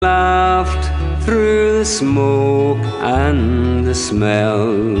through the smoke and the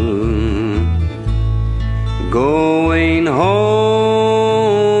smell, going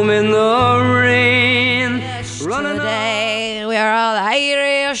home in the rain. Today, we are all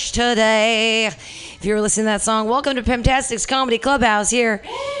Irish today. If you were listening to that song, welcome to Pimtastic's Comedy Clubhouse here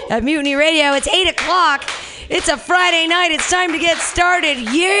at Mutiny Radio. It's 8 o'clock. It's a Friday night. It's time to get started.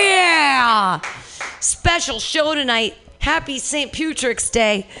 Yeah! Special show tonight. Happy St. Patrick's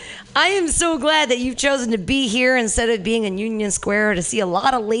Day. I am so glad that you've chosen to be here instead of being in Union Square to see a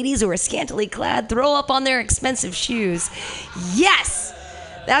lot of ladies who are scantily clad throw up on their expensive shoes. Yes!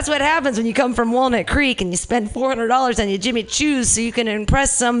 That's what happens when you come from Walnut Creek and you spend $400 on your Jimmy Choos so you can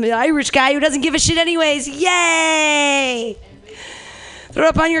impress some Irish guy who doesn't give a shit anyways. Yay! Throw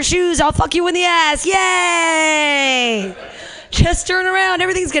up on your shoes, I'll fuck you in the ass. Yay! Just turn around,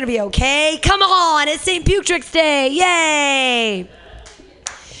 everything's gonna be okay. Come on, it's St. Patrick's Day. Yay!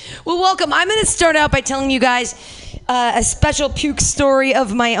 Well, welcome. I'm gonna start out by telling you guys a special puke story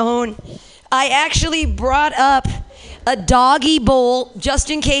of my own. I actually brought up a doggy bowl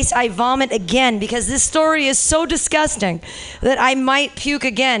just in case I vomit again, because this story is so disgusting that I might puke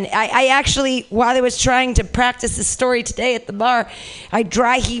again. I actually, while I was trying to practice this story today at the bar, I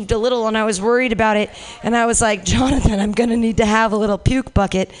dry heaved a little and I was worried about it. And I was like, Jonathan, I'm going to need to have a little puke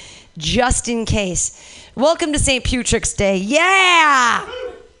bucket just in case. Welcome to St. Patrick's Day. Yeah!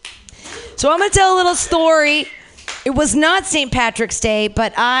 So I'm going to tell a little story. It was not St. Patrick's Day,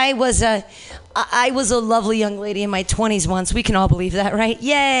 but I was a lovely young lady in my 20s once. We can all believe that, right?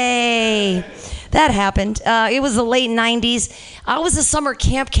 Yay! That happened. It was the late 90s. I was a summer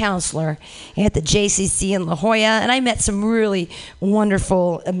camp counselor at the JCC in La Jolla, and I met some really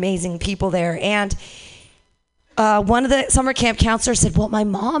wonderful, amazing people there. And one of the summer camp counselors said, well, my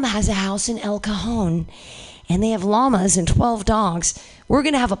mom has a house in El Cajon, and they have llamas and 12 dogs. We're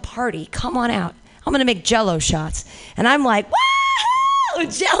going to have a party. Come on out. I'm going to make Jell-O shots. And I'm like, woo!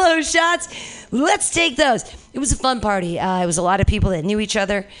 Jell-O shots. Let's take those. It was a fun party. It was a lot of people that knew each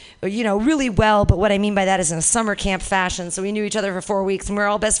other, really well. But what I mean by that is in a summer camp fashion. So we knew each other for 4 weeks and we're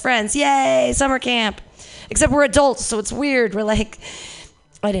all best friends. Yay, summer camp. Except we're adults, so it's weird. We're like,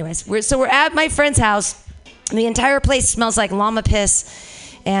 anyways, we're at my friend's house. And the entire place smells like llama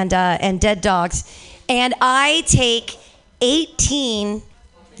piss and dead dogs. And I take 18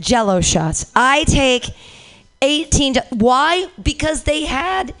 Jell-O shots. I take 18. Why? Because they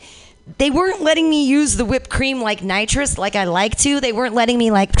weren't letting me use the whipped cream like nitrous like I like to. They weren't letting me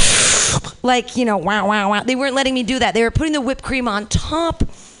wow, wow, wow. They weren't letting me do that. They were putting the whipped cream on top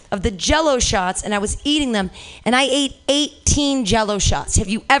of the Jell-O shots, and I was eating them, and I ate 18 Jell-O shots. Have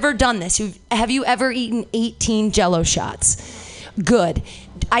you ever done this? Have you ever eaten 18 Jell-O shots? Good.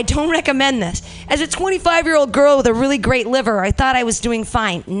 I don't recommend this. As a 25-year-old girl with a really great liver, I thought I was doing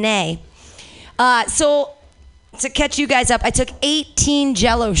fine. Nay. So to catch you guys up, I took 18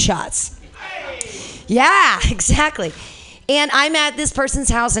 Jell-O shots. Yeah, exactly. And I'm at this person's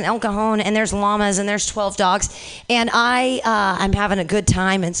house in El Cajon, and there's llamas, and there's 12 dogs, and I'm having a good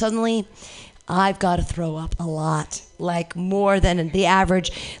time, and suddenly I've got to throw up a lot, like more than the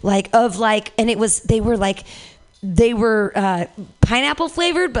average, they were pineapple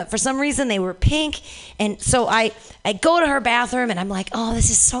flavored, but for some reason they were pink. And so I go to her bathroom and I'm like, oh,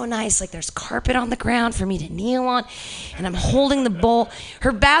 this is so nice. Like there's carpet on the ground for me to kneel on. And I'm holding the bowl.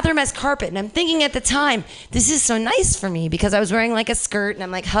 Her bathroom has carpet. And I'm thinking at the time, this is so nice for me because I was wearing like a skirt and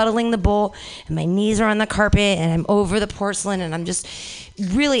I'm like huddling the bowl and my knees are on the carpet and I'm over the porcelain and I'm just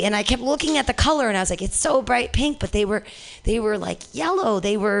really, and I kept looking at the color and I was like, it's so bright pink, but they were like yellow.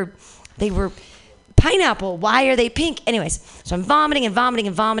 They were pineapple. Why are they pink? Anyways, so I'm vomiting and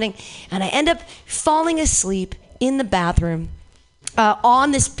I end up falling asleep in the bathroom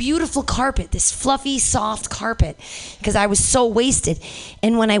on this beautiful carpet, this fluffy, soft carpet, because I was so wasted.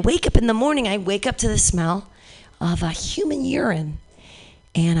 And when I wake up in the morning, I wake up to the smell of a human urine.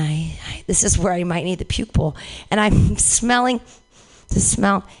 And this is where I might need the puke bowl. And I'm smelling the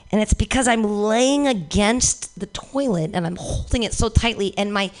smell, and it's because I'm laying against the toilet and I'm holding it so tightly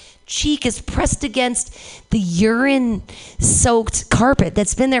and my cheek is pressed against the urine-soaked carpet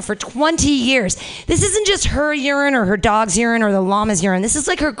that's been there for 20 years. This isn't just her urine or her dog's urine or the llama's urine. This is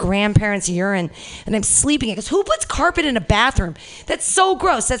like her grandparents' urine, and I'm sleeping it. Because who puts carpet in a bathroom? That's so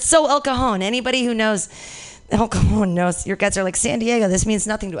gross. That's so El Cajon. Anybody who knows El Cajon knows. Your guys are like, San Diego, this means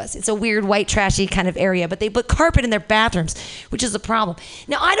nothing to us. It's a weird, white, trashy kind of area, but they put carpet in their bathrooms, which is a problem.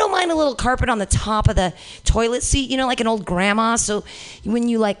 Now, I don't mind a little carpet on the top of the toilet seat, like an old grandma, so when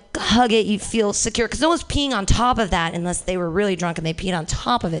you like hug it, you feel secure, because no one's peeing on top of that unless they were really drunk and they peed on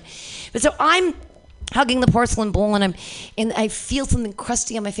top of it. But so I'm hugging the porcelain bowl, and I feel something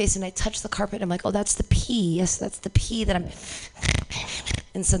crusty on my face, and I touch the carpet. I'm like, oh, that's the pee. Yes, that's the pee that I'm.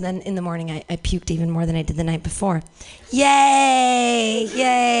 And so then in the morning, I puked even more than I did the night before. Yay!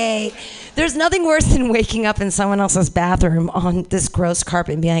 Yay! There's nothing worse than waking up in someone else's bathroom on this gross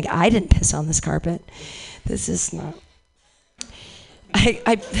carpet and being like, I didn't piss on this carpet. This is not.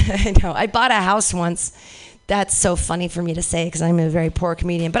 I know. I bought a house once. That's so funny for me to say because I'm a very poor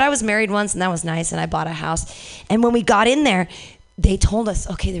comedian. But I was married once, and that was nice, and I bought a house. And when we got in there, they told us,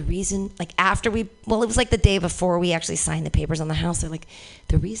 okay, the reason, like after it was like the day before we actually signed the papers on the house. They're like,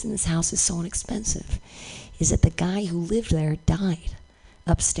 the reason this house is so inexpensive is that the guy who lived there died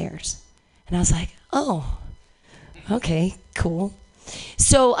upstairs. And I was like, oh, okay, cool.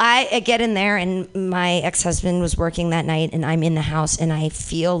 So I get in there, and my ex-husband was working that night, and I'm in the house, and I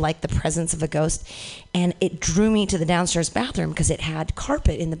feel like the presence of a ghost, and it drew me to the downstairs bathroom because it had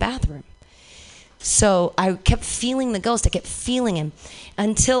carpet in the bathroom. So I kept feeling the ghost. I kept feeling him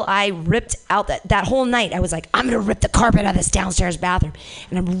until I ripped out that whole night. I was like, I'm going to rip the carpet out of this downstairs bathroom.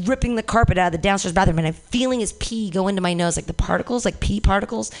 And I'm ripping the carpet out of the downstairs bathroom, and I'm feeling his pee go into my nose, like the particles, like pee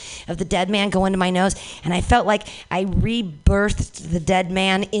particles of the dead man go into my nose. And I felt like I rebirthed the dead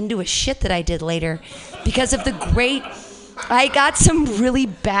man into a shit that I did later because of the great... I got some really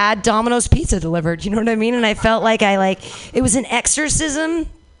bad Domino's pizza delivered, you know what I mean? And I felt like it was an exorcism,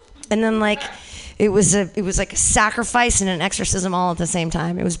 and then like... It was like a sacrifice and an exorcism all at the same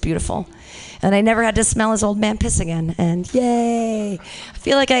time. It was beautiful. And I never had to smell his old man piss again. And yay. I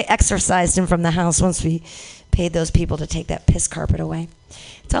feel like I exorcised him from the house once we paid those people to take that piss carpet away.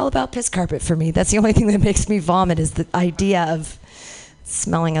 It's all about piss carpet for me. That's the only thing that makes me vomit is the idea of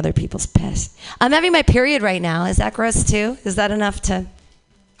smelling other people's piss. I'm having my period right now. Is that gross too? Is that enough to...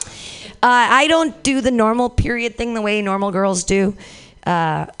 I don't do the normal period thing the way normal girls do.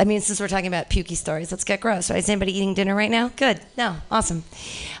 I mean, since we're talking about pukey stories, let's get gross. Right? Is anybody eating dinner right now? Good. No. Awesome.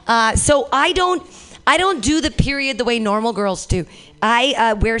 So I don't do the period the way normal girls do.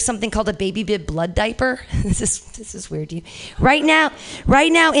 I wear something called a baby bib blood diaper. This is weird. Right now,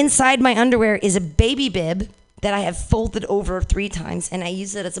 inside my underwear is a baby bib that I have folded over 3 times, and I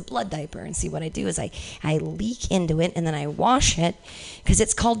use it as a blood diaper. And see, what I do is I leak into it, and then I wash it, because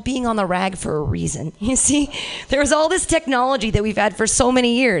it's called being on the rag for a reason. You see, there's all this technology that we've had for so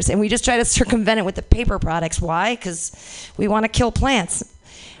many years, and we just try to circumvent it with the paper products. Why? Because we want to kill plants.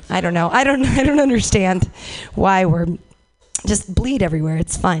 I don't know. I don't understand why we're just bleed everywhere.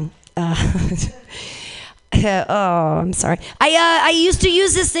 It's fine. Oh, I'm sorry. I used to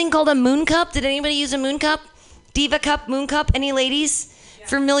use this thing called a moon cup. Did anybody use a moon cup? Diva cup, moon cup, any ladies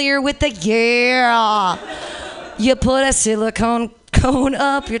familiar with the, yeah. You put a silicone cone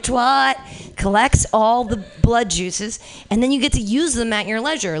up your twat, collects all the blood juices, and then you get to use them at your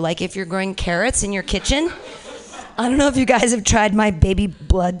leisure. Like if you're growing carrots in your kitchen. I don't know if you guys have tried my baby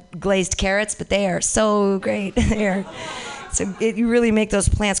blood glazed carrots, but they are so great. You really make those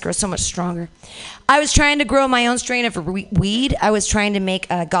plants grow so much stronger. I was trying to grow my own strain of weed. I was trying to make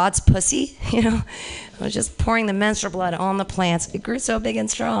God's pussy, you know. I was just pouring the menstrual blood on the plants. It grew so big and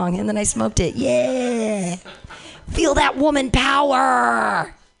strong, and then I smoked it. Yeah. Feel that woman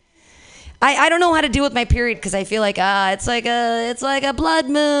power. I don't know how to deal with my period because I feel like it's like a blood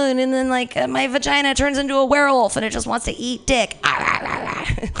moon, and then like my vagina turns into a werewolf and it just wants to eat dick.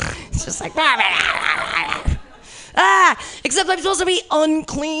 It's just like except I'm supposed to be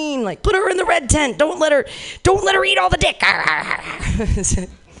unclean. Like put her in the red tent. Don't let her eat all the dick.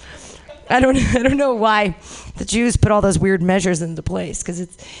 I don't know why the Jews put all those weird measures into place because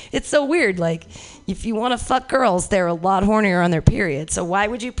it's so weird. Like if you want to fuck girls, they're a lot hornier on their period. So why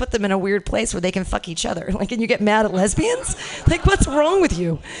would you put them in a weird place where they can fuck each other? Like, and you get mad at lesbians? Like, what's wrong with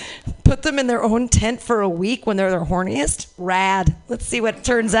you? Put them in their own tent for a week when they're their horniest? Rad. Let's see what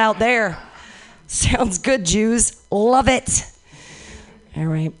turns out there. Sounds good, Jews. Love it. All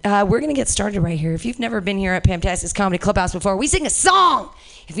right. We're going to get started right here. If you've never been here at Pamtastic's Comedy Clubhouse before, we sing a song.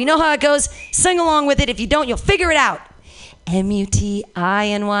 If you know how it goes, sing along with it. If you don't, you'll figure it out. MUTINY,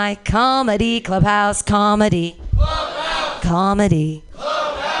 Comedy Clubhouse, Comedy. Clubhouse. Comedy.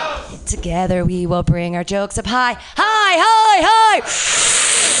 Clubhouse. Together we will bring our jokes up high. High, high, high.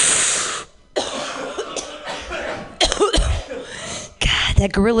 God,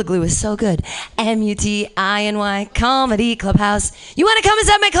 that Gorilla Glue is so good. MUTINY, Comedy Clubhouse. You want to come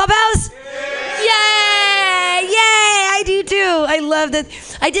inside my clubhouse? Yay! Yay! I do too. I love that.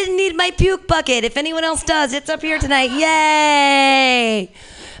 I didn't need my puke bucket. If anyone else does, it's up here tonight. Yay!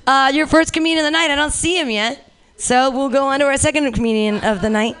 Your first comedian of the night. I don't see him yet. So we'll go on to our second comedian of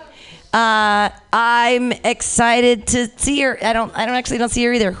the night. I'm excited to see her. I don't see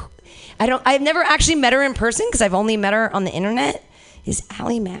her either. I've never actually met her in person because I've only met her on the internet. Is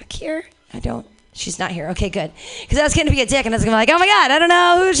Allie Mack here? She's not here. Okay, good. Because I was going to be a dick and I was going to be like, oh my God, I don't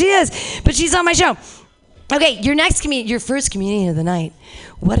know who she is, but she's on my show. Okay, your first comedian of the night.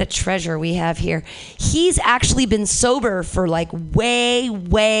 What a treasure we have here. He's actually been sober for like way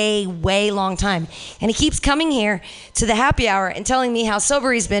long time. And he keeps coming here to the happy hour and telling me how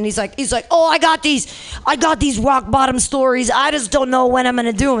sober he's been. He's like, oh, I got these rock bottom stories. I just don't know when I'm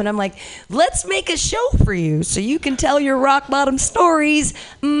gonna do them. And I'm like, let's make a show for you so you can tell your rock bottom stories,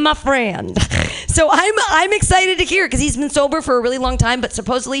 my friend. So I'm excited to hear it because he's been sober for a really long time, but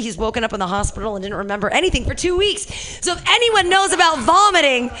supposedly he's woken up in the hospital and didn't remember anything for 2 weeks. So if anyone knows about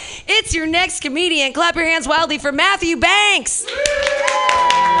vomiting, it's your next comedian. Clap your hands wildly for Matthew Banks.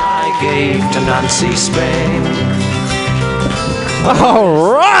 I gave to Nancy Spain.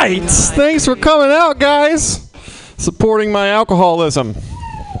 All right. Thanks for coming out, guys. Supporting my alcoholism.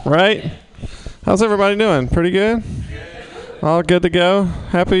 Right? How's everybody doing? Pretty good? All good to go?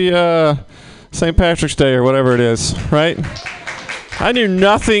 Happy St. Patrick's Day or whatever it is, right? I knew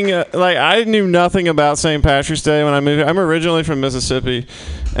nothing about St. Patrick's Day when I moved here. I'm originally from Mississippi,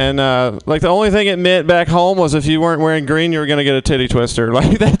 and the only thing it meant back home was if you weren't wearing green, you were gonna get a titty twister.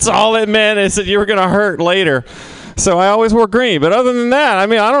 Like that's all it meant, is that you were gonna hurt later. So I always wore green. But other than that, I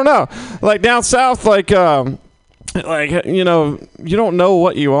mean, I don't know. Like down south, you don't know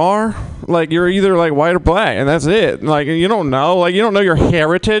what you are. Like you're either like white or black, and that's it. Like you don't know. Like you don't know your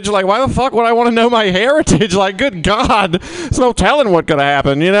heritage. Like why the fuck would I want to know my heritage? Like good God, there's no telling what could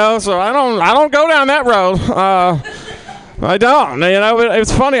happen. So I don't go down that road. I don't.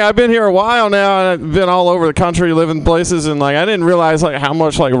 It's funny. I've been here a while now, and I've been all over the country, living places, and like I didn't realize like how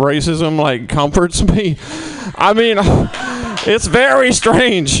much like racism like comforts me. I mean. It's very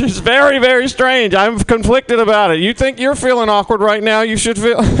strange. It's very, very strange. I'm conflicted about it. You think you're feeling awkward right now? You should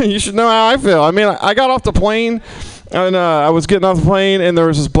know how I feel. I mean, I got off the plane, and I was getting off the plane, and there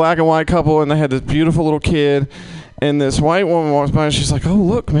was this black and white couple, and they had this beautiful little kid. And this white woman walks by and she's like, oh,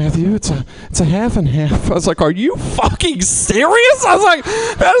 look, Matthew, it's a half and half. I was like, are you fucking serious? I was like,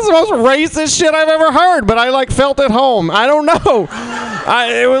 that is the most racist shit I've ever heard. But I, like, felt at home. I don't know.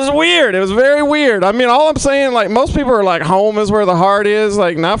 It was weird. It was very weird. I mean, all I'm saying, like, most people are like, home is where the heart is.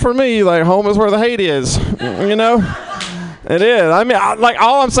 Like, not for me. Like, home is where the hate is. You know? It is. I mean,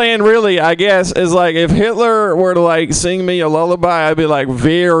 all I'm saying really, I guess, is like if Hitler were to like sing me a lullaby, I'd be like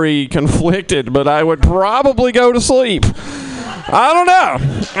very conflicted, but I would probably go to sleep. I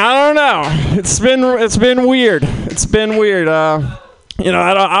don't know. It's been weird. It's been weird.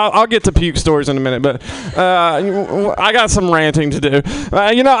 I'll get to puke stories in a minute, but I got some ranting to do.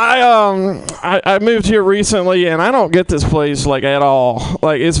 I moved here recently, and I don't get this place like at all.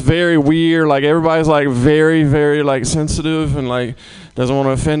 Like it's very weird. Like everybody's like very, very like sensitive and like doesn't want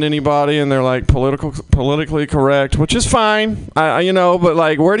to offend anybody, and they're like politically correct, which is fine. But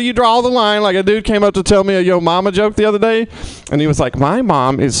like where do you draw the line? Like a dude came up to tell me a yo mama joke the other day, and he was like, my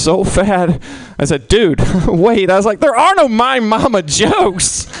mom is so fat. I said, dude, wait. I was like, there are no my mama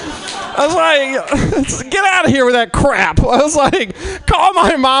jokes. I was like, get out of here with that crap. I was like, call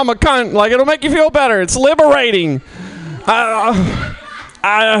my mom a cunt. Like, it'll make you feel better. It's liberating. I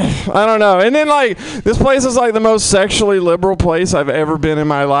don't know. And then, like, this place is, like, the most sexually liberal place I've ever been in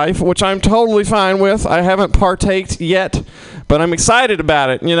my life, which I'm totally fine with. I haven't partaked yet, but I'm excited about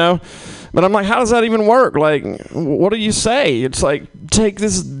it, But I'm like, how does that even work? Like, what do you say? It's like, take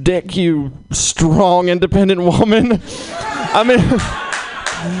this dick, you strong, independent woman. I mean,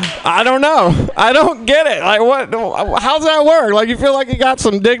 I don't know. I don't get it. Like, what? How's that work? Like, you feel like you got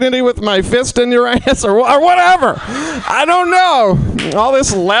some dignity with my fist in your ass or whatever. I don't know. All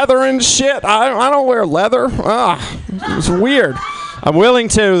this leather and shit. I don't wear leather. It's weird. I'm willing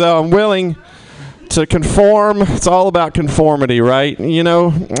to, though. I'm willing to conform. It's all about conformity, right?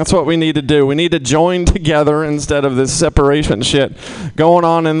 That's what we need to do. We need to join together instead of this separation shit going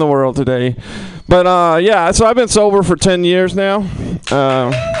on in the world today. But so I've been sober for 10 years now.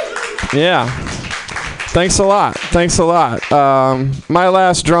 Yeah. Thanks a lot. My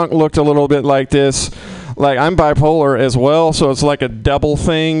last drunk looked a little bit like this. Like I'm bipolar as well, so it's like a double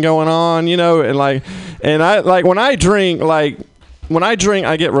thing going on, and I like when I drink,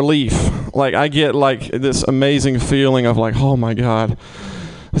 I get relief. Like I get like this amazing feeling of like, oh my God,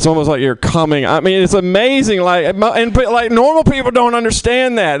 it's almost like you're coming. I mean, it's amazing. But normal people don't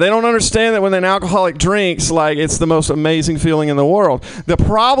understand that. They don't understand that when an alcoholic drinks, like it's the most amazing feeling in the world. The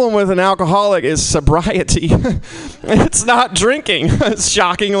problem with an alcoholic is sobriety. It's not drinking.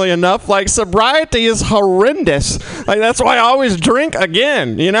 Shockingly enough, like sobriety is horrendous. Like that's why I always drink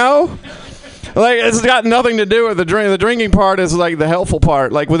again. Like, it's got nothing to do with the drink. The drinking part is like the helpful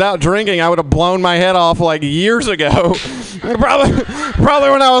part. Like, without drinking, I would have blown my head off like years ago. Probably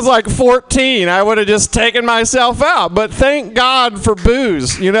when I was like 14, I would have just taken myself out. But thank God for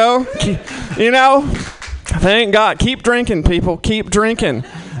booze, you know? Thank God. Keep drinking, people. Keep drinking.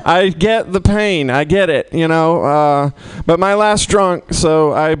 I get the pain. I get it, you know. But my last drunk,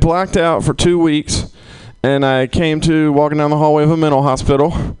 so I blacked out for 2 weeks, and I came to walking down the hallway of a mental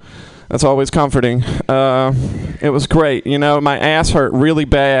hospital. That's always comforting. It was great. You know, my ass hurt really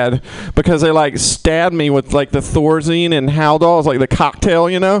bad because they, like, stabbed me with, like, the Thorazine and Haldol. It's like the cocktail,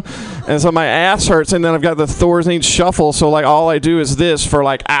 you know? And so my ass hurts, and then I've got the Thorazine shuffle, so, like, all I do is this for,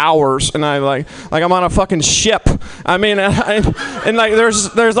 like, hours, and I, like I'm on a fucking ship. I mean, and like,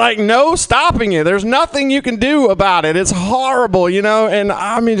 there's, like, no stopping it. There's nothing you can do about it. It's horrible, you know? And,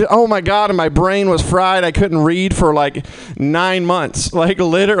 I mean, oh, my God, and my brain was fried. I couldn't read for, like, 9 months. Like,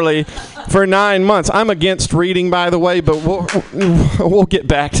 literally, for 9 months. I'm against reading, by the way, but we'll get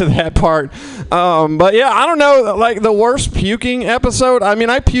back to that part. But yeah, I don't know, like the worst puking episode. I mean,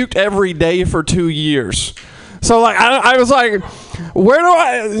 I puked every day for 2 years. So like, I was like, where do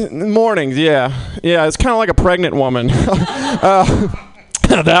I? Mornings, yeah. It's kind of like a pregnant woman.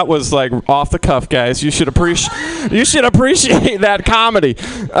 That was like off the cuff, guys. You should appreciate that comedy.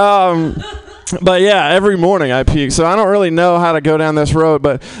 But yeah, every morning I puke, so I don't really know how to go down this road.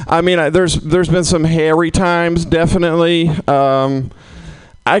 But I mean, there's been some hairy times, definitely.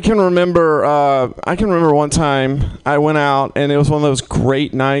 I can remember one time I went out, and it was one of those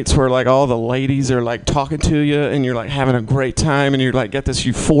great nights where like all the ladies are like talking to you, and you're like having a great time, and you're like get this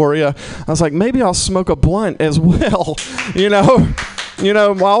euphoria. I was like, maybe I'll smoke a blunt as well, you know. You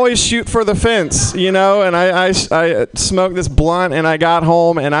know, always shoot for the fence, you know, and I smoked this blunt, and I got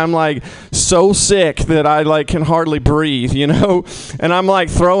home, and I'm like so sick that I like can hardly breathe, you know, and I'm like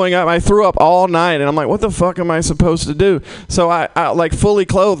throwing up. I threw up all night, and I'm like, what the fuck am I supposed to do? So I like fully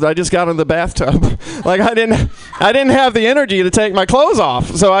clothed, I just got in the bathtub. Like I didn't have the energy to take my clothes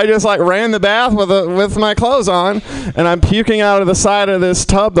off, so I just like ran the bath with my clothes on, and I'm puking out of the side of this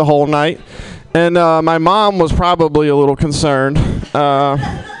tub the whole night. And my mom was probably a little concerned.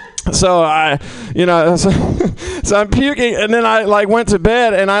 So I'm puking, and then I like went to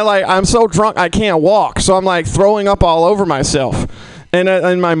bed, and I'm so drunk I can't walk. So I'm like throwing up all over myself.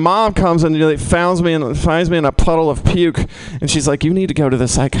 And my mom comes and finds me in a puddle of puke, and she's like, "You need to go to the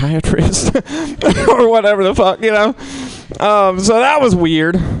psychiatrist," or whatever the fuck, you know. So that was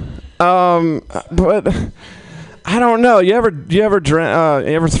weird. But I don't know. You ever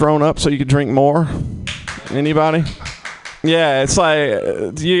thrown up so you could drink more? Anybody? Yeah, it's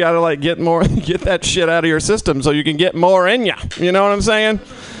like you gotta like get that shit out of your system so you can get more in you. You know what I'm saying?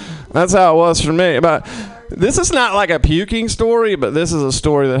 That's how it was for me. But this is not like a puking story, but this is a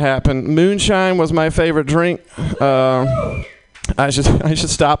story that happened. Moonshine was my favorite drink. I should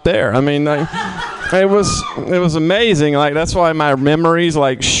stop there. I mean, it was amazing. Like that's why my memory's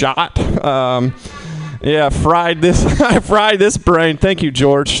like shot. Yeah, I fried this brain. Thank you,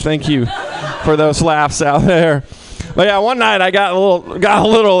 George. Thank you for those laughs out there. But yeah, one night I got a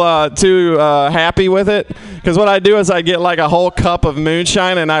little too happy with it, because what I do is I get like a whole cup of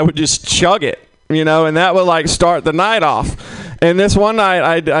moonshine and I would just chug it, you know, and that would like start the night off. And this one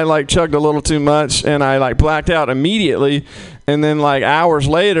night I like chugged a little too much, and I like blacked out immediately. And then like hours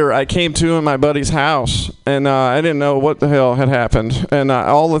later, I came to in my buddy's house, and I didn't know what the hell had happened. And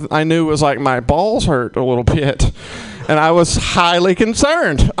all I knew was like my balls hurt a little bit, and I was highly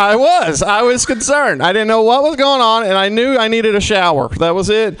concerned. I was concerned. I didn't know what was going on, and I knew I needed a shower. That was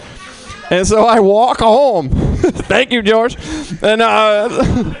it. And so I walk home. Thank you, George. And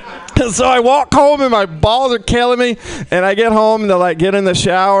so I walk home, and my balls are killing me. And I get home to like get in the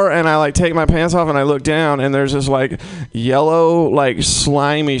shower, and I like take my pants off, and I look down, and there's this like yellow, like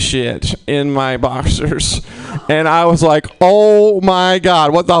slimy shit in my boxers. And I was like, oh my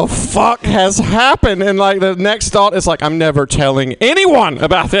God, what the fuck has happened? And like the next thought is like, I'm never telling anyone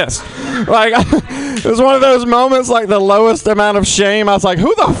about this. Like it was one of those moments, like the lowest amount of shame. I was like,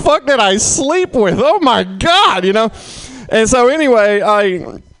 who the fuck did I sleep with? Oh my God, you know? And so anyway,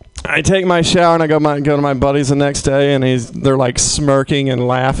 I take my shower, and I go to my buddies the next day, and they're like smirking and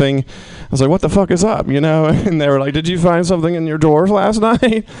laughing. I was like, what the fuck is up, you know? And they were like, did you find something in your drawers last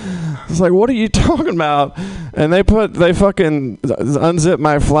night? I was like, what are you talking about? And they fucking unzipped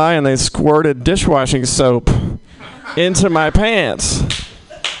my fly, and they squirted dishwashing soap into my pants.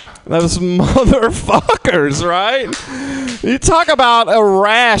 Those motherfuckers, right? You talk about a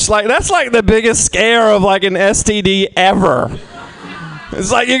rash. Like, that's like the biggest scare of like an STD ever. It's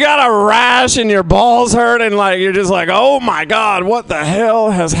like you got a rash and your balls hurt, and like you're just like, oh my God, what the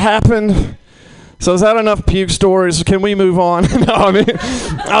hell has happened? So is that enough puke stories? Can we move on? No, I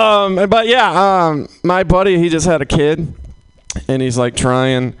mean, but yeah, my buddy, he just had a kid, and he's like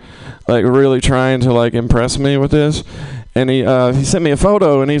really trying to like impress me with this. And he sent me a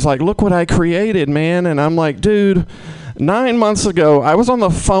photo, and he's like, "Look what I created, man." And I'm like, "Dude, 9 months ago, I was on the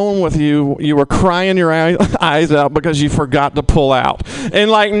phone with you. You were crying your eyes out because you forgot to pull out. And,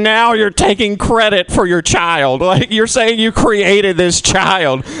 like, now you're taking credit for your child. Like, you're saying you created this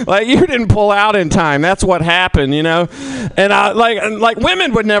child. Like, you didn't pull out in time. That's what happened, you know? And, like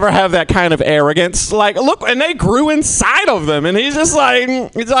women would never have that kind of arrogance. Like, look, and they grew inside of them. And he's just like,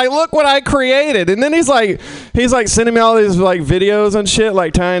 look what I created. And then he's like sending me all these, like, videos and shit,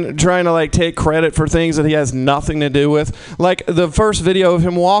 like, trying to, like, take credit for things that he has nothing to do with. Like the first video of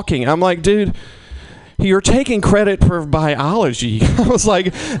him walking, I'm like, dude, you're taking credit for biology. I was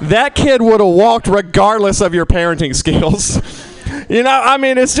like, that kid would have walked regardless of your parenting skills. You know, I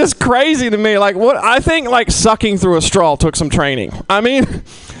mean, it's just crazy to me. Like, what I think, like, sucking through a straw took some training. I mean,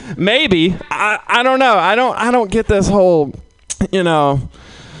 maybe. I don't know. I don't get this whole, you know,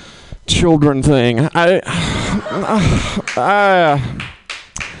 children thing.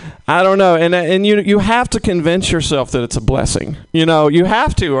 I don't know, and you have to convince yourself that it's a blessing. You know, you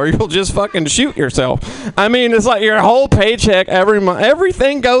have to, or you'll just fucking shoot yourself. I mean, it's like your whole paycheck every month,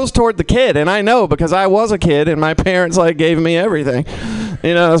 everything goes toward the kid, and I know because I was a kid, and my parents like gave me everything.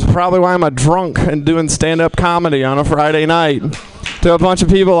 You know, that's probably why I'm a drunk and doing stand-up comedy on a Friday night to a bunch of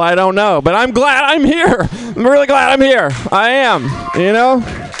people I don't know. But I'm glad I'm here. I'm really glad I'm here. I am. You know,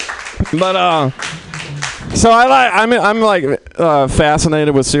 but so I'm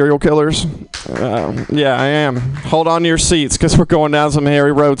fascinated with serial killers. Yeah, I am. Hold on to your seats because we're going down some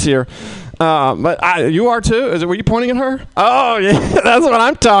hairy roads here. But you are too? Were you pointing at her? Oh, yeah, that's what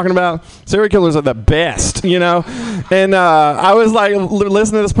I'm talking about. Serial killers are the best, you know? And I was like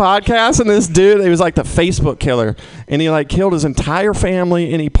listening to this podcast, and this dude, he was like the Facebook killer. And he like killed his entire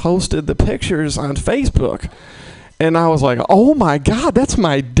family, and he posted the pictures on Facebook. And I was like, oh my God, that's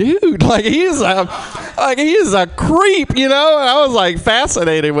my dude. Like he is a creep, you know? And I was like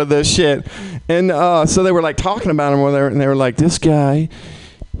fascinated with this shit. And so they were like talking about him, and they were like, this guy,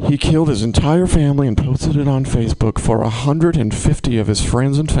 he killed his entire family and posted it on Facebook for 150 of his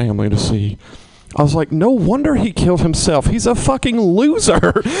friends and family to see. I was like, no wonder he killed himself. He's a fucking loser.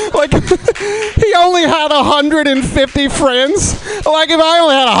 Like, he only had 150 friends. Like, if I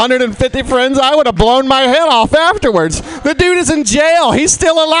only had 150 friends, I would have blown my head off afterwards. The dude is in jail. He's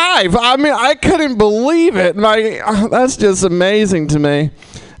still alive. I mean, I couldn't believe it. Like, that's just amazing to me.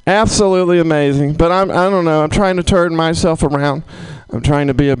 Absolutely amazing. But I don't know. I'm trying to turn myself around. I'm trying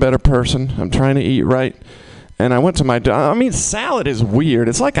to be a better person. I'm trying to eat right. And I went to salad is weird.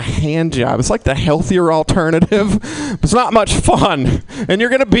 It's like a hand job. It's like the healthier alternative. It's not much fun. And you're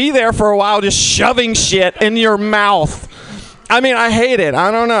going to be there for a while just shoving shit in your mouth. I mean, I hate it.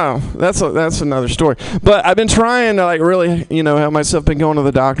 I don't know. That's another story. But I've been trying to, like, really, you know, have myself been going to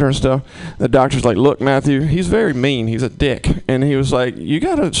the doctor and stuff. The doctor's like, look, Matthew, he's very mean. He's a dick. And he was like, you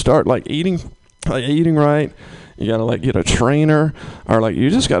got to start, like, eating right. You got to, like, get a trainer, or, like, you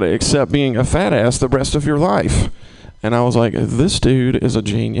just got to accept being a fat ass the rest of your life. And I was like, this dude is a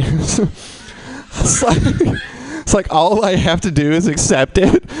genius. It's like all I have to do is accept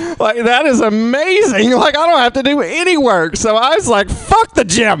it. Like, that is amazing. Like, I don't have to do any work. So I was like, fuck the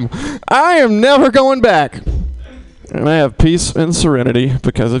gym. I am never going back. And I have peace and serenity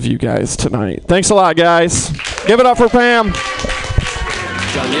because of you guys tonight. Thanks a lot, guys. Give it up for Pam.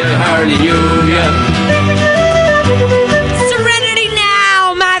 Serenity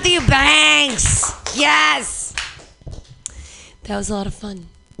now, Matthew Banks. Yes. That was a lot of fun.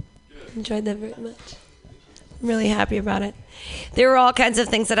 Enjoyed that very much. I'm really happy about it. There were all kinds of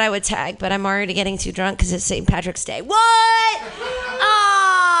things that I would tag, but I'm already getting too drunk because it's St. Patrick's Day. What?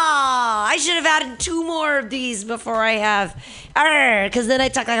 Oh, I should have added 2 more of these before I have. Because then I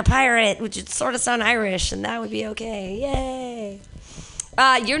talk like a pirate, which would sort of sound Irish, and that would be okay. Yay.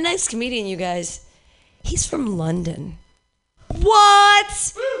 Your next comedian, you guys, he's from London.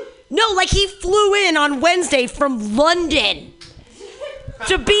 What? No, like he flew in on Wednesday from London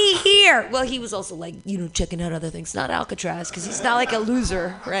to be here. Well, he was also like, you know, checking out other things, not Alcatraz, because he's not like a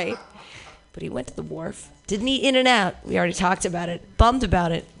loser, right? But he went to the wharf, didn't eat In-N-Out. We already talked about it. Bummed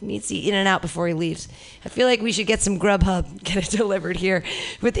about it. He needs to eat In-N-Out before he leaves. I feel like we should get some Grubhub, get it delivered here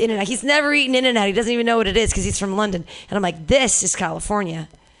with In-N-Out. He's never eaten In-N-Out. He doesn't even know what it is because he's from London. And I'm like, this is California.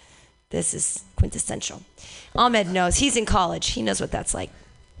 This is quintessential. Ahmed knows. He's in college. He knows what that's like.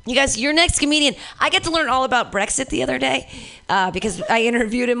 You guys, your next comedian, I get to learn all about Brexit the other day because I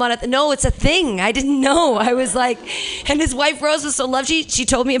interviewed him on it. No, it's a thing. I didn't know. I was like, and his wife Rose was so lovely. She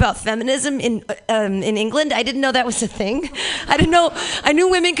told me about feminism in England. I didn't know that was a thing. I didn't know. I knew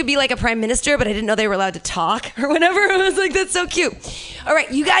women could be like a prime minister, but I didn't know they were allowed to talk or whatever. I was like, that's so cute. All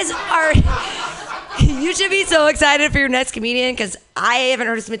right, you guys are... You should be so excited for your next comedian because I haven't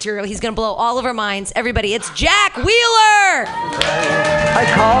heard his material. He's going to blow all of our minds. Everybody, it's Jack Wheeler! I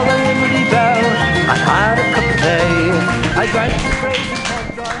called the Liberty Bell. I had a cup of tea. I drank the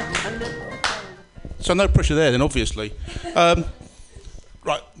crazy. So no pressure there then, obviously.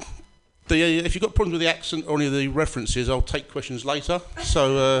 Right. If you've got problems with the accent or any of the references, I'll take questions later.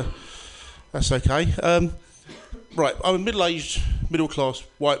 So that's okay. Right, I'm a middle-aged, middle-class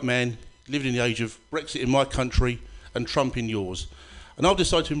white man living in the age of Brexit in my country and Trump in yours. And I've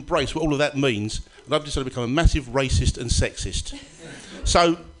decided to embrace what all of that means, and I've decided to become a massive racist and sexist.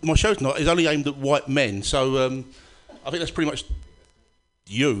 So my show tonight is only aimed at white men, so I think that's pretty much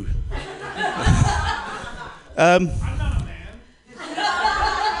you. I'm not a man.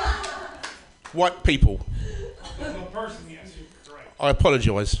 White people. I'm a person, yes, you're correct. I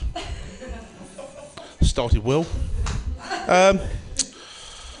apologise. Started well.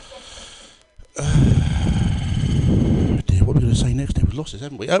 Dear, what are we going to say next? We've lost this,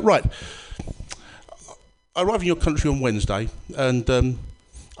 haven't we? Right. I arrived in your country on Wednesday, and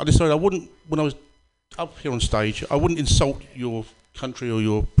I decided I wouldn't, when I was up here on stage, I wouldn't insult your country or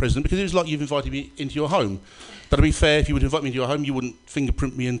your president, because it was like you've invited me into your home. But to be fair, if you would invite me into your home, you wouldn't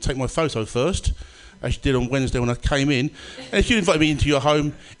fingerprint me and take my photo first, as you did on Wednesday when I came in. And if you invited me into your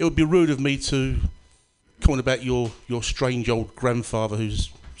home, it would be rude of me to comment about your strange old grandfather who's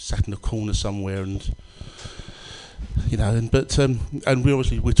sat in a corner somewhere, and you know, and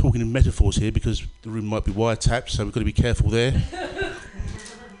we're talking in metaphors here because the room might be wiretapped, so we've got to be careful there.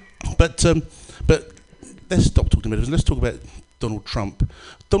 But let's stop talking metaphors. Let's talk about Donald Trump.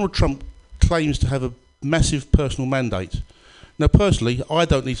 Donald Trump claims to have a massive personal mandate. Now, personally, I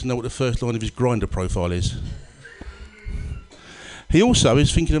don't need to know what the first line of his Grindr profile is. He also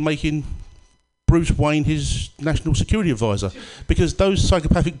is thinking of making Bruce Wayne his national security advisor, because those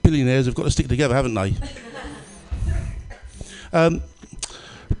psychopathic billionaires have got to stick together, haven't they?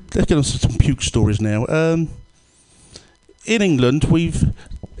 Let's get on to some puke stories now. In England,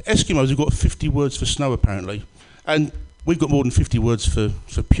 Eskimos have got 50 words for snow apparently, and we've got more than 50 words for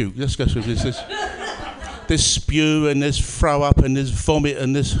puke. Let's go through this. There's spew, and there's throw up, and there's vomit,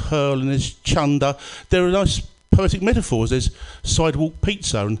 and there's hurl, and there's chunder. There are nice poetic metaphors. There's sidewalk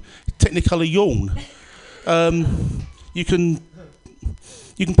pizza and Technicolor yawn. You can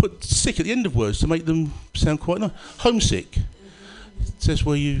put sick at the end of words to make them sound quite nice. Homesick. It says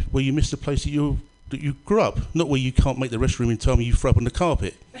where you miss the place that you grew up, not where you can't make the restroom in time and you throw up on the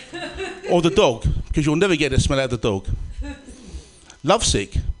carpet. Or the dog, because you'll never get the smell out of the dog.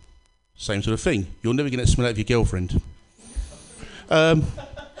 Lovesick. Same sort of thing. You'll never get that smell out of your girlfriend.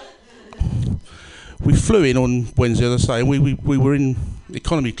 We flew in on Wednesday, as I say, and we were in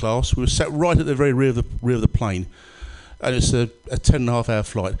economy class. We were sat right at the very rear of the plane, and it's a 10.5-hour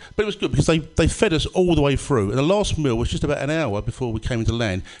flight. But it was good because they fed us all the way through, and the last meal was just about an hour before we came into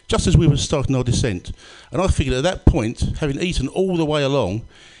land, just as we were starting our descent. And I figured at that point, having eaten all the way along,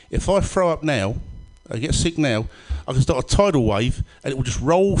 if I throw up now, I get sick now, I can start a tidal wave, and it will just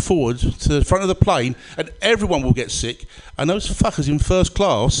roll forward to the front of the plane, and everyone will get sick. And those fuckers in first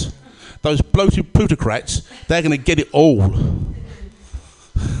class, those bloated plutocrats, they're going to get it all.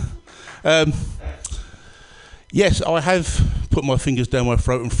 Yes, I have put my fingers down my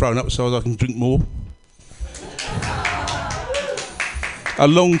throat and thrown up so as I can drink more. A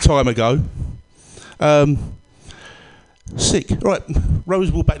long time ago. Sick. Right,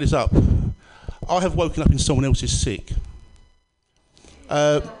 Rose will back this up. I have woken up in someone else's sick.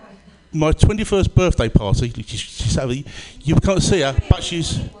 My 21st birthday party, you can't see her, but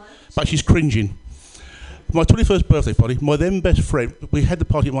she's cringing. My 21st birthday party, my then best friend, we had the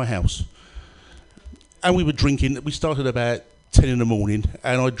party at my house. And we were drinking. We started about 10 in the morning,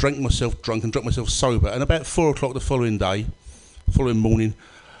 and I drank myself drunk and drank myself sober. And about 4 o'clock the following morning,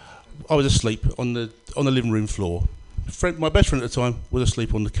 I was asleep on the living room floor. My best friend at the time was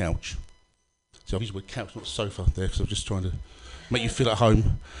asleep on the couch. So I've used the word couch, not sofa there, because I was just trying to make you feel at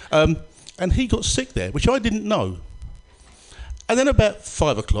home. And he got sick there, which I didn't know. And then about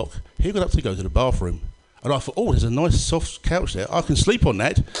 5 o'clock, he got up to go to the bathroom. And I thought, oh, there's a nice soft couch there. I can sleep on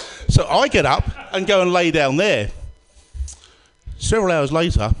that. So I get up and go and lay down there. Several hours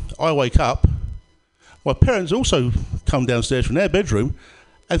later, I wake up. My parents also come downstairs from their bedroom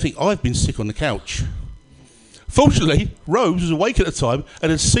and think I've been sick on the couch. Fortunately, Rose was awake at the time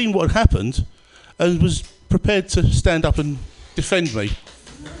and had seen what had happened and was prepared to stand up and defend me.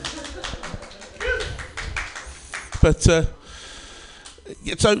 But so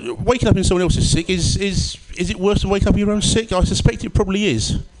waking up in someone else's sick is it worse than waking up in your own sick? I suspect it probably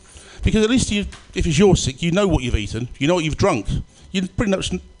is, because at least if it's your sick, you know what you've eaten, you know what you've drunk, you pretty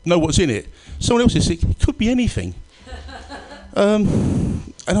much know what's in it. Someone else's sick, it could be anything, and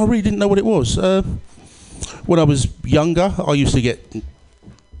I really didn't know what it was. When I was younger, I used to get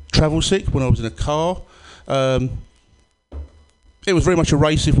travel sick when I was in a car. It was very much a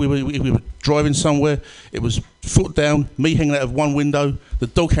race. If we were driving somewhere, it was foot down, me hanging out of one window, the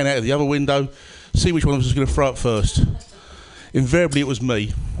dog hanging out of the other window, see which one of us was going to throw up first. Invariably, it was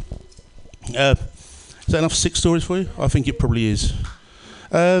me. Is that enough sick stories for you? I think it probably is.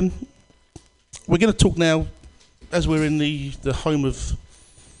 We're going to talk now, as we're in the home of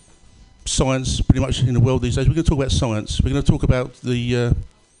science, pretty much in the world these days. We're going to talk about science. We're going to talk about the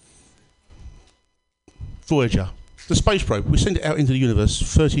Voyager. The space probe, we sent it out into the universe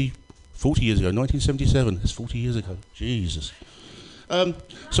 40 years ago, 1977. That's 40 years ago. Jesus.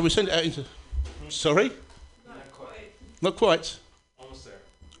 So we sent it out into... Sorry? Not quite. Not quite? Almost there.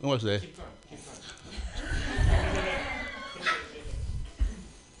 Almost there. Keep going.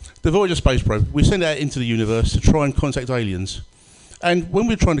 The Voyager space probe, we sent it out into the universe to try and contact aliens. And when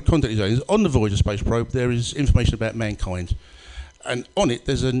we're trying to contact these aliens, on the Voyager space probe, there is information about mankind. And on it,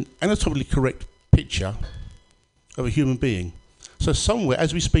 there's an anatomically correct picture of a human being. So somewhere,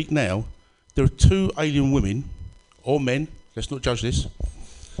 as we speak now, there are 2 alien women, or men, let's not judge this,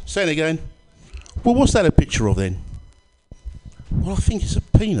 saying again, well, what's that a picture of then? Well, I think it's a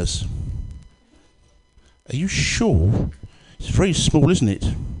penis. Are you sure? It's very small, isn't it?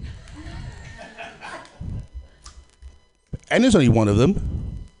 And there's only one of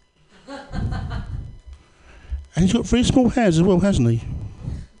them. And he's got very small hands as well, hasn't he?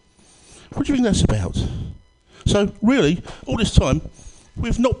 What do you think that's about? So, really, all this time,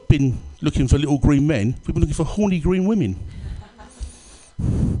 we've not been looking for little green men, we've been looking for horny green women.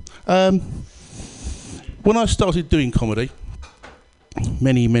 When I started doing comedy,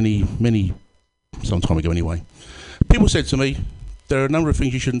 some time ago anyway, people said to me, there are a number of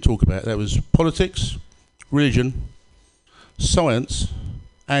things you shouldn't talk about. That was politics, religion, science,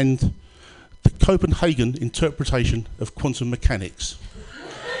 and the Copenhagen interpretation of quantum mechanics.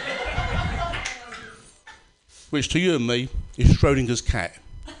 Which to you and me is Schrodinger's cat.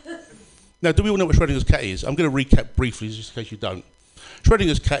 Now, do we all know what Schrodinger's cat is? I'm going to recap briefly, just in case you don't.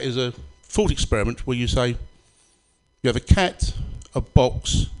 Schrodinger's cat is a thought experiment where you say you have a cat, a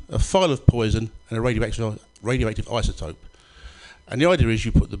box, a phial of poison, and a radioactive isotope. And the idea is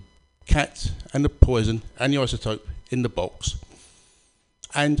you put the cat and the poison and the isotope in the box.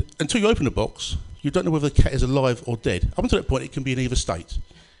 And until you open the box, you don't know whether the cat is alive or dead. Up until that point, it can be in either state.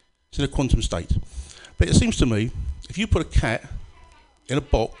 It's in a quantum state. But it seems to me, if you put a cat in a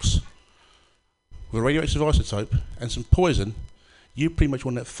box with a radioactive isotope and some poison, you pretty much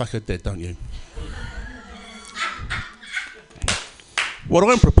want that fucker dead, don't you? What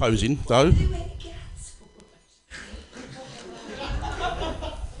I'm proposing, though...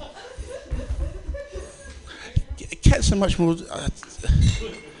 Cats are much more...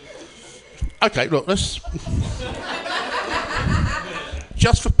 Okay, look, let's...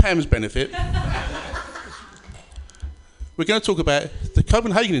 Just for Pam's benefit... We're going to talk about the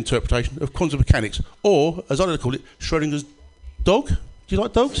Copenhagen interpretation of quantum mechanics, or, as I like to call it, Schrodinger's dog. Do you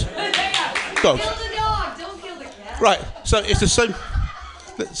like dogs? Dogs. Kill the dog, don't kill the cat. Right, so it's the same.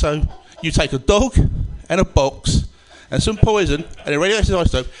 So you take a dog and a box and some poison and a radioactive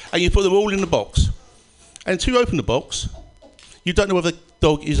isotope, and you put them all in the box. And until you open the box, you don't know whether the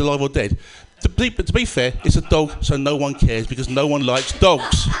dog is alive or dead. To be fair, it's a dog, so no one cares because no one likes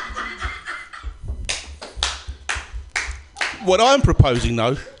dogs. What I'm proposing,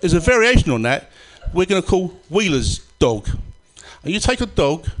 though, is a variation on that we're going to call Wheeler's dog. And you take a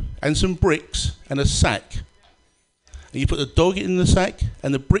dog and some bricks and a sack. And you put the dog in the sack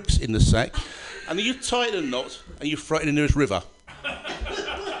and the bricks in the sack. And then you tie it in a knot and you throw it in the nearest river.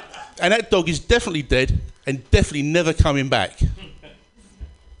 And that dog is definitely dead and definitely never coming back.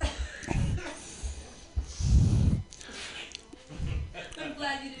 I'm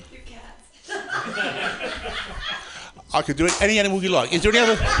glad you did your cats. I could do it any animal you like. Is there any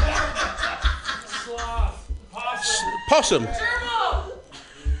other? Sloth. Possum. Possum.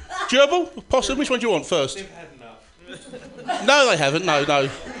 Gerbil? Possum? Which one do you want first? They've had enough. No, they haven't. No.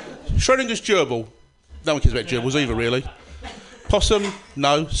 Schrodinger's gerbil. No one cares about gerbils either, really. Possum?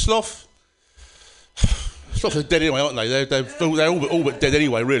 No. Sloth? Sloths are dead anyway, aren't they? They're all but dead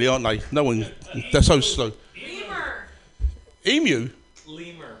anyway, really, aren't they? No one... They're so slow. Me and Emu?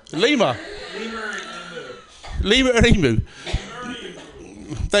 Lemur. Lemur. Lemur and emu. Lemur and emu.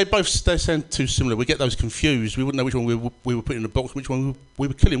 They sound too similar. We get those confused. We wouldn't know which one we were putting in the box, which one we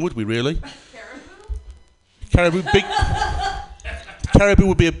were killing, would we really? Caribou. Caribou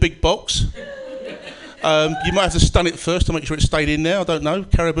would be a big box. You might have to stun it first to make sure it stayed in there. I don't know.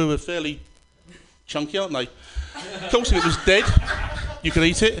 Caribou are fairly chunky, aren't they? Of course, if it was dead, you could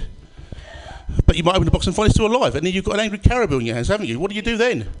eat it. But you might open the box and find it's still alive, and then you've got an angry caribou in your hands, haven't you? What do you do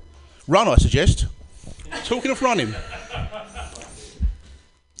then? Run, I suggest. Talking of running.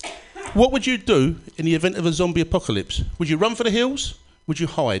 What would you do in the event of a zombie apocalypse? Would you run for the hills? Would you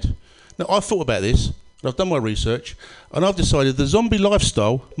hide? Now, I've thought about this, and I've done my research, and I've decided the zombie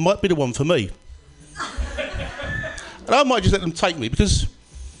lifestyle might be the one for me. And I might just let them take me, because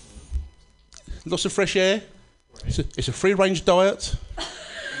lots of fresh air, it's a free-range diet.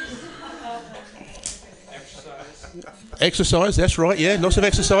 Exercise, that's right, yeah, lots of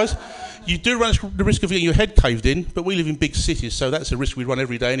exercise. You do run the risk of getting your head caved in, but we live in big cities, so that's a risk we run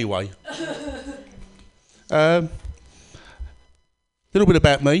every day anyway. Little bit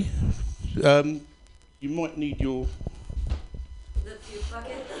about me. You might need your... The puke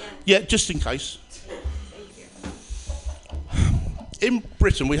bucket? Yeah, just in case. In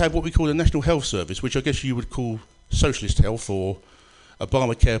Britain, we have what we call the National Health Service, which I guess you would call Socialist Health or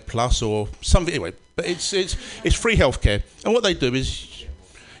Obamacare Plus or something. Anyway, but it's free healthcare, and what they do is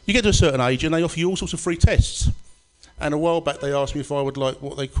you get to a certain age and they offer you all sorts of free tests. And a while back they asked me if I would like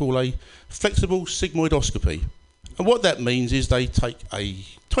what they call a flexible sigmoidoscopy, and what that means is they take a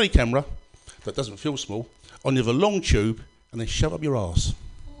tiny camera that doesn't feel small on the other long tube and they shove up your arse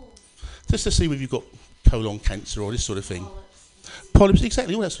just to see whether you've got colon cancer or this sort of thing. Polyps,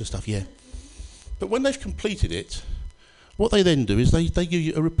 exactly, all that sort of stuff, yeah. But when they've completed it, what they then do is they give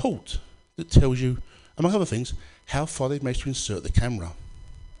you a report that tells you, among other things, how far they've managed to insert the camera.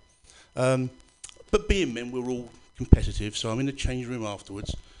 But being men, we're all competitive, so I'm in the change room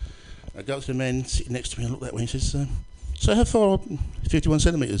afterwards. I go up to the man sitting next to me and look that way and says, so how far? 51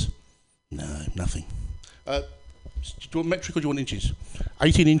 centimetres? No, nothing. Do you want metric or do you want inches?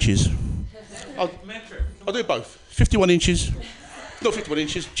 18 inches. Metric. I'll do both. 51 inches. Not 51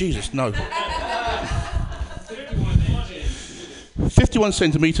 inches. Jesus, no. 51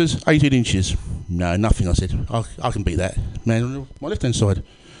 centimetres, 18 inches. No, nothing, I said. I can beat that. Man on my left-hand side.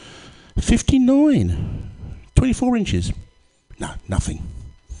 59. 24 inches. No, nothing.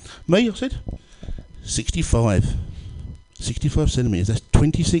 Me, I said. 65. 65 centimetres, that's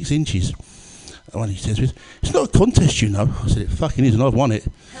 26 inches. And he says, it's not a contest, you know. I said, it fucking is, and I've won it.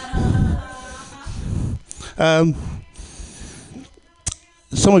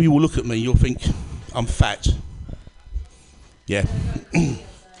 Some of you will look at me, you'll think I'm fat. Yeah.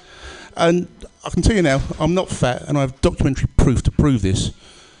 And I can tell you now, I'm not fat, and I have documentary proof to prove this.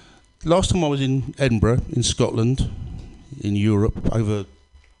 Last time I was in Edinburgh, in Scotland, in Europe, over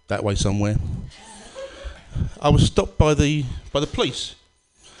that way somewhere, I was stopped by the police.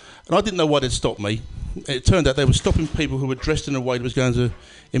 And I didn't know why they'd stopped me. It turned out they were stopping people who were dressed in a way that was going to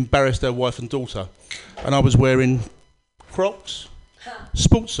embarrass their wife and daughter. And I was wearing Crocs,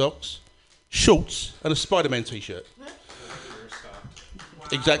 sports socks, shorts, and a Spider-Man t-shirt.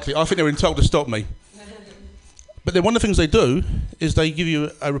 Exactly. I think they were entitled to stop me. But then one of the things they do is they give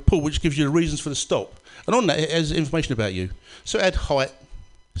you a report which gives you the reasons for the stop. And on that it has information about you. So it had height,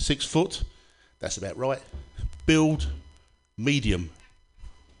 6 foot. That's about right. Build, medium.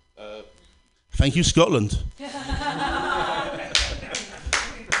 Thank you, Scotland.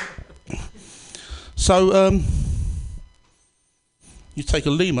 So, you take a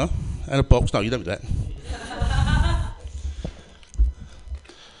lemur and a box. No, you don't do that.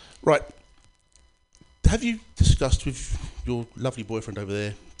 Right. Have you discussed with your lovely boyfriend over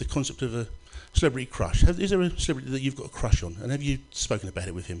there the concept of a celebrity crush? Is there a celebrity that you've got a crush on? And have you spoken about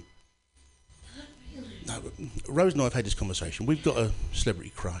it with him? No, Rose and I have had this conversation. We've got a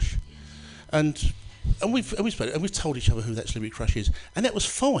celebrity crush, and we've spoken, and we've told each other who that celebrity crush is, and that was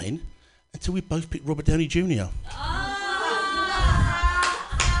fine until we both picked Robert Downey Jr.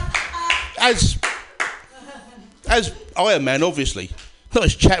 As Iron Man, obviously, not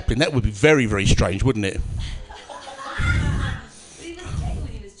as Chaplin. That would be very, very strange, wouldn't it?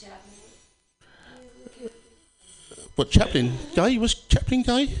 What, Chaplin gay? Was Chaplin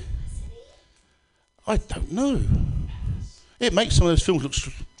gay? I don't know. It makes some of those films look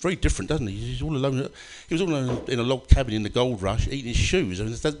very different, doesn't he? He's all alone. He was all alone in a log cabin in the gold rush, eating his shoes. I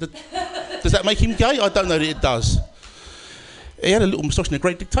mean, does that make him gay? I don't know that it does. He had a little moustache in A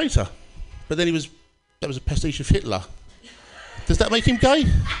Great Dictator, but then that was a pastiche of Hitler. Does that make him gay?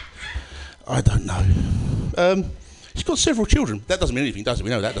 I don't know. He's got several children. That doesn't mean anything, does it? We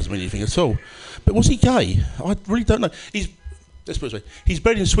know that doesn't mean anything at all. But was he gay? I really don't know. Let's put it this way. He's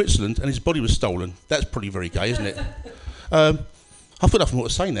bred in Switzerland and his body was stolen. That's pretty very gay, isn't it? I've got nothing more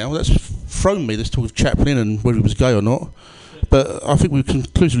to say now. That's thrown me, this talk of Chaplin and whether he was gay or not. But I think we've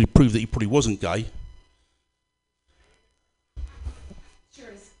conclusively proved that he probably wasn't gay.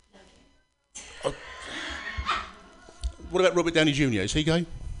 What about Robert Downey Jr.? Is he gay?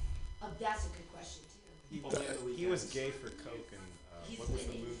 Oh, that's a good question, too. He was gay for coke and what was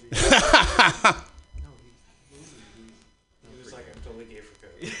the movie? He was like, I'm totally gay for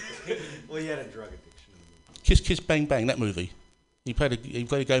coke. Well, he had a drug addiction. Kiss Kiss Bang Bang, that movie. He played a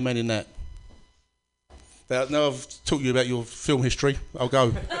gay man in that. Now I've taught you about your film history. I'll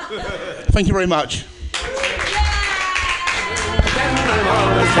go. Thank you very much.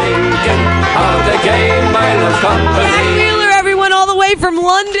 Jack Wheeler, everyone, all the way from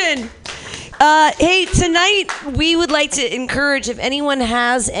London. Hey, tonight we would like to encourage, if anyone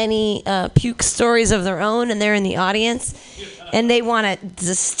has any puke stories of their own and they're in the audience and they want to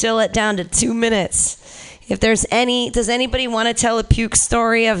distill it down to 2 minutes. If there's any, does anybody want to tell a puke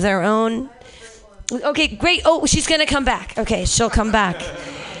story of their own? Okay, great. Oh, she's going to come back. Okay, she'll come back.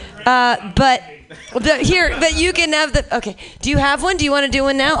 But you can have the, okay. Do you have one? Do you want to do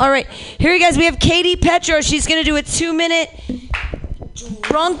one now? All right. Here you guys, we have Katie Petro. She's going to do a 2-minute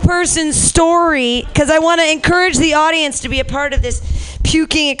drunk person story because I want to encourage the audience to be a part of this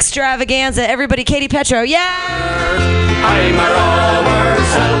puking extravaganza. Everybody, Katie Petro. Yeah! I'm a rover,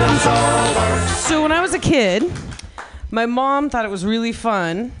 seldom sober. So when I was a kid, my mom thought it was really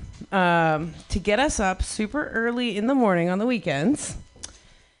fun to get us up super early in the morning on the weekends.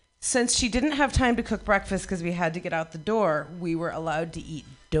 Since she didn't have time to cook breakfast because we had to get out the door, we were allowed to eat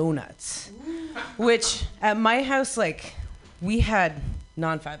donuts. Which, at my house, like, we had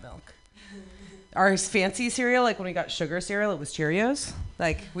non-fat milk. Our fancy cereal, like when we got sugar cereal, it was Cheerios.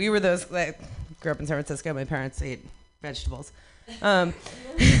 Like, we were those, like, grew up in San Francisco, my parents ate vegetables.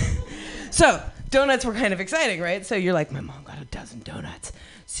 So, donuts were kind of exciting, right? So you're like, my mom got a dozen donuts.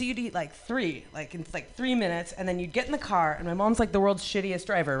 So you'd eat like 3, like in like 3 minutes, and then you'd get in the car, and my mom's like the world's shittiest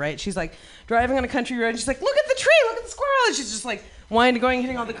driver, right? She's like driving on a country road, and she's like, look at the tree, look at the squirrel, and she's just like going,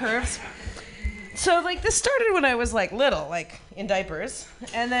 hitting all the curves. So like this started when I was like little, like in diapers,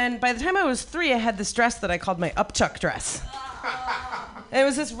 and then by the time I was 3, I had this dress that I called my upchuck dress. And it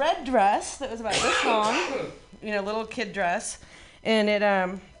was this red dress that was about this long, little kid dress,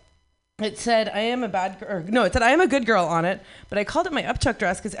 and it said, I am a bad girl. No, it said, I am a good girl on it. But I called it my upchuck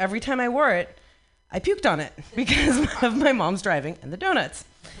dress because every time I wore it, I puked on it because of my mom's driving and the donuts.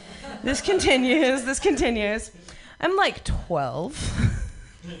 This continues. I'm like 12.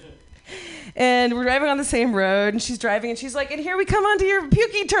 And we're driving on the same road. And she's driving. And she's like, and here we come onto your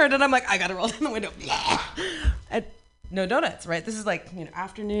pukey turn. And I'm like, I got to roll down the window. And no donuts, right? This is like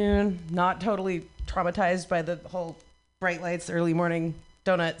afternoon, not totally traumatized by the whole bright lights, early morning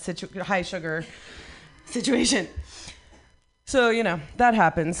donut high sugar situation. So, that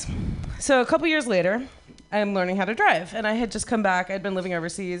happens. So a couple years later, I'm learning how to drive. And I had just come back. I'd been living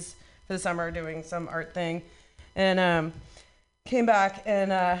overseas for the summer doing some art thing. And came back,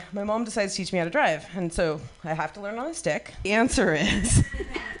 and my mom decides to teach me how to drive. And so I have to learn on a stick. The answer is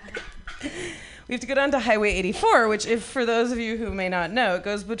we have to go down to Highway 84, which, if for those of you who may not know, it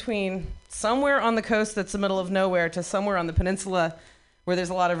goes between somewhere on the coast that's the middle of nowhere to somewhere on the peninsula where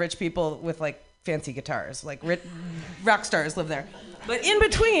there's a lot of rich people with like fancy guitars, like rock stars live there. But in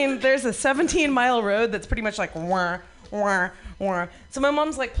between, there's a 17-mile road that's pretty much like wah, wah, wah. So my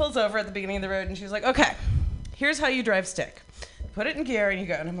mom's like pulls over at the beginning of the road and she's like, okay, here's how you drive stick. Put it in gear and you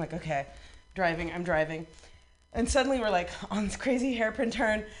go. And I'm like, okay, I'm driving. And suddenly we're like on this crazy hairpin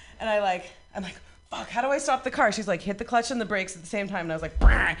turn, and I'm like, fuck, how do I stop the car? She's like, hit the clutch and the brakes at the same time. And I was like,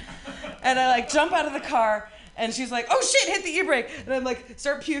 brah. And I like jump out of the car. And she's like, oh shit, hit the e-brake. And I'm like,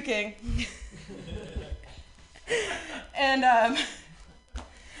 start puking.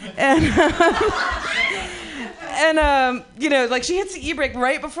 Like she hits the e-brake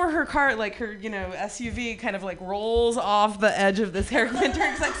right before her car, like her, SUV kind of like rolls off the edge of this hairpin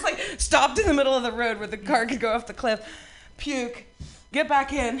turn. It's like stopped in the middle of the road where the car could go off the cliff. Puke, get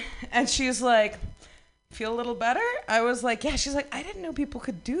back in. And she's like, feel a little better? I was like, yeah. She's like, I didn't know people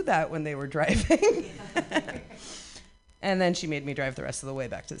could do that when they were driving. And then she made me drive the rest of the way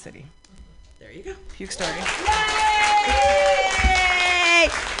back to the city. There you go. Puke story. Yay!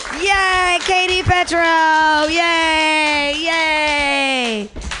 Yay, Katie Petro! Yay! Yay!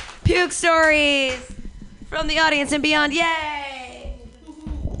 Puke stories from the audience and beyond. Yay!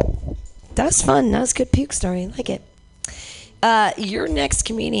 That was fun. That was a good puke story. I like it. Your next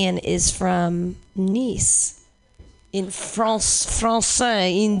comedian is from Nice. in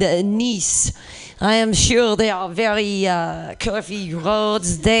Français in the Nice. I am sure they are very curvy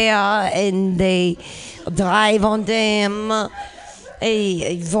roads there, and they drive on them.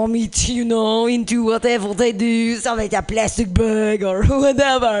 They vomit, into whatever they do, some like a plastic bag or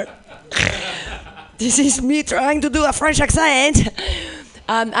whatever. This is me trying to do a French accent.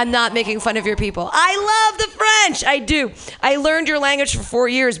 I'm not making fun of your people. I love the French. I do. I learned your language for 4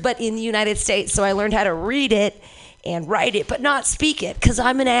 years, but in the United States, so I learned how to read it and write it, but not speak it, because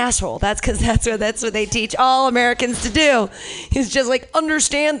I'm an asshole. That's what they teach all Americans to do, is just like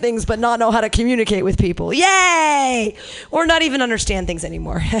understand things but not know how to communicate with people. Yay! Or not even understand things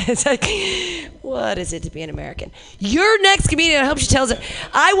anymore. It's like, what is it to be an American? Your next comedian, I hope she tells it.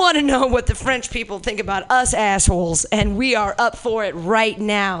 I want to know what the French people think about us assholes, and we are up for it right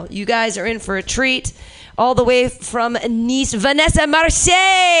now. You guys are in for a treat. All the way from Nice, Vanessa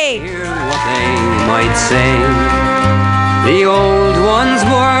Marseille. Hear what they might say. The old ones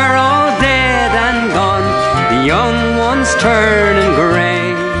were all dead and gone. The young ones turning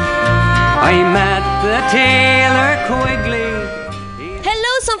grey. I met the tailor Quigley.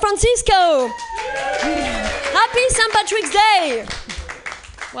 Hello, San Francisco. Happy St. Patrick's Day.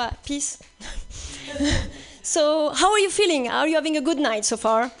 What? Peace. So, how are you feeling? Are you having a good night so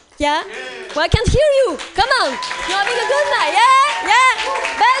far? Yeah? Well, I can't hear you. Come on. You're having a good night. Yeah?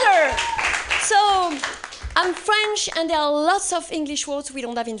 Better. So, I'm French, and there are lots of English words we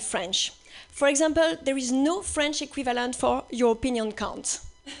don't have in French. For example, there is no French equivalent for your opinion counts.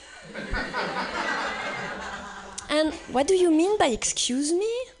 And what do you mean by excuse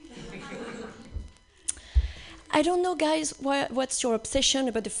me? I don't know, guys, what's your obsession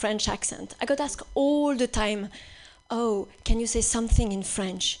about the French accent? I got asked all the time, oh, can you say something in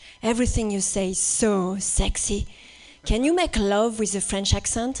French? Everything you say is so sexy. Can you make love with a French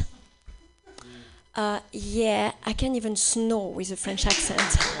accent? Yeah, I can even snore with a French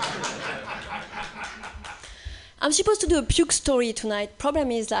accent. I'm supposed to do a puke story tonight.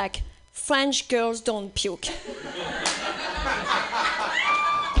 Problem is, like, French girls don't puke.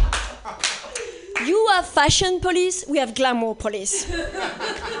 You have fashion police, we have glamour police.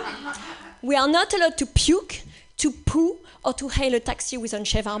 We are not allowed to puke, to poo, or to hail a taxi with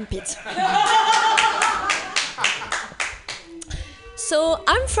unshaved armpits. So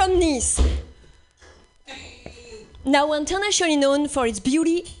I'm from Nice, now internationally known for its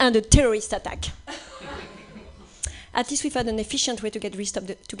beauty and a terrorist attack. At least we've had an efficient way to get rid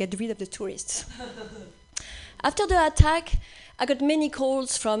of the tourists. After the attack, I got many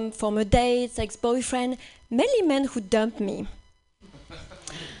calls from former dates, ex-boyfriend, mainly men who dumped me.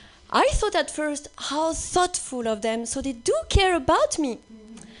 I thought at first, how thoughtful of them, so they do care about me.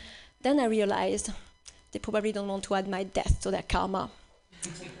 Then I realized they probably don't want to add my death to their karma.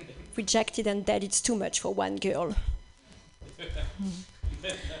 Rejected and dead, it's too much for one girl.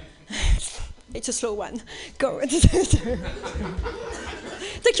 It's a slow one. Go. Take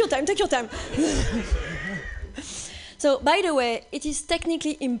your time, take your time. So, by the way, it is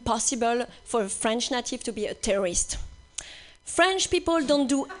technically impossible for a French native to be a terrorist. French people don't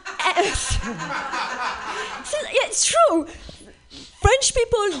do... It's true! French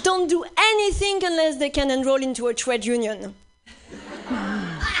people don't do anything unless they can enroll into a trade union.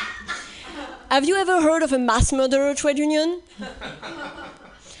 Have you ever heard of a mass murderer trade union?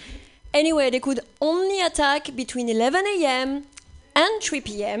 Anyway, they could only attack between 11 a.m. and 3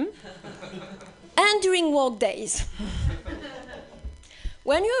 p.m. and during work days.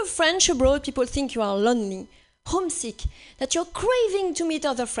 When you're French abroad, people think you are lonely, homesick, that you're craving to meet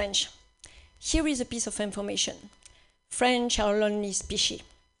other French. Here is a piece of information. French are a lonely species.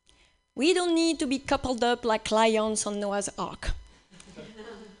 We don't need to be coupled up like lions on Noah's Ark.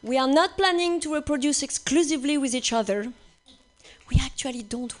 We are not planning to reproduce exclusively with each other. We actually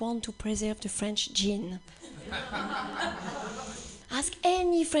don't want to preserve the French gene. Ask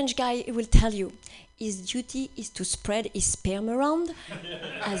any French guy, he will tell you, his duty is to spread his sperm around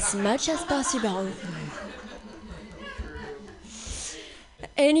as much as possible.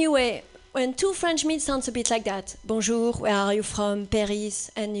 Anyway, when two French meet, sounds a bit like that. Bonjour, where are you from?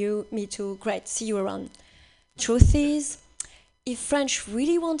 Paris. And you, me too. Great, see you around. Truth is, if French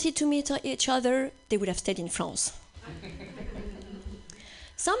really wanted to meet each other, they would have stayed in France.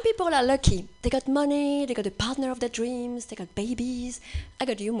 Some people are lucky. They got money, they got a partner of their dreams, they got babies. I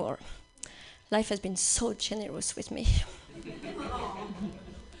got humor. Life has been so generous with me.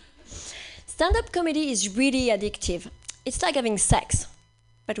 Stand-up comedy is really addictive. It's like having sex,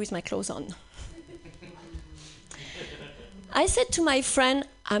 but with my clothes on. I said to my friend,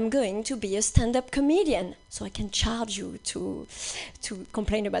 I'm going to be a stand-up comedian, so I can charge you to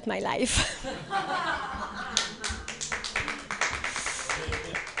complain about my life.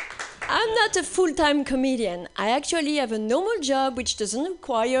 I'm not a full-time comedian. I actually have a normal job which doesn't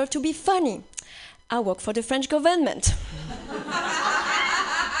require to be funny. I work for the French government.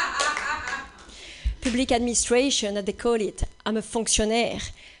 Public administration, as they call it. I'm a fonctionnaire,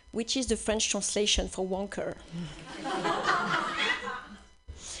 which is the French translation for wonker.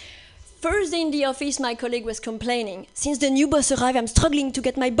 First day in the office, my colleague was complaining. Since the new boss arrived, I'm struggling to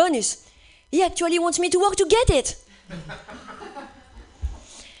get my bonus. He actually wants me to work to get it.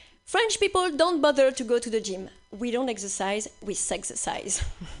 French people don't bother to go to the gym. We don't exercise, we sexercise.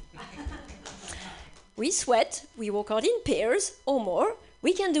 We sweat, we work out in pairs or more.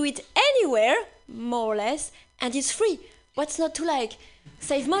 We can do it anywhere, more or less, and it's free. What's not to like?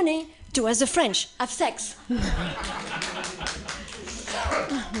 Save money, do as the French, have sex.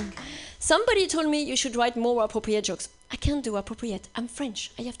 Somebody told me you should write more appropriate jokes. I can't do appropriate. I'm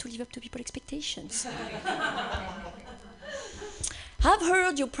French. I have to live up to people's expectations. I've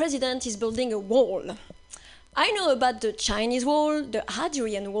heard your president is building a wall. I know about the Chinese wall, the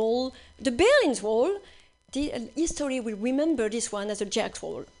Hadrian wall, the Berlin's wall. The history will remember this one as a Jack's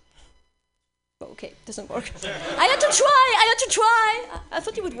wall. Okay, doesn't work. I had to try. I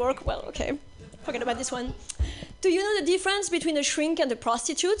thought it would work. Well, okay. Forget about this one. Do you know the difference between a shrink and a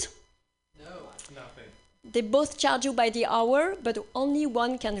prostitute? Nothing. They both charge you by the hour, but only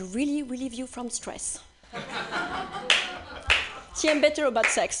one can really relieve you from stress. See, I'm better about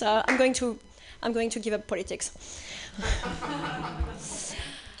sex. I'm going to give up politics.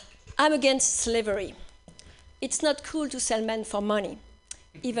 I'm against slavery. It's not cool to sell men for money,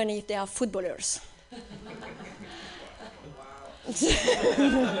 even if they are footballers. Too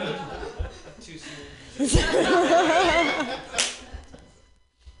soon.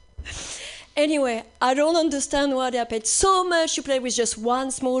 Anyway, I don't understand why they are paid so much to play with just one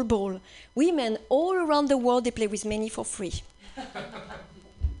small ball. Women all around the world, they play with many for free.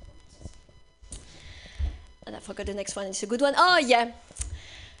 And I forgot the next one, it's a good one. Oh, yeah.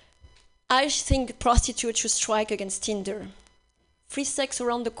 I think prostitutes should strike against Tinder. Free sex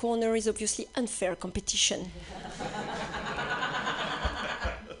around the corner is obviously unfair competition.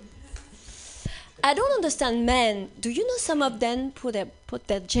 I don't understand men. Do you know some of them put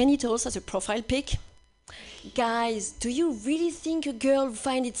their genitals as a profile pic? Guys, do you really think a girl would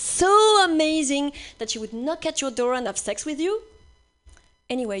find it so amazing that she would knock at your door and have sex with you?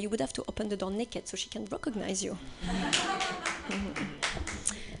 Anyway, you would have to open the door naked so she can recognize you.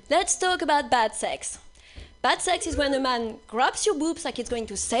 Let's talk about bad sex. Bad sex is when a man grabs your boobs like it's going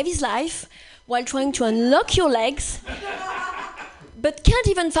to save his life while trying to unlock your legs, but can't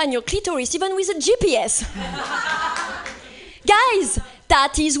even find your clitoris even with a GPS. Guys,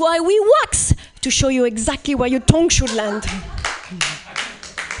 that is why we wax, to show you exactly where your tongue should land.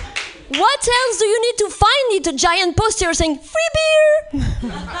 What else do you need to find it? A giant poster saying, free beer!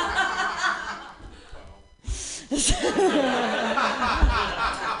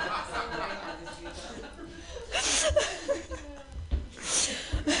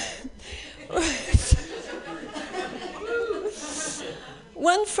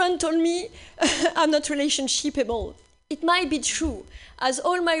 One friend told me I'm not relationshipable. It might be true, as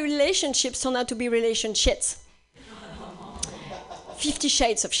all my relationships turn out to be relationships. 50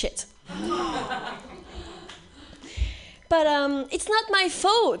 shades of shit. But it's not my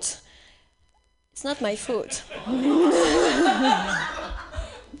fault. It's not my fault.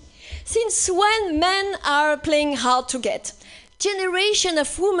 Since when men are playing hard to get? Generation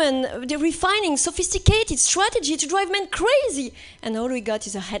of women, they're refining sophisticated strategy to drive men crazy, and all we got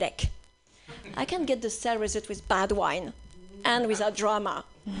is a headache. I can get the same result with bad wine and without drama.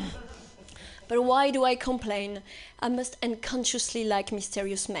 But why do I complain? I must unconsciously like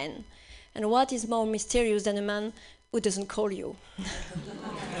mysterious men. And what is more mysterious than a man who doesn't call you?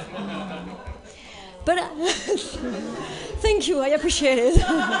 But thank you, I appreciate it.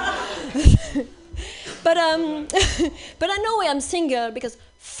 But I know why I'm single, because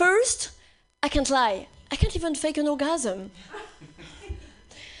first, I can't lie. I can't even fake an orgasm.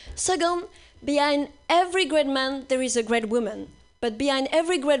 Second, behind every great man, there is a great woman. But behind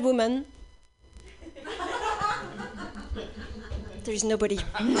every great woman, there is nobody.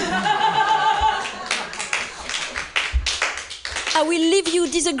 I will leave you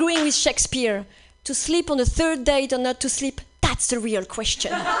disagreeing with Shakespeare. To sleep on the third date or not to sleep, that's the real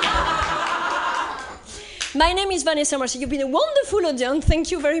question. My name is Vanessa Marcy. You've been a wonderful audience.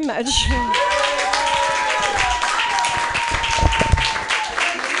 Thank you very much.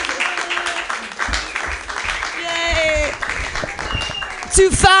 Yay!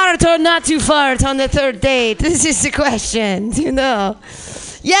 Too fart or not too fart on the third date? This is the question, you know.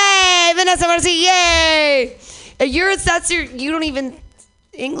 Yay! Vanessa Marcy, yay! You don't even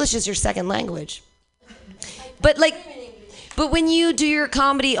English is your second language. But when you do your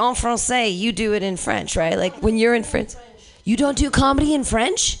comedy en français, you do it in French, right? Like when you're in France. You don't do comedy in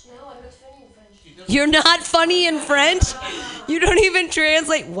French? No, I'm not funny in French. You're not funny in French? You don't even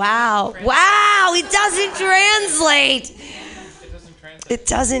translate? Wow. Wow, it doesn't translate. It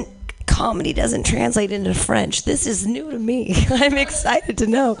doesn't, comedy doesn't translate into French. This is new to me. I'm excited to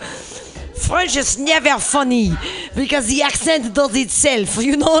know. French is never funny because the accent does itself.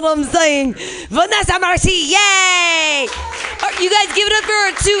 You know what I'm saying? Vanessa Marcy, yay! You guys give it up for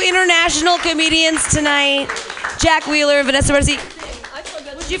our 2 international comedians tonight. Jack Wheeler and Vanessa Marcy.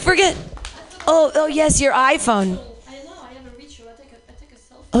 What'd you forget? Oh, yes, your iPhone. I know, I have a ritual. I take a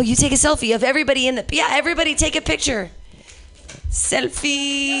selfie. Oh, you take a selfie of everybody in the... Yeah, everybody take a picture.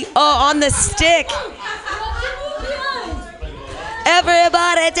 Selfie. Oh, on the stick.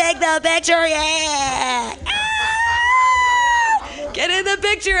 Everybody take the picture, yeah! Ah! Get in the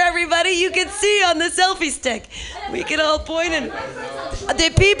picture, everybody. You can see on the selfie stick. We can all point and...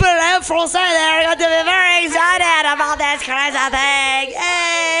 The people in France, they're going to be very excited about this crazy thing.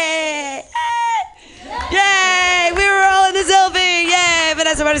 Yay! Yay! We were all in the selfie. Yay!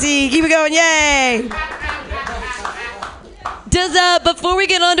 Vanessa Marcy, keep it going. Yay! Before we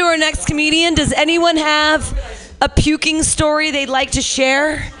get on to our next comedian, does anyone have a puking story they'd like to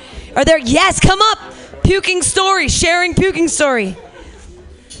share? Are there? Yes, come up. Puking story, sharing puking story.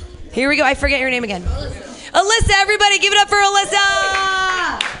 Here we go. I forget your name again. Alyssa, everybody give it up for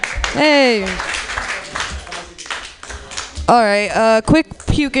Alyssa. Hey. All right, quick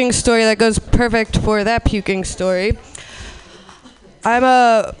puking story that goes perfect for that puking story.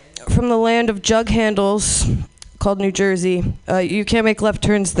 I'm from the land of jug handles called New Jersey. You can't make left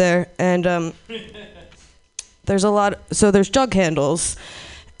turns there, and there's there's jug handles,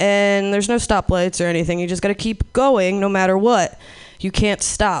 and there's no stoplights or anything. You just gotta keep going no matter what. You can't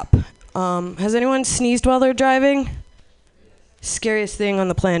stop. Has anyone sneezed while they're driving? Scariest thing on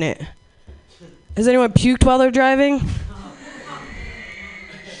the planet. Has anyone puked while they're driving?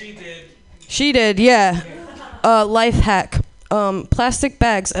 She did, yeah. Life hack. Plastic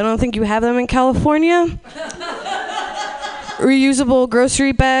bags. I don't think you have them in California. Reusable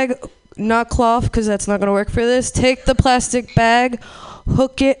grocery bag. Not cloth, because that's not going to work for this. Take the plastic bag,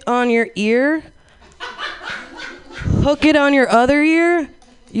 hook it on your ear, hook it on your other ear.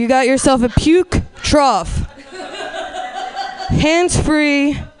 You got yourself a puke trough. Hands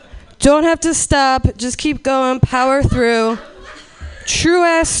free. Don't have to stop. Just keep going. Power through. True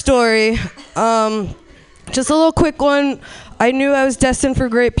ass story. Just a little quick one. I knew I was destined for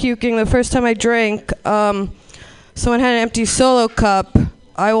great puking the first time I drank. Someone had an empty Solo cup.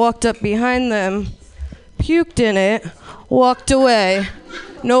 I walked up behind them, puked in it, walked away.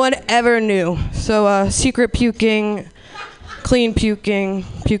 No one ever knew. So secret puking, clean puking,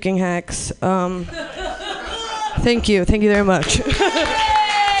 puking hacks. Thank you very much.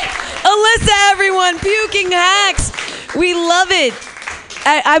 Alyssa, everyone, puking hacks. We love it.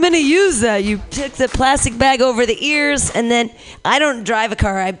 I'm going to use that. You took the plastic bag over the ears, and then I don't drive a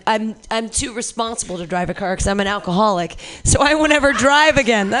car. I'm too responsible to drive a car because I'm an alcoholic. So I won't ever drive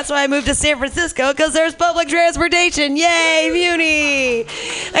again. That's why I moved to San Francisco, because there's public transportation. Yay, Muni.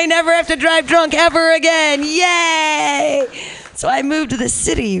 I never have to drive drunk ever again. Yay. So I moved to the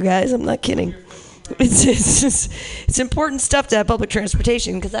city, you guys. I'm not kidding. It's important stuff to have public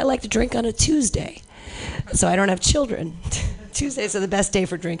transportation because I like to drink on a Tuesday. So I don't have children. Tuesdays are the best day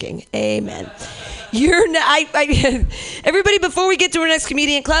for drinking. Amen. Everybody, before we get to our next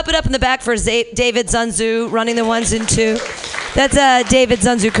comedian, clap it up in the back for David Zunzu running the 1s and 2. That's David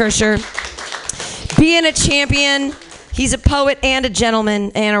Zunzu Kirscher. Being a champion. He's a poet and a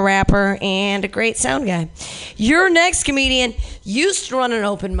gentleman and a rapper and a great sound guy. Your next comedian used to run an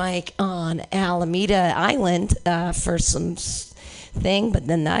open mic on Alameda Island for some thing, but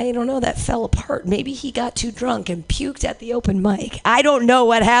then I don't know, that fell apart. Maybe he got too drunk and puked at the open mic. I don't know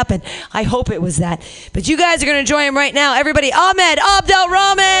what happened. I hope it was that. But you guys are going to enjoy him right now. Everybody, Ahmed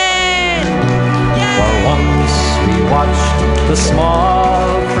Abdelrahman! For once we watched the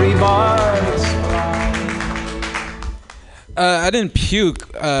small free bars. I didn't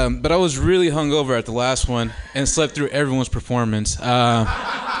puke, but I was really hungover at the last one and slept through everyone's performance.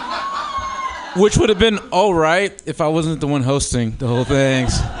 Which would have been all right if I wasn't the one hosting the whole thing.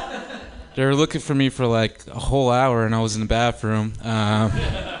 They were looking for me for like a whole hour, and I was in the bathroom.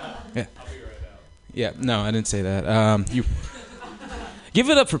 Yeah, no, I didn't say that. You give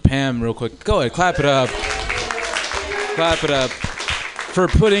it up for Pam real quick. Go ahead, clap it up. Clap it up for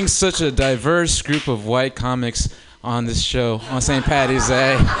putting such a diverse group of white comics on this show on St. Patty's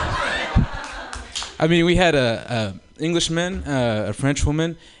Day. I mean, we had Englishman, a French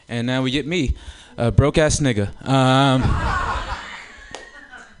woman, and now we get me, a broke ass nigga.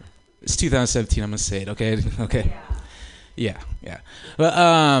 It's 2017. I'm gonna say it. Okay. Yeah. But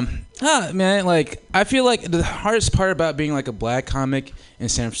man, like I feel like the hardest part about being like a black comic in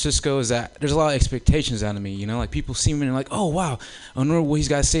San Francisco is that there's a lot of expectations out of me. You know, like people see me and they're like, oh wow, I wonder what he's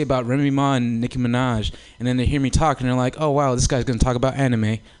got to say about Remy Ma and Nicki Minaj, and then they hear me talk and they're like, oh wow, this guy's gonna talk about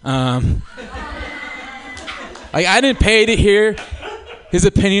anime. Like I didn't pay to hear his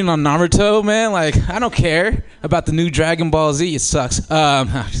opinion on Naruto, man. Like I don't care about the new Dragon Ball Z. It sucks.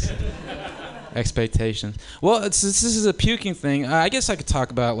 Expectations. Well, this is a puking thing. I guess I could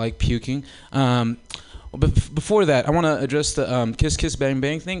talk about like puking. But before that, I want to address the Kiss Kiss Bang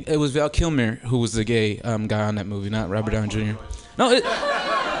Bang thing. It was Val Kilmer who was the gay guy on that movie, not Robert Downey Jr. No,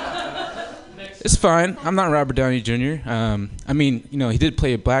 it's fine. I'm not Robert Downey Jr. I mean, you know, he did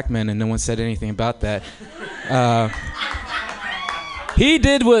play a black man, and no one said anything about that. He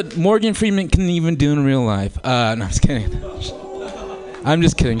did what Morgan Freeman couldn't even do in real life. No, I'm just kidding. I'm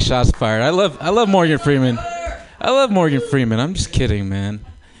just kidding. Shots fired. I love Morgan Freeman. I'm just kidding, man.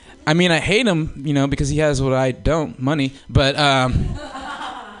 I mean, I hate him, you know, because he has what I don't, money. But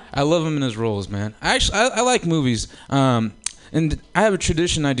I love him in his roles, man. I like movies. And I have a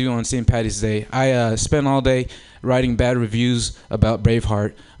tradition I do on St. Patty's Day. I spend all day writing bad reviews about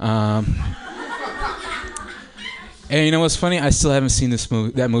Braveheart. And you know what's funny? I still haven't seen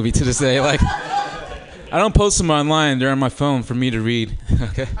that movie to this day. Like. I don't post them online. They're on my phone for me to read.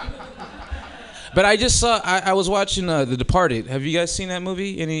 Okay. But I just saw. I was watching The Departed. Have you guys seen that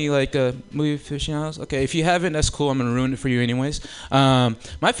movie? Any like movie aficionados? Okay. If you haven't, that's cool. I'm gonna ruin it for you anyways. My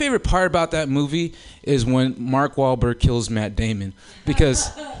favorite part about that movie is when Mark Wahlberg kills Matt Damon, because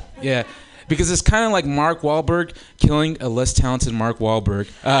it's kind of like Mark Wahlberg killing a less talented Mark Wahlberg.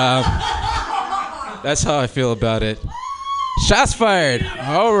 That's how I feel about it. Shots fired.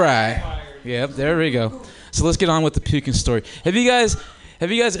 All right. Yep, there we go. So let's get on with the puking story. Have you guys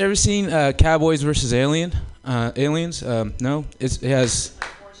ever seen Cowboys vs. Aliens? No, it has.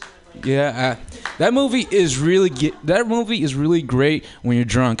 Yeah, that movie is really great when you're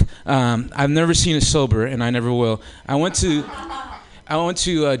drunk. I've never seen it sober, and I never will. I went to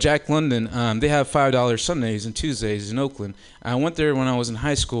Jack London. They have $5 Sundays and Tuesdays in Oakland. I went there when I was in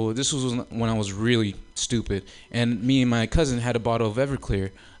high school. This was when I was really stupid, and me and my cousin had a bottle of Everclear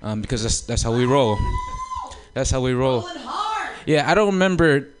because that's how we roll. That's how we roll. Yeah, I don't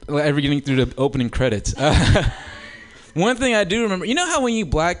remember ever getting through the opening credits. One thing I do remember, you know how when you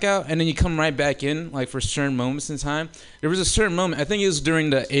black out and then you come right back in, like for certain moments in time? There was a certain moment, I think it was during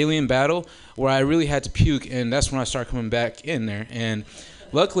the alien battle, where I really had to puke, and that's when I started coming back in there. And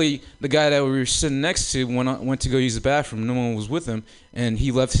luckily, the guy that we were sitting next to went to go use the bathroom. No one was with him, and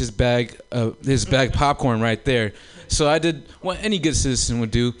he left his bag of popcorn right there. So I did what any good citizen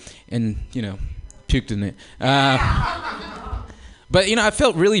would do, and, you know, puked in it. But you know, I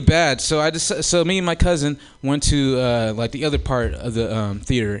felt really bad, so me and my cousin went to like the other part of the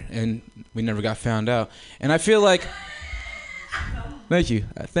theater, and we never got found out. And I feel like, thank you.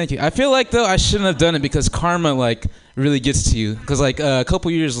 I feel like though I shouldn't have done it because karma like really gets to you. Because like a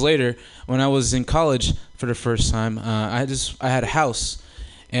couple years later, when I was in college for the first time, I had a house,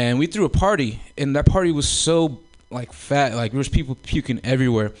 and we threw a party, and that party was so like fat, like there was people puking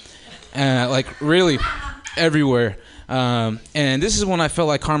everywhere, like really everywhere. And this is when I felt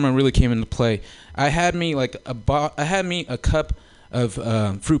like karma really came into play. I had me a cup of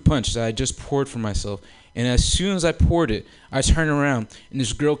fruit punch that I just poured for myself. And as soon as I poured it, I turned around, and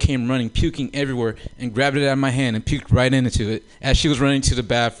this girl came running, puking everywhere, and grabbed it out of my hand and puked right into it as she was running to the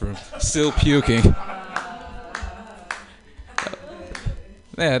bathroom, still puking.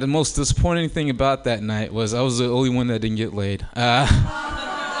 Yeah, the most disappointing thing about that night was I was the only one that didn't get laid. I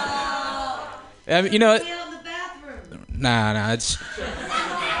mean, you know. Nah, I'm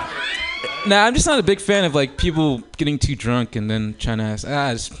just not a big fan of like people getting too drunk and then trying to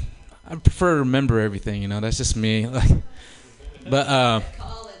ask. I prefer to remember everything, you know. That's just me. But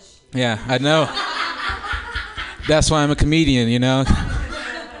yeah, I know. That's why I'm a comedian, you know.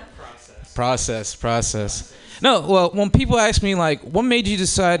 Process. No, well, when people ask me like, what made you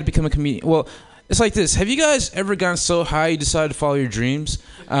decide to become a comedian? Well, it's like this. Have you guys ever gotten so high you decided to follow your dreams?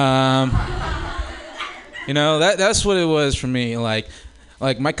 You know, that's what it was for me. Like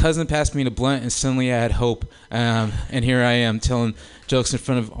my cousin passed me the blunt, and suddenly I had hope. And here I am telling jokes in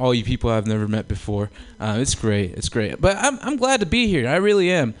front of all you people I've never met before. It's great. But I'm glad to be here. I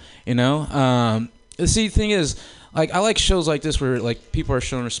really am. You know. See, the thing is, like I like shows like this where like people are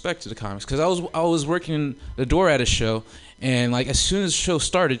showing respect to the comics. Because I was working the door at a show, and like as soon as the show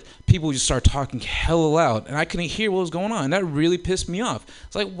started, people just started talking hella loud, and I couldn't hear what was going on. And that really pissed me off.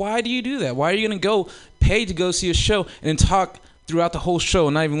 It's like, why do you do that? Why are you gonna go pay to go see a show and then talk throughout the whole show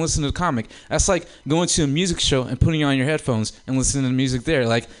and not even listen to the comic? That's like going to a music show and putting on your headphones and listening to the music there.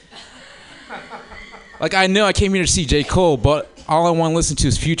 Like I know I came here to see J. Cole, but all I want to listen to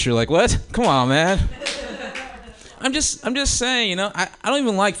is Future. Like, what? Come on, man. I'm just saying, I don't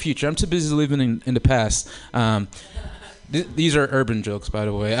even like Future. I'm too busy living in the past. These are urban jokes, by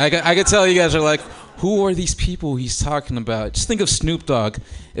the way. I could tell you guys are like, who are these people he's talking about? Just think of Snoop Dogg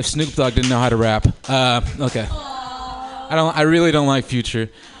if Snoop Dogg didn't know how to rap. Okay. I really don't like Future.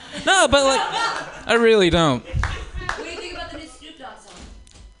 No, but like, I really don't. What do you think about the new Snoop Dogg song?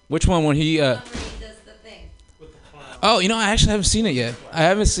 Which one? When he Does the thing. Oh, I actually haven't seen it yet. I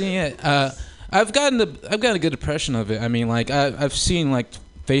haven't seen it. I've gotten a good impression of it. I mean, like I've seen like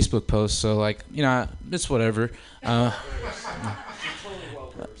Facebook posts, so like it's whatever. You've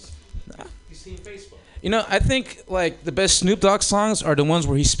seen Facebook. I think like the best Snoop Dogg songs are the ones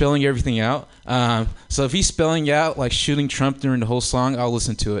where he's spelling everything out. So if he's spelling out like shooting Trump during the whole song, I'll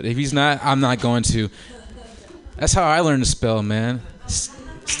listen to it. If he's not, I'm not going to. That's how I learned to spell, man.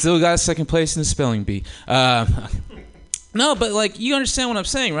 Still got second place in the spelling bee. No, but like you understand what I'm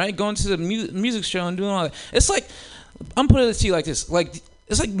saying, right? Going to the music show and doing all that. It's like, I'm putting it to you like this. Like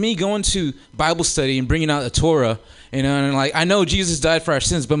it's like me going to Bible study and bringing out the Torah, and like I know Jesus died for our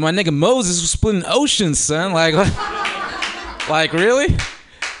sins, but my nigga Moses was splitting oceans, son. Like, like really?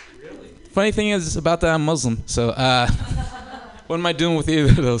 Funny thing is about that, I'm Muslim, so what am I doing with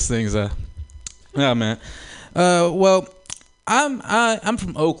either of those things? Yeah, man. Well, I'm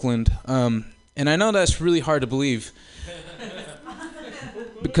from Oakland, and I know that's really hard to believe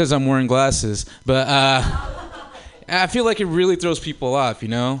because I'm wearing glasses, but I feel like it really throws people off,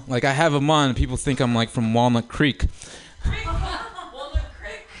 Like I have them on, and people think I'm like from Walnut Creek. Walnut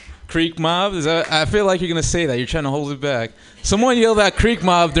Creek? Creek Mob? I feel like you're gonna say that. You're trying to hold it back. Someone yelled out Creek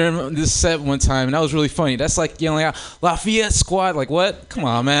Mob during this set one time, and that was really funny. That's like yelling out Lafayette Squad. Like what? Come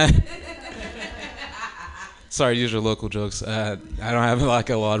on, man. Sorry, these are local jokes. I don't have like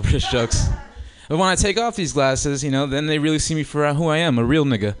a lot of British jokes. But when I take off these glasses, then they really see me for who I am, a real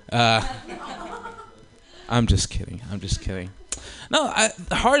nigga. I'm just kidding. No,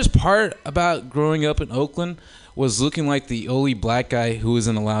 the hardest part about growing up in Oakland was looking like the only black guy who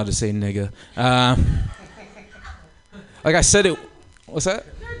isn't allowed to say nigga. Like I said it. What's that?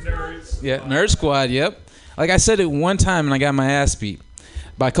 Nerds. Yeah, Nerd Squad. Yep. Like I said it one time and I got my ass beat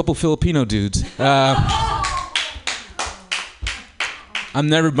by a couple Filipino dudes. I'm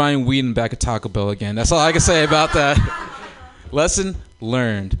never buying weed in the back of Taco Bell again. That's all I can say about that. Lesson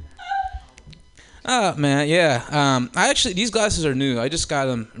learned. Oh, man, yeah. These glasses are new. I just got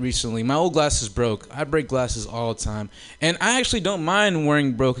them recently. My old glasses broke. I break glasses all the time. And I actually don't mind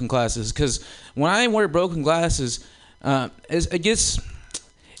wearing broken glasses because when I wear broken glasses, it gets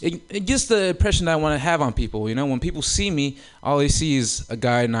the impression that I want to have on people. When people see me, all they see is a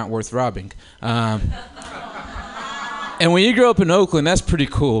guy not worth robbing. And when you grow up in Oakland, that's pretty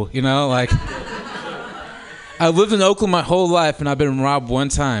cool, Like, I've lived in Oakland my whole life, and I've been robbed one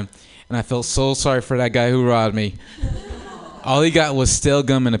time. And I felt so sorry for that guy who robbed me. All he got was stale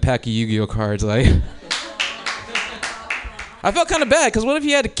gum and a pack of Yu-Gi-Oh cards. Like, I felt kind of bad, because what if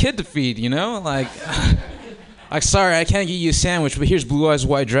he had a kid to feed, Like, sorry, I can't get you a sandwich, but here's Blue Eyes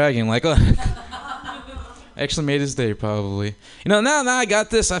White Dragon. Like, actually made his day, probably. Now I got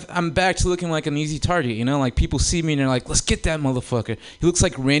this, I'm back to looking like an easy target, Like, people see me and they're like, let's get that motherfucker. He looks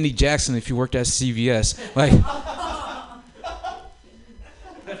like Randy Jackson if he worked at CVS. Like...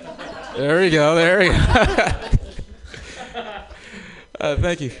 There we go.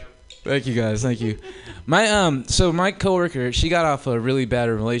 Thank you guys. Thank you. My coworker, she got off a really bad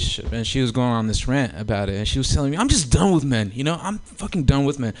relationship, and she was going on this rant about it, and she was telling me, I'm just done with men. I'm fucking done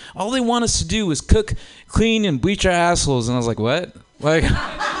with men. All they want us to do is cook, clean, and bleach our assholes. And I was like, what? Like,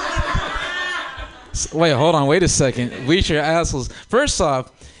 wait, hold on, wait a second. Bleach your assholes. First off,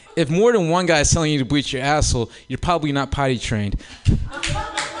 if more than one guy is telling you to bleach your asshole, you're probably not potty trained.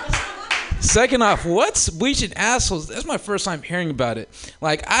 Second off, what's bleaching assholes? That's my first time hearing about it.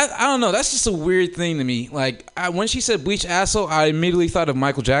 Like, I don't know. That's just a weird thing to me. Like, when she said bleach asshole, I immediately thought of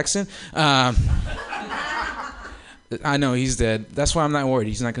Michael Jackson. I know, he's dead. That's why I'm not worried.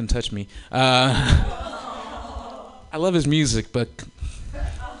 He's not going to touch me. I love his music, but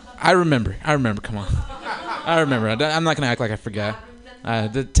I remember. Come on. I remember. I'm not going to act like I forgot.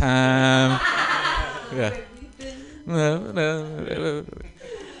 The time. Yeah. No.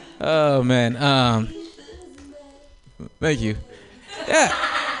 Oh, man. Thank you. Yeah.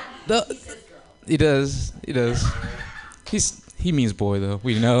 He does. He means boy though.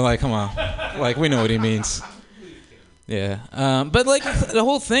 We know, like, come on, like we know what he means. Yeah. But like the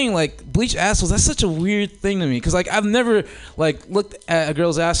whole thing, like bleach assholes, that's such a weird thing to me because like I've never like looked at a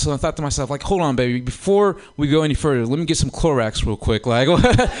girl's asshole and thought to myself like, hold on, baby, before we go any further, let me get some Clorox real quick. Like,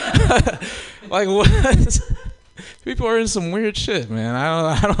 like what? People are in some weird shit, man.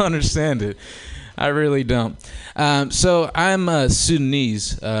 I don't understand it. I really don't. So I'm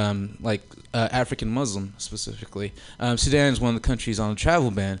Sudanese, African Muslim specifically. Sudan is one of the countries on a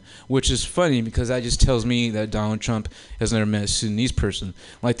travel ban, which is funny because that just tells me that Donald Trump has never met a Sudanese person.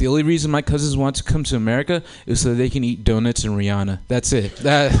 Like the only reason my cousins want to come to America is so they can eat donuts and Rihanna. That's it.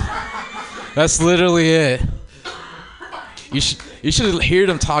 That's literally it. You should hear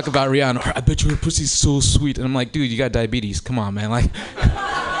them talk about Rihanna. I bet your pussy's so sweet. And I'm like, dude, you got diabetes. Come on, man. Like,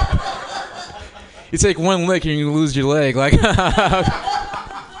 you take one lick and you lose your leg. Like,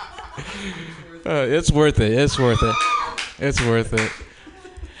 it's worth it. It's worth it. It's worth it.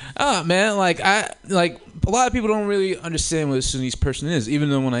 Oh man, like a lot of people don't really understand what a Sudanese person is, even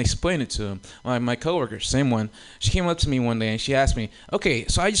though when I explain it to them. Like my coworker, same one, she came up to me one day and she asked me, "Okay,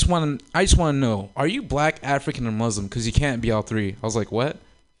 so I just want to know, are you black, African, or Muslim? Because you can't be all three." I was like, "What?"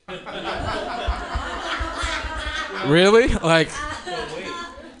 Really? Like,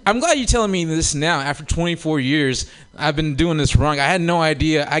 I'm glad you're telling me this now. After 24 years, I've been doing this wrong. I had no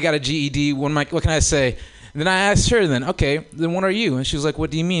idea. I got a GED. What can I say? And then I asked her, okay, then what are you? And she was like, what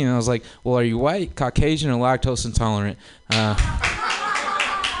do you mean? And I was like, well, are you white, Caucasian, or lactose intolerant?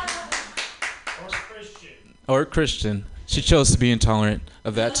 Or Christian. She chose to be intolerant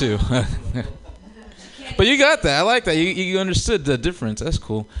of that too. But you got that. I like that. You understood the difference. That's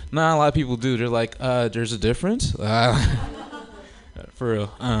cool. Not a lot of people do. They're like, there's a difference? For real.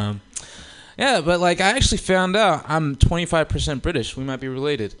 Yeah, but like I actually found out I'm 25% British. We might be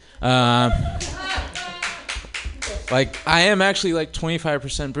related. Like I am actually like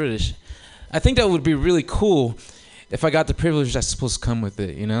 25% British. I think that would be really cool if I got the privilege that's supposed to come with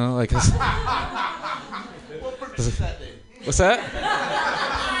it, you know? Like what's that?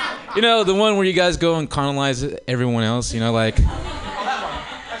 You know, the one where you guys go and colonize everyone else, you know, like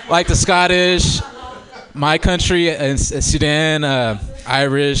the Scottish, my country, and Sudan,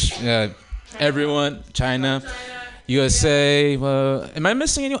 Irish, everyone, China, USA. Am I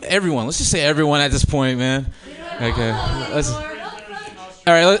missing anyone? Everyone. Let's just say everyone at this point, man. Okay. All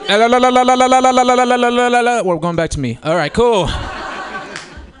right. We're going back to me. All right. Cool.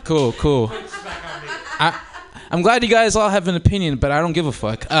 Cool. I'm glad you guys all have an opinion, but I don't give a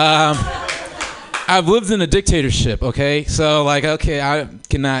fuck. I've lived in a dictatorship. Okay. So like, okay, I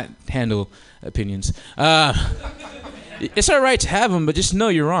cannot handle opinions. It's all right to have them, but just know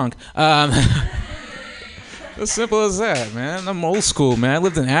you're wrong. As simple as that, man. I'm old school, man. I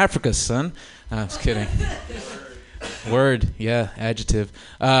lived in Africa, son. I was kidding. Word, yeah, adjective.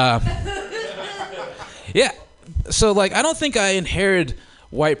 Yeah, so like I don't think I inherited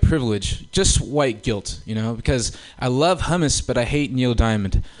white privilege, just white guilt, you know, because I love hummus, but I hate Neil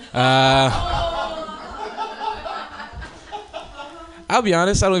Diamond. I'll be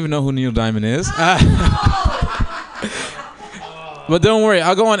honest, I don't even know who Neil Diamond is. But don't worry,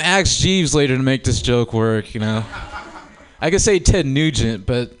 I'll go on Axe Jeeves later to make this joke work, you know. I could say Ted Nugent,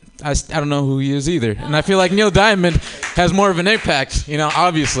 but I don't know who he is either. And I feel like Neil Diamond has more of an impact, you know,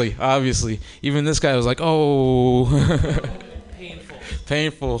 obviously. Even this guy was like, oh.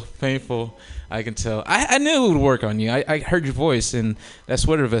 Painful. I can tell. I knew it would work on you. I heard your voice, and that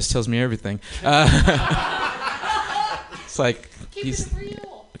sweater vest tells me everything. It's like,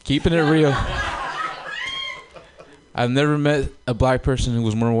 keeping it real. I've never met a black person who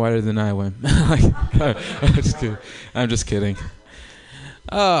was more whiter than I am. I'm just kidding.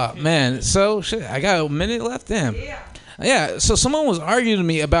 Oh, man. So, shit, I got a minute left. Damn. Yeah, so someone was arguing to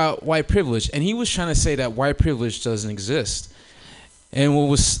me about white privilege, and he was trying to say that white privilege doesn't exist. And what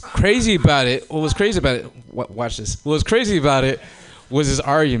was crazy about it, watch this. What was crazy about it was his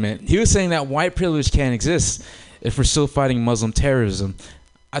argument. He was saying that white privilege can't exist if we're still fighting Muslim terrorism.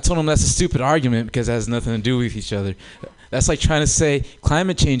 I told him that's a stupid argument because it has nothing to do with each other. That's like trying to say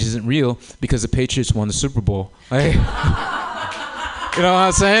climate change isn't real because the Patriots won the Super Bowl. Like, you know what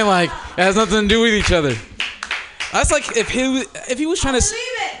I'm saying? Like, it has nothing to do with each other. That's like if he was trying to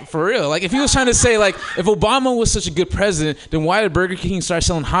for real. Like if he was trying to say like if Obama was such a good president, then why did Burger King start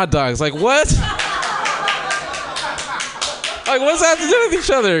selling hot dogs? Like what? Like what does that have to do with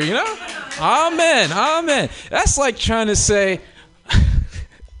each other? You know? Amen. That's like trying to say.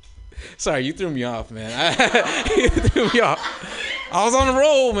 Sorry, you threw me off, man. You threw me off. I was on a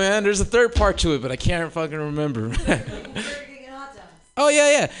roll, man. There's a third part to it, but I can't fucking remember. Oh,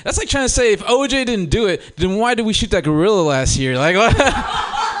 yeah. That's like trying to say, if OJ didn't do it, then why did we shoot that gorilla last year? Like,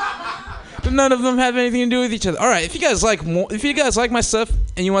 none of them have anything to do with each other. All right, if you guys like my stuff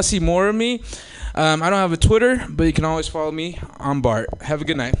and you want to see more of me, I don't have a Twitter, but you can always follow me. I'm Bart. Have a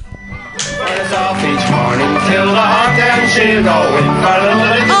good night. Ahmed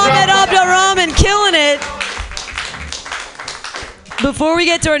Abdurrahman killing it. Before we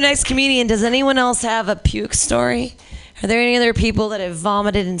get to our next comedian, does anyone else have a puke story? Are there any other people that have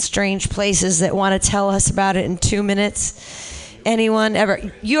vomited in strange places that want to tell us about it in 2 minutes? Anyone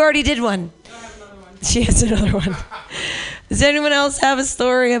ever? You already did one. She has another one. Does anyone else have a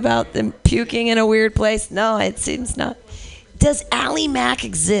story about them puking in a weird place? No, it seems not. Does Allie Mack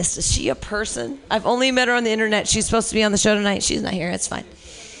exist? Is she a person? I've only met her on the internet. She's supposed to be on the show tonight. She's not here. It's fine.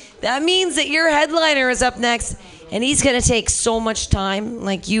 That means that your headliner is up next, and he's going to take so much time.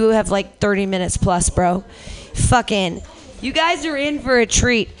 Like, you have like 30 minutes plus, bro. Fucking. You guys are in for a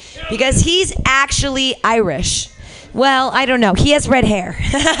treat because he's actually Irish. Well, I don't know. He has red hair.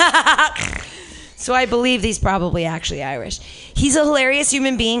 So I believe he's probably actually Irish. He's a hilarious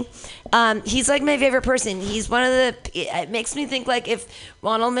human being. He's like my favorite person. He's one of the... It makes me think like if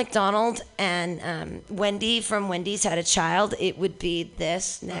Ronald McDonald and Wendy from Wendy's had a child, it would be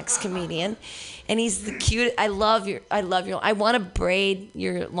this next comedian. And he's the cute... I love your... I want to braid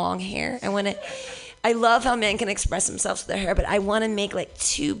your long hair. I love how men can express themselves with their hair, but I want to make like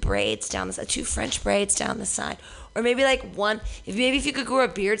 2 braids down the side, 2 French braids down the side. Or maybe like one, if you could grow a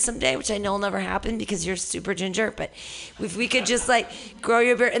beard someday, which I know will never happen because you're super ginger, but if we could just like grow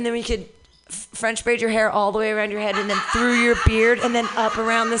your beard and then we could French braid your hair all the way around your head and then through your beard and then up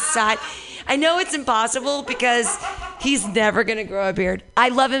around the side. I know it's impossible because he's never going to grow a beard. I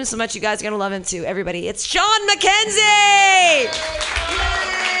love him so much. You guys are going to love him too. Everybody, it's Sean McKenzie!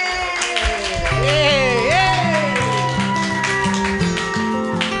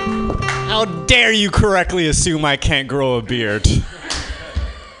 How dare you correctly assume I can't grow a beard?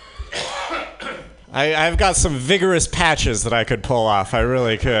 I've got some vigorous patches that I could pull off. I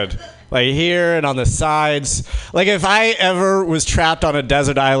really could. Like here and on the sides. Like if I ever was trapped on a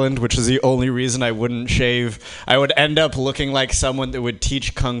desert island, which is the only reason I wouldn't shave, I would end up looking like someone that would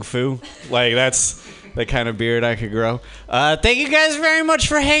teach kung fu. Like that's the kind of beard I could grow. Thank you guys very much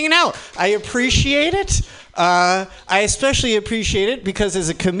for hanging out. I appreciate it. I especially appreciate it because as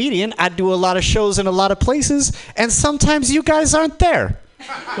a comedian, I do a lot of shows in a lot of places, and sometimes you guys aren't there.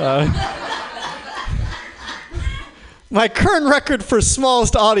 My current record for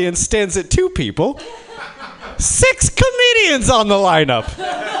smallest audience stands at 2 people. 6 comedians on the lineup.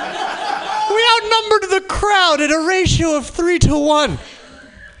 We outnumbered the crowd at a ratio of 3-1.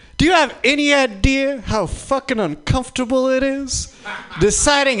 Do you have any idea how fucking uncomfortable it is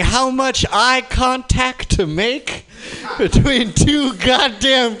deciding how much eye contact to make between 2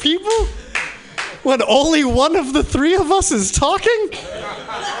 goddamn people when only one of the 3 of us is talking?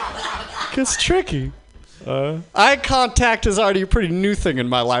 Gets tricky. Eye contact is already a pretty new thing in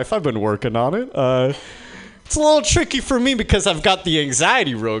my life. I've been working on it. It's a little tricky for me because I've got the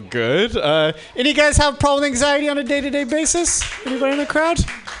anxiety real good. Any guys have a problem with anxiety on a day-to-day basis? Anybody in the crowd?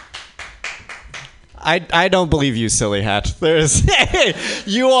 I don't believe you, silly hat.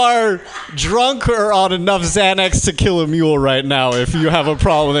 You are drunk or on enough Xanax to kill a mule right now if you have a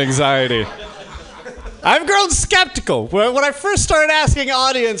problem with anxiety. I've grown skeptical. When I first started asking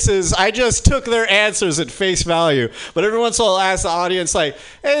audiences, I just took their answers at face value. But every once in a while I'll ask the audience, like,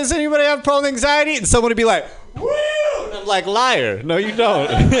 hey, does anybody have a problem with anxiety? And someone would be like, woo! And I'm like, liar. No, you don't.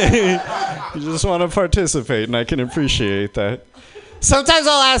 You just want to participate, and I can appreciate that. Sometimes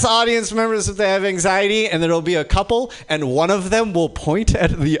I'll ask audience members if they have anxiety, and there'll be a couple, and one of them will point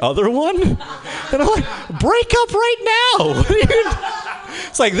at the other one. And I'm like, break up right now.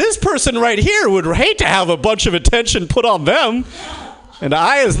 It's like, this person right here would hate to have a bunch of attention put on them. And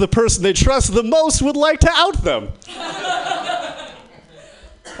I, as the person they trust the most, would like to out them.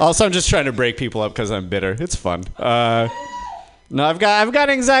 Also, I'm just trying to break people up because I'm bitter. It's fun. No, I've got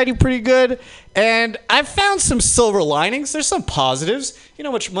anxiety pretty good, and I've found some silver linings. There's some positives. You know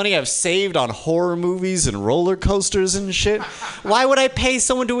how much money I've saved on horror movies and roller coasters and shit? Why would I pay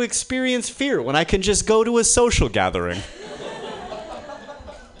someone to experience fear when I can just go to a social gathering?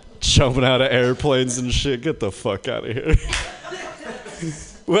 Jumping out of airplanes and shit. Get the fuck out of here.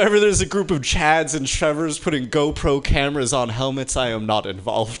 Whenever there's a group of Chads and Trevors putting GoPro cameras on helmets, I am not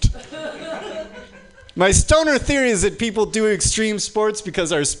involved. My stoner theory is that people do extreme sports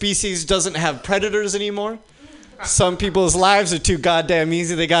because our species doesn't have predators anymore. Some people's lives are too goddamn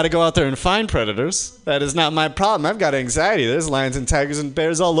easy. They got to go out there and find predators. That is not my problem. I've got anxiety. There's lions and tigers and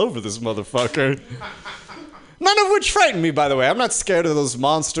bears all over this motherfucker. None of which frighten me, by the way. I'm not scared of those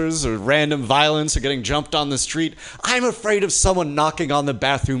monsters or random violence or getting jumped on the street. I'm afraid of someone knocking on the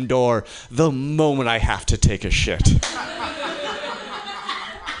bathroom door the moment I have to take a shit.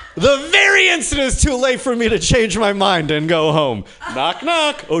 The very instant it's too late for me to change my mind and go home. Knock,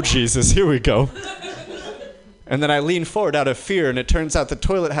 knock. Oh, Jesus, here we go. And then I lean forward out of fear, and it turns out the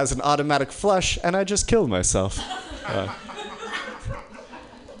toilet has an automatic flush, and I just killed myself.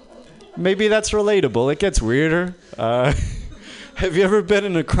 Maybe that's relatable. It gets weirder. Have you ever been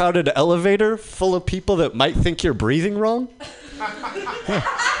in a crowded elevator full of people that might think you're breathing wrong?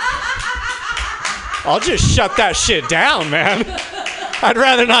 I'll just shut that shit down, man. I'd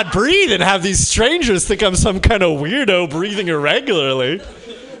rather not breathe and have these strangers think I'm some kind of weirdo breathing irregularly.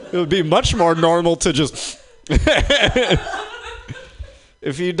 It would be much more normal to just...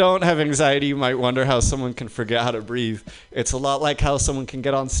 If you don't have anxiety, you might wonder how someone can forget how to breathe. It's a lot like how someone can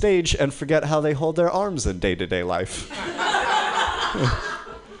get on stage and forget how they hold their arms in day-to-day life.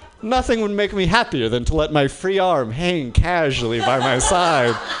 Nothing would make me happier than to let my free arm hang casually by my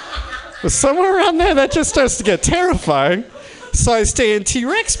side. But somewhere around there, that just starts to get terrifying. So I stay in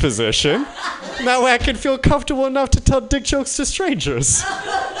T-Rex position. That way I can feel comfortable enough to tell dick jokes to strangers.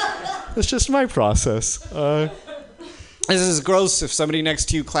 It's just my process. This is gross. If somebody next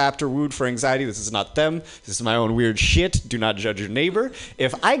to you clapped or wooed for anxiety, this is not them. This is my own weird shit. Do not judge your neighbor.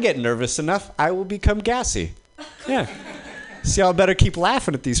 If I get nervous enough, I will become gassy. Yeah. So y'all better keep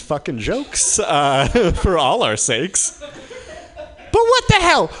laughing at these fucking jokes for all our sakes. But what the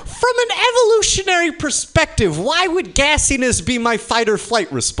hell? From an evolutionary perspective, why would gassiness be my fight or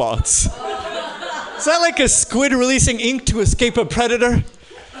flight response? Is that like a squid releasing ink to escape a predator?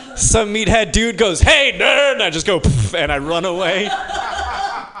 Some meathead dude goes, "Hey, nerd!" And I just go, "Pff," and I run away.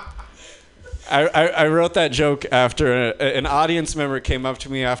 I wrote that joke after an audience member came up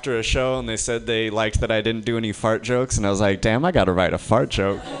to me after a show, and they said they liked that I didn't do any fart jokes, and I was like, damn, I gotta write a fart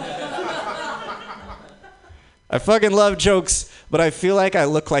joke. I fucking love jokes, but I feel like I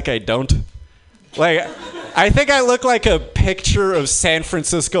look like I don't. Like, I think I look like a picture of San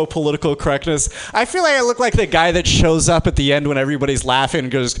Francisco political correctness. I feel like I look like the guy that shows up at the end when everybody's laughing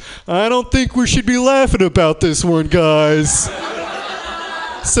and goes, "I don't think we should be laughing about this one, guys.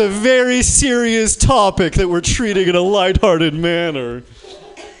 It's a very serious topic that we're treating in a lighthearted manner."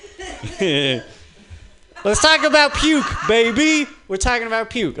 Let's talk about puke, baby. We're talking about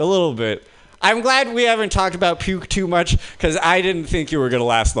puke a little bit. I'm glad we haven't talked about puke too much, because I didn't think you were going to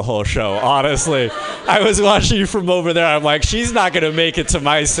last the whole show, honestly. I was watching you from over there. I'm like, she's not going to make it to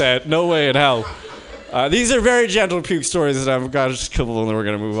my set. No way in hell. These are very gentle puke stories, and I've got just a couple, and then we're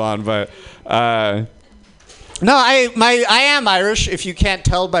going to move on. But no, I am Irish, if you can't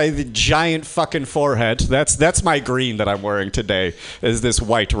tell by the giant fucking forehead. That's my green that I'm wearing today, is this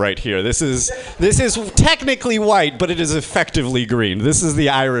white right here. This is technically white, but it is effectively green. This is the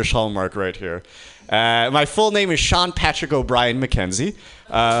Irish hallmark right here. My full name is Sean Patrick O'Brien Mackenzie.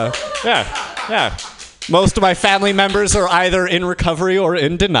 Yeah. Most of my family members are either in recovery or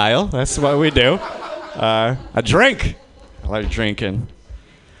in denial. That's what we do. I drink. I like drinking.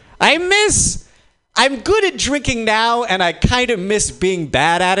 I'm good at drinking now, and I kind of miss being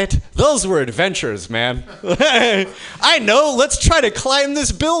bad at it. Those were adventures, man. I know, let's try to climb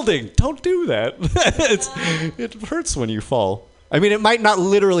this building. Don't do that. It hurts when you fall. I mean, it might not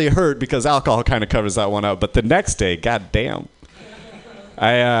literally hurt because alcohol kind of covers that one up, but the next day, goddamn.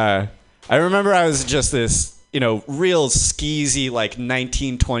 I remember I was just this, real skeezy, like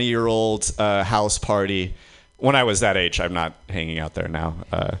 19, 20-year-old house party. When I was that age, I'm not hanging out there now.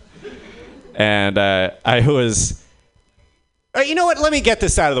 And I was... you know what? Let me get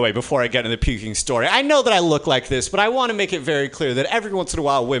this out of the way before I get into the puking story. I know that I look like this, but I want to make it very clear that every once in a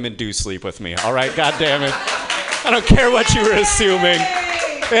while, women do sleep with me, all right? God damn it. I don't care what you were assuming.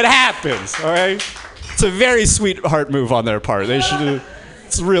 It happens, all right? It's a very sweetheart move on their part. They should...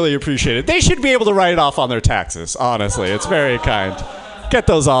 It's really appreciated. They should be able to write it off on their taxes, honestly. It's very kind. Get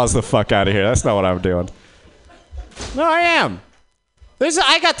those awes the fuck out of here. That's not what I'm doing. No, I am.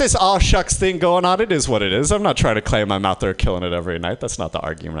 I got this aw shucks thing going on. It is what it is. I'm not trying to claim I'm out there killing it every night. That's not the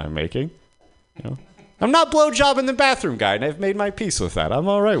argument I'm making. I'm not blowjobbing the bathroom guy, and I've made my peace with that. I'm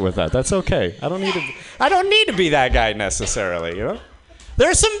all right with that. That's okay. I don't need to be that guy necessarily. There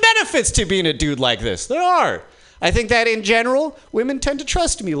are some benefits to being a dude like this. There are. I think that in general, women tend to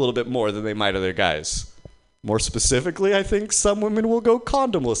trust me a little bit more than they might other guys. More specifically, I think some women will go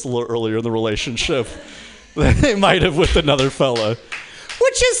condomless a little earlier in the relationship than they might have with another fella.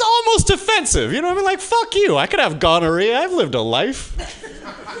 which is almost offensive. You know what I mean? Like, fuck you. I could have gonorrhea. I've lived a life.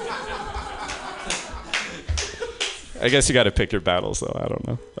 I guess you got to pick your battles, though. I don't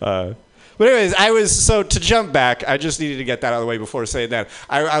know. But anyways, so to jump back, I just needed to get that out of the way before saying that.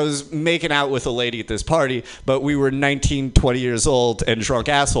 I was making out with a lady at this party, but we were 19, 20 years old and drunk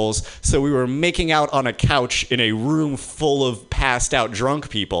assholes, so we were making out on a couch in a room full of passed out drunk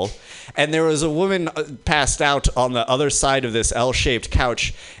people. And there was a woman passed out on the other side of this L-shaped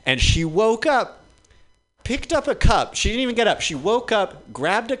couch, and she woke up, picked up a cup. She didn't even get up. She woke up,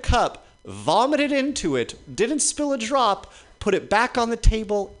 grabbed a cup, vomited into it, didn't spill a drop, put it back on the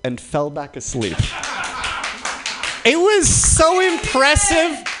table, and fell back asleep. It was so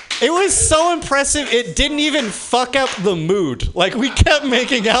impressive. It was so impressive, it didn't even fuck up the mood. Like, we kept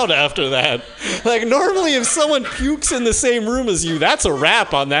making out after that. Like, normally if someone pukes in the same room as you, that's a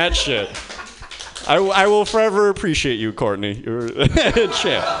wrap on that shit. I will forever appreciate you, Courtney. You're a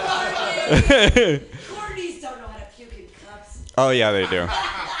champ. Courtneys don't know how to puke in cups. Oh, yeah, they do.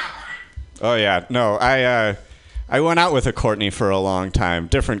 Oh, yeah. No, I went out with a Courtney for a long time.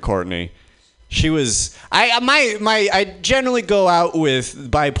 Different Courtney. She was... I generally go out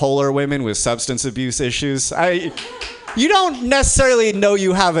with bipolar women with substance abuse issues. You don't necessarily know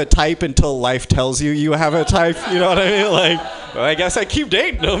you have a type until life tells you you have a type. You know what I mean? Like, well, I guess I keep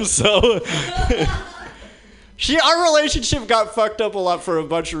dating them, so... Our relationship got fucked up a lot for a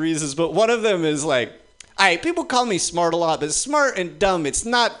bunch of reasons, but one of them is like... people call me smart a lot, but smart and dumb, it's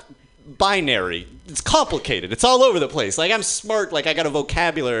not binary. It's complicated. It's all over the place. Like, I'm smart, like I got a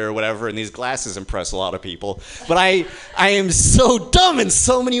vocabulary or whatever, and these glasses impress a lot of people. But I am so dumb in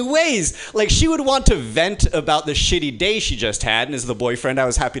so many ways. Like, she would want to vent about the shitty day she just had, and as the boyfriend, I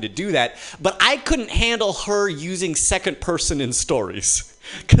was happy to do that. But I couldn't handle her using second person in stories.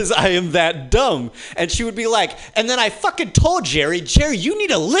 Because I am that dumb. And she would be like, and then I fucking told Jerry, you need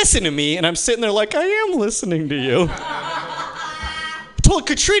to listen to me. And I'm sitting there like, I am listening to you. Told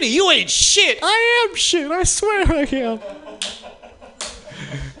Katrina, you ain't shit. I am shit. I swear I am.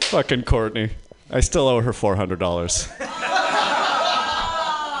 Fucking Courtney. I still owe her $400.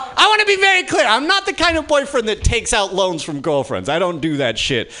 I want to be very clear. I'm not the kind of boyfriend that takes out loans from girlfriends. I don't do that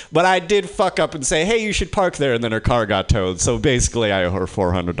shit. But I did fuck up and say, hey, you should park there, and then her car got towed. So basically, I owe her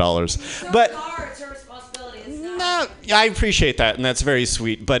 $400. But no, I appreciate that, and that's very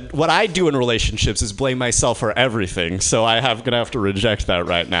sweet. But what I do in relationships is blame myself for everything. So gonna have to reject that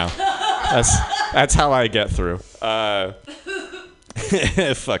right now. That's how I get through.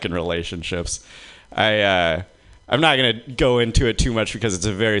 Fucking relationships. I'm not going to go into it too much because it's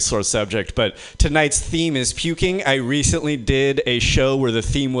a very sore subject, but tonight's theme is puking. I recently did a show where the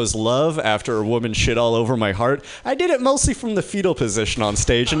theme was love after a woman shit all over my heart. I did it mostly from the fetal position on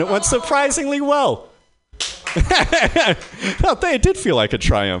stage, and it went surprisingly well. It did feel like a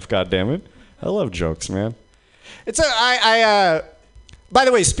triumph, goddammit. I love jokes, man. By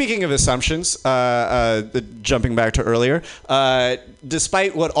the way, speaking of assumptions, jumping back to earlier,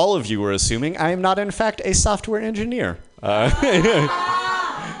 despite what all of you were assuming, I am not, in fact, a software engineer. I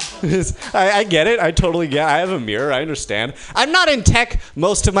get it. I totally get it. I have a mirror. I understand. I'm not in tech.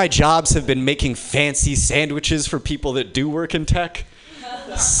 Most of my jobs have been making fancy sandwiches for people that do work in tech.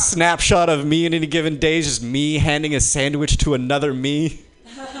 Snapshot of me in any given day is just me handing a sandwich to another me.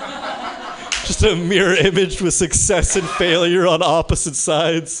 Just a mirror image with success and failure on opposite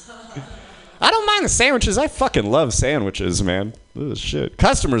sides. I don't mind the sandwiches. I fucking love sandwiches, man. This is shit.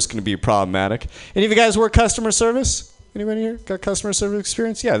 Customers can be problematic. Any of you guys work customer service? Anybody here got customer service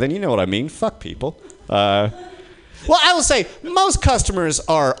experience? Yeah, then you know what I mean. Fuck people. Well, I will say, most customers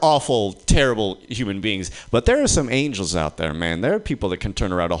are awful, terrible human beings, but there are some angels out there, man. There are people that can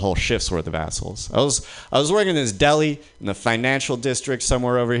turn around a whole shift's worth of assholes. I was working in this deli in the financial district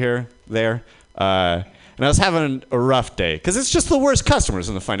somewhere over there, and I was having a rough day, because it's just the worst customers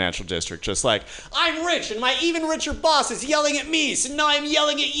in the financial district. Just like, I'm rich, and my even richer boss is yelling at me, so now I'm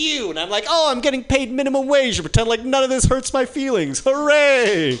yelling at you. And I'm like, oh, I'm getting paid minimum wage to pretend like none of this hurts my feelings.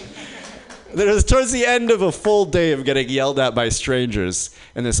 Hooray! It was towards the end of a full day of getting yelled at by strangers,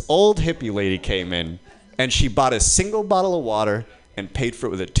 and this old hippie lady came in, and she bought a single bottle of water and paid for it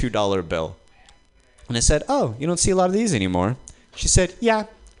with a $2 bill. And I said, oh, you don't see a lot of these anymore? She said, yeah,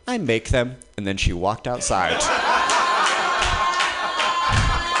 I make them. And then she walked outside.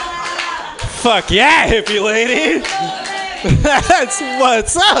 Fuck yeah, hippie lady! That's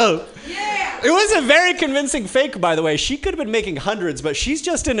what's up! It was a very convincing fake, by the way. She could have been making hundreds, but she's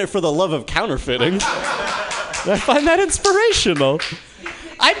just in it for the love of counterfeiting. I find that inspirational.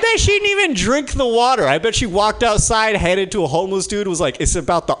 I bet she didn't even drink the water. I bet she walked outside, headed to a homeless dude, was like, it's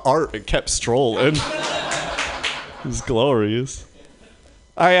about the art, and kept strolling. It was glorious.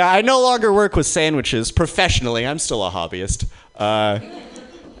 I no longer work with sandwiches professionally. I'm still a hobbyist.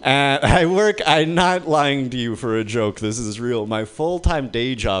 And I'm not lying to you for a joke. This is real. My full-time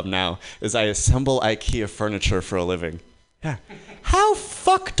day job now is I assemble IKEA furniture for a living. Yeah. How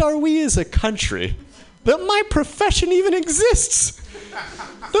fucked are we as a country that my profession even exists?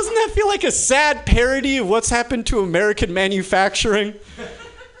 Doesn't that feel like a sad parody of what's happened to American manufacturing?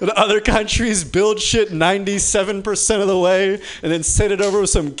 That other countries build shit 97% of the way and then send it over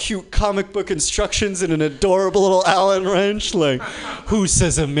with some cute comic book instructions and an adorable little Allen wrench. Like, who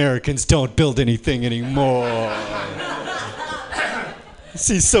says Americans don't build anything anymore?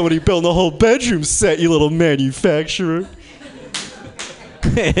 See somebody building a whole bedroom set, you little manufacturer.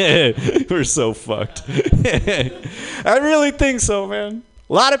 We're so fucked. I really think so, man.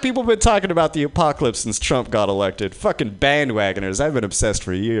 A lot of people have been talking about the apocalypse since Trump got elected. Fucking bandwagoners. I've been obsessed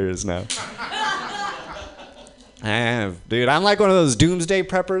for years now. I have. Dude, I'm like one of those doomsday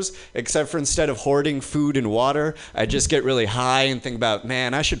preppers, except for instead of hoarding food and water, I just get really high and think about,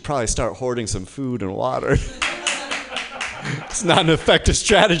 man, I should probably start hoarding some food and water. It's not an effective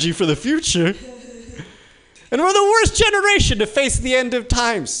strategy for the future. And we're the worst generation to face the end of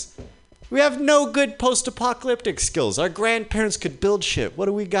times. We have no good post-apocalyptic skills. Our grandparents could build shit. What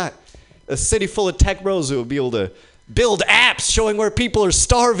do we got? A city full of tech bros who will be able to build apps showing where people are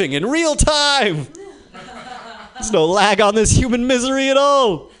starving in real time. There's no lag on this human misery at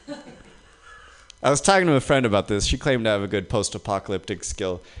all. I was talking to a friend about this. She claimed to have a good post-apocalyptic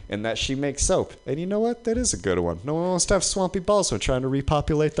skill in that she makes soap. And you know what? That is a good one. No one wants to have swampy balls when trying to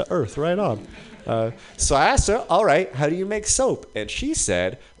repopulate the earth. Right on. So I asked her, all right, how do you make soap? And she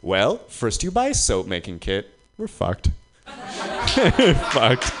said, well, first you buy a soap making kit. We're fucked. We're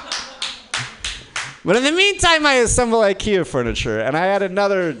fucked. But in the meantime, I assemble IKEA furniture, and I had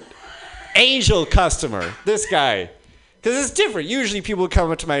another angel customer, this guy. Because it's different. Usually people would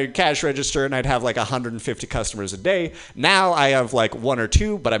come up to my cash register and I'd have like 150 customers a day. Now I have like one or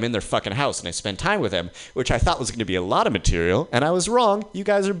two, but I'm in their fucking house and I spend time with them, which I thought was going to be a lot of material. And I was wrong. You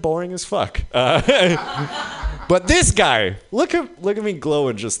guys are boring as fuck. But this guy, look at me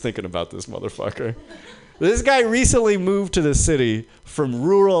glowing just thinking about this motherfucker. This guy recently moved to the city from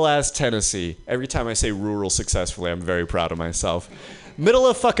rural-ass Tennessee. Every time I say rural successfully, I'm very proud of myself. Middle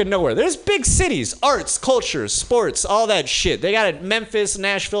of fucking nowhere. There's big cities, arts, culture, sports, all that shit. They got it, Memphis,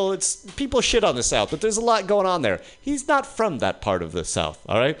 Nashville. It's people shit on the South, but there's a lot going on there. He's not from that part of the South,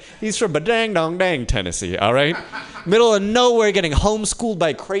 all right? He's from Badang-Dong-Dang, Tennessee, all right? Middle of nowhere, getting homeschooled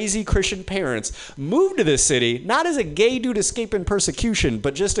by crazy Christian parents. Moved to this city, not as a gay dude escaping persecution,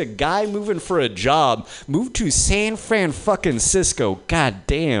 but just a guy moving for a job. Moved to San Francisco. God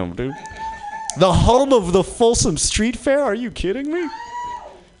damn, dude. The home of the Folsom Street Fair? Are you kidding me?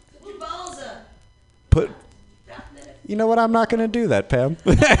 You know what? I'm not going to do that, Pam.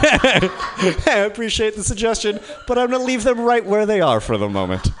 I appreciate the suggestion, but I'm going to leave them right where they are for the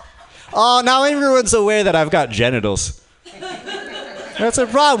moment. Oh, now everyone's aware that I've got genitals. That's a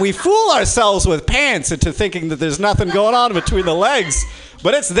problem. We fool ourselves with pants into thinking that there's nothing going on between the legs,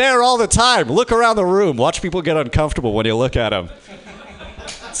 but it's there all the time. Look around the room. Watch people get uncomfortable when you look at them.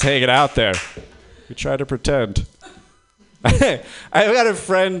 It's hanging out there. We try to pretend. I've got a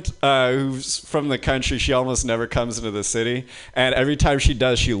friend who's from the country. She almost never comes into the city. And every time she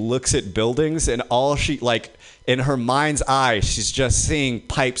does, she looks at buildings and all she, like, in her mind's eye, she's just seeing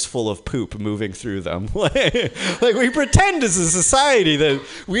pipes full of poop moving through them. Like we pretend as a society that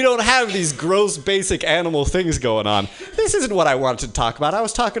we don't have these gross, basic animal things going on. This isn't what I wanted to talk about. I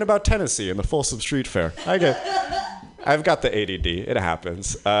was talking about Tennessee and the Folsom Street Fair. I've got the ADD. It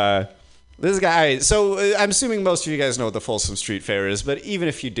happens. This guy, so I'm assuming most of you guys know what the Folsom Street Fair is, but even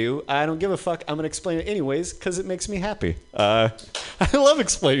if you do, I don't give a fuck. I'm going to explain it anyways because it makes me happy. I love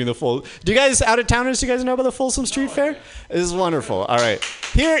explaining the Folsom. Do you guys, out-of-towners, do you guys know about the Folsom Street Fair? This is wonderful. All right.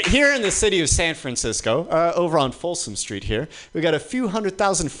 Here in the city of San Francisco, over on Folsom Street here, we got a few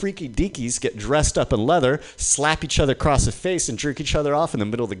 100,000 freaky deakies get dressed up in leather, slap each other across the face, and jerk each other off in the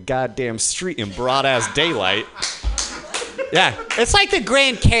middle of the goddamn street in broad-ass daylight. Yeah, it's like the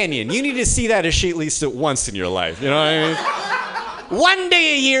Grand Canyon. You need to see that at least once in your life. You know what I mean? One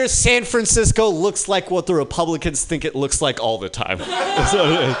day a year, San Francisco looks like what the Republicans think it looks like all the time.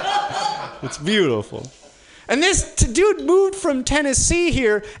 It's beautiful. And this dude moved from Tennessee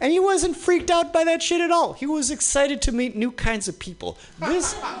here, and he wasn't freaked out by that shit at all. He was excited to meet new kinds of people.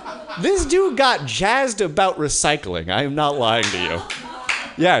 This dude got jazzed about recycling. I am not lying to you.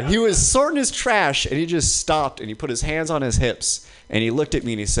 Yeah, he was sorting his trash, and he just stopped, and he put his hands on his hips, and he looked at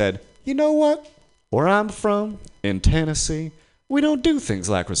me, and he said, you know what? Where I'm from, in Tennessee, we don't do things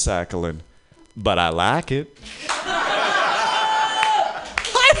like recycling, but I like it.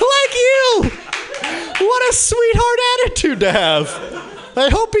 a sweetheart attitude to have. I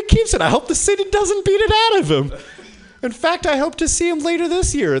hope he keeps it. I hope the city doesn't beat it out of him. In fact, I hope to see him later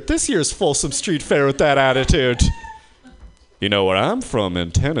this year at this year's Folsom Street Fair with that attitude. You know where I'm from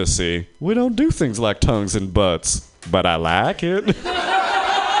in Tennessee, we don't do things like tongues and butts, but I like it.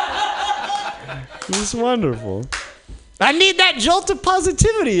 It's wonderful. I need that jolt of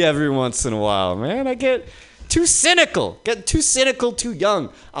positivity every once in a while, man. I get too cynical. Get too cynical too young.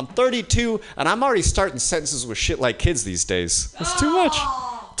 I'm 32, and I'm already starting sentences with shit like kids these days. It's too much.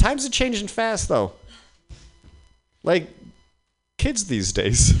 Times are changing fast, though. Like, kids these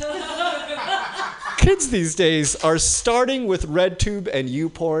days. Kids these days are starting with RedTube and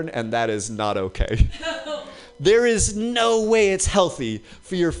YouPorn, and that is not okay. There is no way it's healthy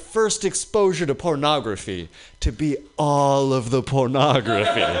for your first exposure to pornography to be all of the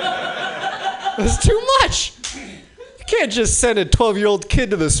pornography. It's too much. You can't just send a 12-year-old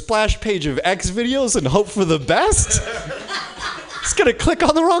kid to the splash page of X videos and hope for the best. He's gonna click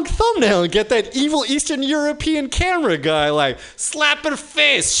on the wrong thumbnail and get that evil Eastern European camera guy like, slap her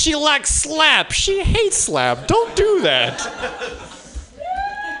face, she likes slap, she hates slap, don't do that.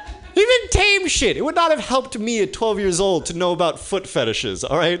 Even tame shit. It would not have helped me at 12 years old to know about foot fetishes,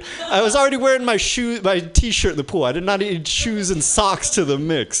 all right? I was already wearing my t-shirt in the pool. I did not need shoes and socks to the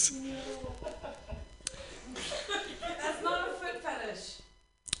mix. That's not a foot fetish.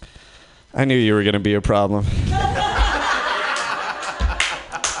 I knew you were gonna be a problem.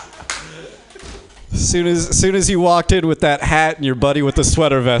 As soon as you walked in with that hat and your buddy with the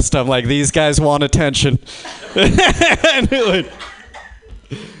sweater vest, I'm like, these guys want attention. I knew it.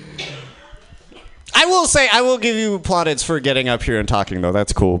 I will say, I will give you plaudits for getting up here and talking, though.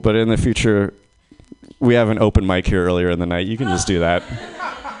 That's cool. But in the future, we have an open mic here earlier in the night. You can just do that.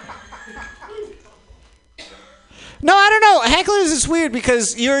 No, I don't know. Hecklers is weird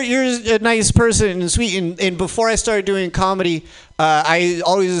because you're a nice person and sweet. And before I started doing comedy, I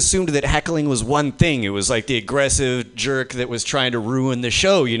always assumed that heckling was one thing. It was like the aggressive jerk that was trying to ruin the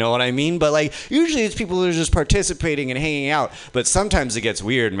show. You know what I mean? But like usually it's people who are just participating and hanging out. But sometimes it gets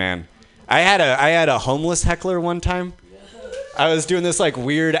weird, man. I had a homeless heckler one time. I was doing this like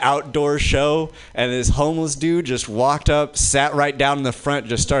weird outdoor show, and this homeless dude just walked up, sat right down in the front,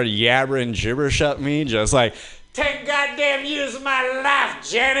 just started yabbering gibberish at me, just like, 10 goddamn years of my life,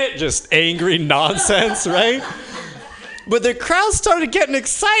 Janet. Just angry nonsense, right? But the crowd started getting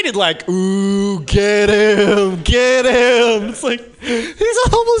excited, like, ooh, get him, get him. It's like, he's a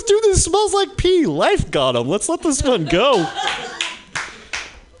homeless dude that smells like pee. Life got him. Let's let this one go.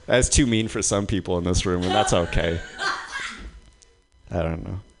 That's too mean for some people in this room, and that's okay. I don't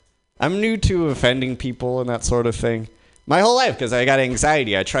know. I'm new to offending people and that sort of thing. My whole life, because I got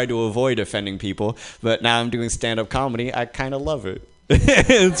anxiety. I tried to avoid offending people, but now I'm doing stand-up comedy. I kind of love it.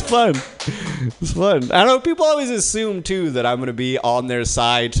 It's fun. It's fun. I don't know, people always assume, too, that I'm going to be on their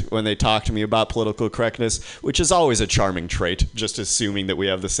side when they talk to me about political correctness, which is always a charming trait, just assuming that we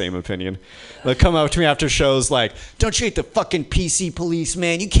have the same opinion. They'll come up to me after shows like, don't you hate the fucking PC police,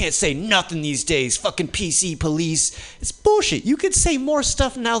 man? You can't say nothing these days, fucking PC police. It's bullshit. You could say more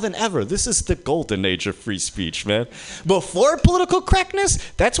stuff now than ever. This is the golden age of free speech, man. Before political correctness,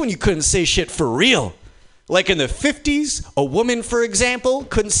 that's when you couldn't say shit for real. Like in the 50s, a woman, for example,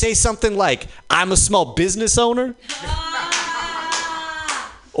 couldn't say something like, I'm a small business owner.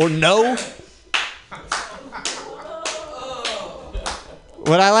 Or no.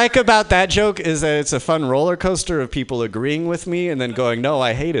 What I like about that joke is that it's a fun roller coaster of people agreeing with me and then going, no,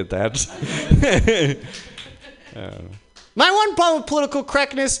 I hated that. I don't know. My one problem with political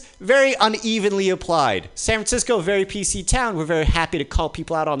correctness, very unevenly applied. San Francisco, very PC town. We're very happy to call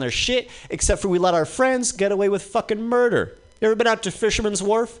people out on their shit, except for we let our friends get away with fucking murder. You ever been out to Fisherman's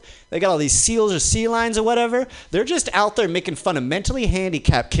Wharf? They got all these seals or sea lions or whatever. They're just out there making fun of mentally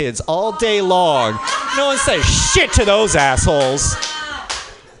handicapped kids all day long. No one says shit to those assholes.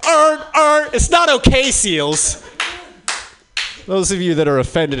 It's not okay, seals. Those of you that are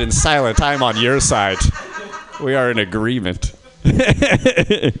offended and silent, I'm on your side. We are in agreement.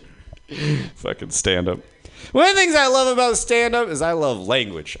 Fucking stand-up. One of the things I love about stand-up is I love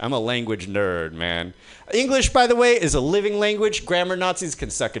language. I'm a language nerd, man. English, by the way, is a living language. Grammar Nazis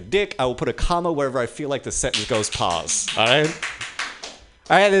can suck a dick. I will put a comma wherever I feel like the sentence goes pause. All right?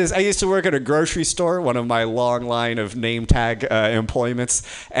 I used to work at a grocery store, one of my long line of name tag employments,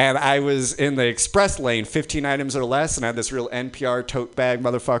 and I was in the express lane, 15 items or less, and I had this real NPR tote bag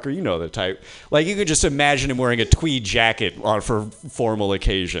motherfucker. You know the type. Like, you could just imagine him wearing a tweed jacket for formal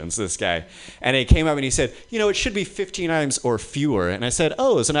occasions, this guy. And he came up and he said, you know, it should be 15 items or fewer. And I said,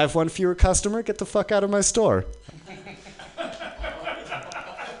 oh, isn't I have one fewer customer? Get the fuck out of my store.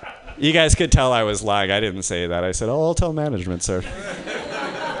 You guys could tell I was lying. I didn't say that. I said, "Oh, I'll tell management, sir."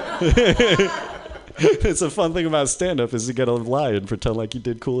 It's a fun thing about stand-up is you get to lie and pretend like you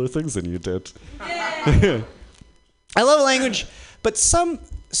did cooler things than you did. I love language, but some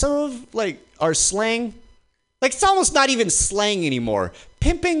of like our slang, like it's almost not even slang anymore.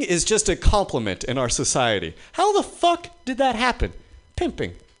 Pimping is just a compliment in our society. How the fuck did that happen?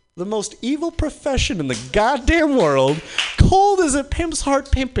 Pimping. The most evil profession in the goddamn world. Cold as a pimp's heart,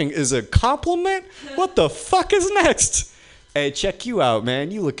 pimping is a compliment? What the fuck is next? Hey, check you out,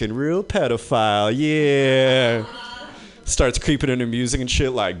 man. You looking real pedophile. Yeah. Starts creeping into music and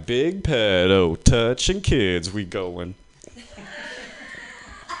shit like big pedo, touching kids. We going.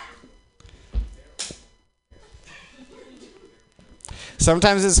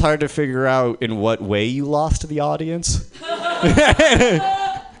 Sometimes it's hard to figure out in what way you lost the audience.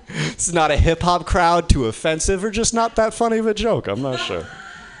 It's not a hip-hop crowd, too offensive, or just not that funny of a joke. I'm not sure.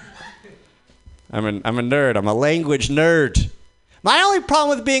 I'm a nerd. I'm a language nerd. My only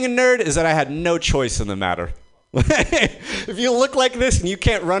problem with being a nerd is that I had no choice in the matter. If you look like this and you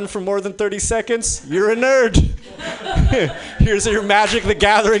can't run for more than 30 seconds, you're a nerd. Here's your Magic the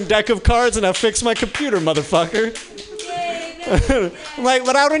Gathering deck of cards and I'll fix my computer, motherfucker. I'm like,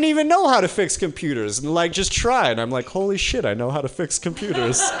 but I don't even know how to fix computers. And like, just try. And I'm like, holy shit, I know how to fix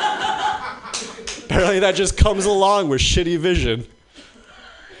computers. Apparently that just comes along with shitty vision.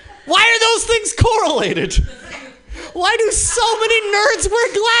 Why are those things correlated? Why do so many nerds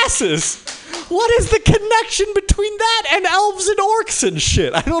wear glasses? What is the connection between that and elves and orcs and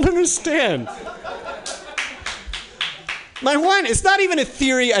shit? I don't understand. My one, it's not even a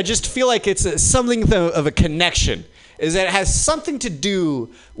theory. I just feel like it's something of a connection. Is that it has something to do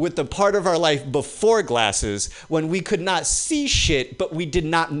with the part of our life before glasses when we could not see shit, but we did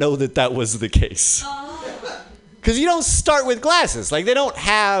not know that that was the case. Because you don't start with glasses. Like, they don't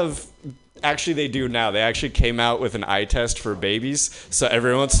have... Actually, they do now. They actually came out with an eye test for babies. So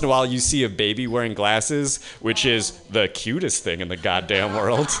every once in a while, you see a baby wearing glasses, which is the cutest thing in the goddamn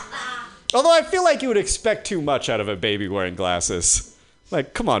world. Although I feel like you would expect too much out of a baby wearing glasses.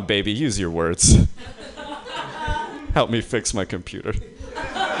 Like, come on, baby, use your words. Help me fix my computer.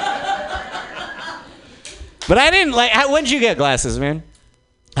 But I didn't like... When did you get glasses, man?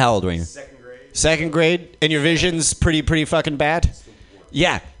 How old were you? Second grade. Second grade? And your vision's pretty fucking bad?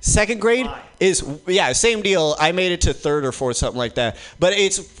 Yeah. Second grade is... Yeah, same deal. I made it to third or fourth, something like that. But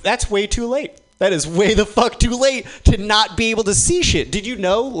that's way too late. That is way the fuck too late to not be able to see shit. Did you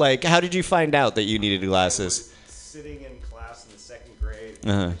know? Like, how did you find out that you needed glasses? Sitting in class in the second grade,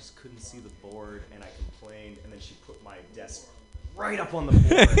 and I just couldn't see the board, and I complained, and then she put my desk right up on the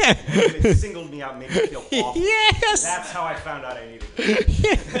board. And it singled me out, made me feel awful. Yes! That's how I found out I needed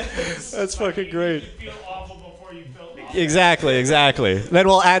it. That's fucking great. You feel awful before you feel awful. Exactly. Then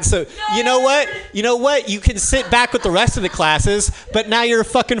we'll add so... You know what? You can sit back with the rest of the classes, but now you're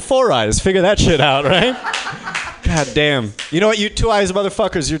fucking Four Eyes. Figure that shit out, right? God damn. You know what, you Two Eyes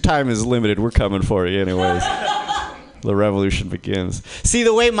motherfuckers, your time is limited. We're coming for you anyways. The revolution begins. See,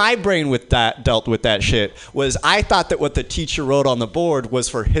 the way my brain dealt with that shit was I thought that what the teacher wrote on the board was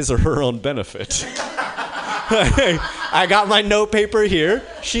for his or her own benefit. I got my note paper here.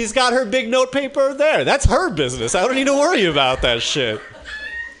 She's got her big note paper there. That's her business. I don't need to worry about that shit.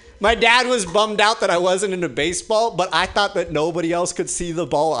 My dad was bummed out that I wasn't into baseball, but I thought that nobody else could see the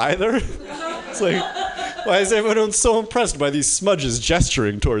ball either. It's like, why is everyone so impressed by these smudges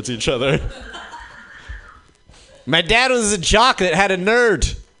gesturing towards each other? My dad was a jock that had a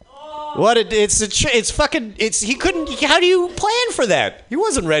nerd. He couldn't, how do you plan for that? He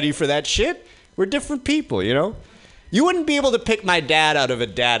wasn't ready for that shit. We're different people, you know? You wouldn't be able to pick my dad out of a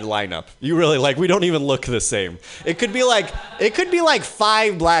dad lineup. You really, like, we don't even look the same. It could be like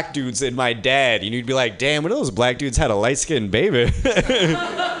 5 black dudes and my dad, and you'd be like, damn, one of those black dudes had a light-skinned baby.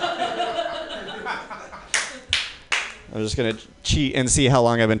 I'm just gonna cheat and see how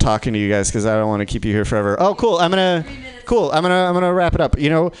long I've been talking to you guys because I don't want to keep you here forever. Oh, cool. I'm gonna wrap it up. You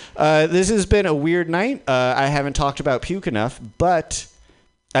know, this has been a weird night. I haven't talked about puke enough, but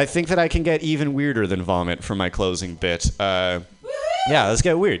I think that I can get even weirder than vomit for my closing bit. Yeah, let's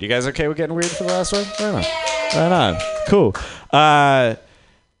get weird. You guys okay with getting weird for the last one? Right on. Cool.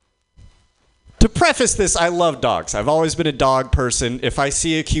 To preface this, I love dogs. I've always been a dog person. If I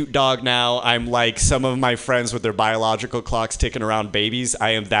see a cute dog now, I'm like some of my friends with their biological clocks ticking around babies. I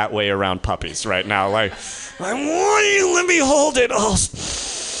am that way around puppies right now. Like, I want you, let me hold it. Oh.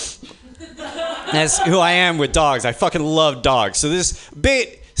 That's who I am with dogs. I fucking love dogs. So this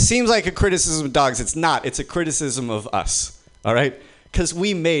bit seems like a criticism of dogs. It's not. It's a criticism of us. All right? Because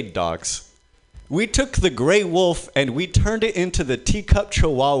we made dogs. We took the gray wolf and we turned it into the teacup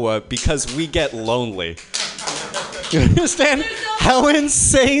chihuahua because we get lonely. You understand how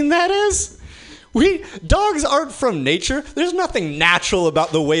insane that is? Dogs aren't from nature. There's nothing natural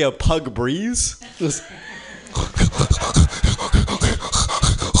about the way a pug breathes.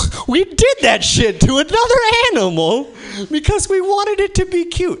 We did that shit to another animal because we wanted it to be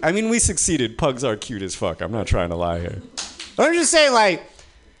cute. I mean, we succeeded. Pugs are cute as fuck. I'm not trying to lie here. I'm just saying, like,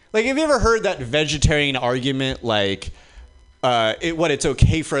 have you ever heard that vegetarian argument, like, it's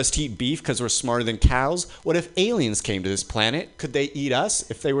okay for us to eat beef because we're smarter than cows? What if aliens came to this planet? Could they eat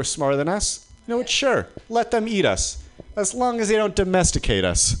us if they were smarter than us? No, sure. Let them eat us, as long as they don't domesticate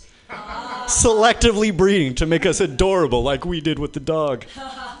us. Selectively breeding to make us adorable like we did with the dog.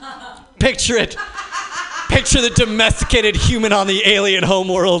 Picture it. Picture the domesticated human on the alien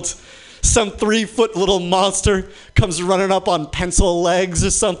homeworld. Some 3-foot little monster comes running up on pencil legs or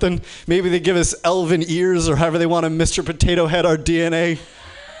something. Maybe they give us elven ears or however they want to Mr. Potato Head our DNA.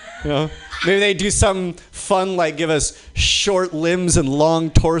 You know? Maybe they do something fun like give us short limbs and long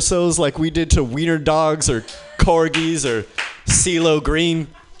torsos like we did to wiener dogs or corgis or CeeLo Green.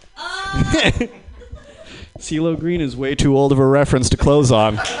 CeeLo Green is way too old of a reference to close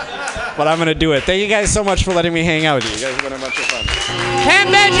on. But I'm going to do it. Thank you guys so much for letting me hang out with you. You guys have been a bunch of fun. Ken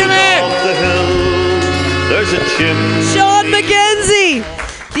Benjamin! There's a chimney. Sean McKenzie!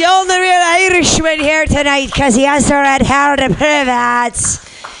 The only real Irishman here tonight because he has the red hair to prove it.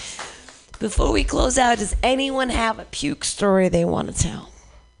 Before we close out, does anyone have a puke story they want to tell?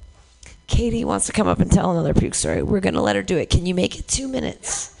 Katie wants to come up and tell another puke story. We're going to let her do it. Can you make it 2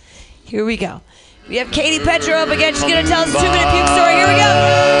 minutes? Here we go. We have Katie Petro up again. She's going to tell us a 2-minute puke story. Here we go.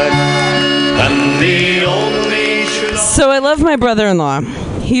 So I love my brother-in-law.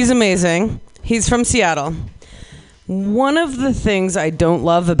 He's amazing. He's from Seattle. One of the things I don't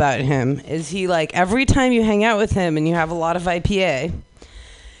love about him is he, like, every time you hang out with him and you have a lot of IPA,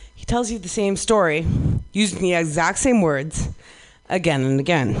 he tells you the same story, using the exact same words, again and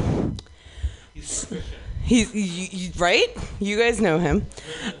again. He's right? You guys know him.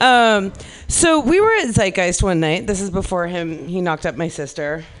 So we were at Zeitgeist one night. This is before he knocked up my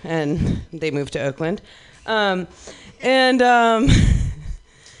sister, and they moved to Oakland.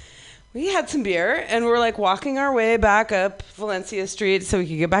 We had some beer, and we're like walking our way back up Valencia Street so we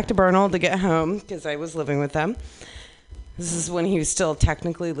could get back to Bernal to get home, because I was living with them. This is when he still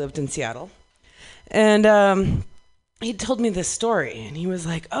technically lived in Seattle. And he told me this story, and he was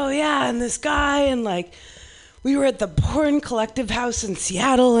like, oh yeah, and this guy, and like, we were at the Porn Collective House in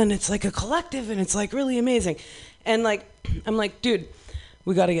Seattle, and it's like a collective, and it's like really amazing. And like, I'm like, dude,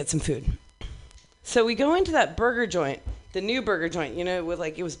 we got to get some food. So we go into that burger joint, the new burger joint, you know, with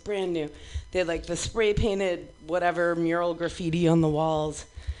like, it was brand new. They had like the spray painted whatever mural graffiti on the walls.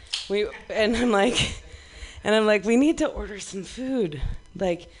 And I'm like, we need to order some food.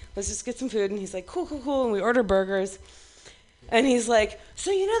 Like, let's just get some food. And he's like, cool. And we order burgers. And he's like, so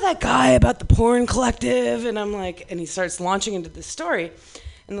you know that guy about the Porn Collective? And I'm like, and he starts launching into this story.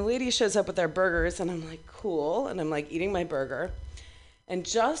 And the lady shows up with our burgers, and I'm like, cool. And I'm like eating my burger. And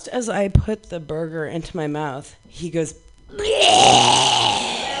just as I put the burger into my mouth, he goes,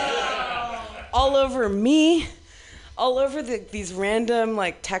 all over me, all over these random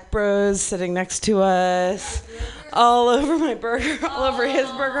like tech bros sitting next to us, all over my burger, all over his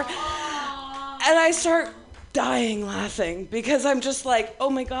burger. And I start dying laughing because I'm just like, oh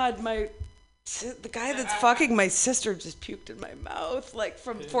my God, the guy that's fucking my sister just puked in my mouth, like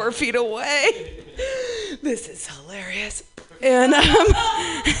from 4 feet away. This is hilarious. And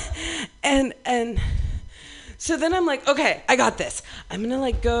so then I'm like, okay, I got this. I'm gonna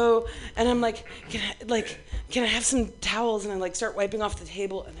like go, and I'm like, can I have some towels? And I like start wiping off the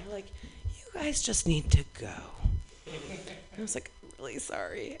table, and they're like, you guys just need to go. And I was like, I'm really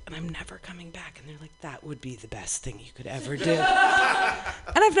sorry, and I'm never coming back. And they're like, that would be the best thing you could ever do. And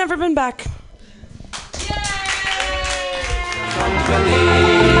I've never been back.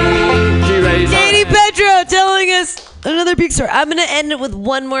 Katie Pedro telling us another puke story. I'm going to end it with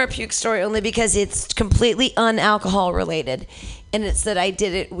one more puke story only because it's completely un-alcohol related. And it's that I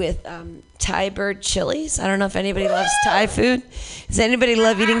did it with Thai bird chilies. I don't know if anybody loves Thai food. Does anybody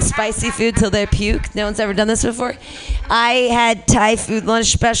love eating spicy food till they puke? No one's ever done this before? I had Thai food lunch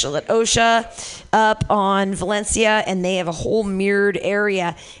special at OSHA up on Valencia, and they have a whole mirrored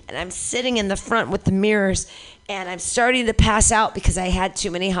area. And I'm sitting in the front with the mirrors, and I'm starting to pass out because I had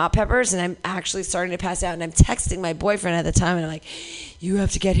too many hot peppers, and I'm actually starting to pass out. And I'm texting my boyfriend at the time, and I'm like, you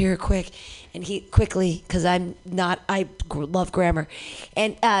have to get here quick. And he quickly, because I love grammar.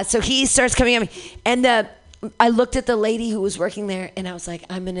 And so he starts coming at me. And I looked at the lady who was working there, and I was like,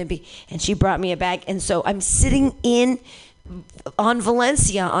 I'm gonna be, and she brought me a bag, and so I'm sitting on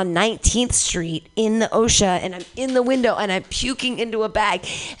Valencia on 19th Street in the OSHA, and I'm in the window and I'm puking into a bag,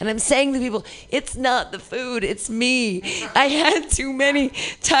 and I'm saying to people, it's not the food, it's me. I had too many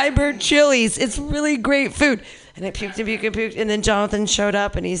Thai bird chilies. It's really great food. And I puked and puked and puked, and then Jonathan showed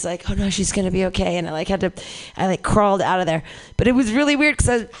up, and he's like, oh no, she's gonna be okay. And I crawled out of there. But it was really weird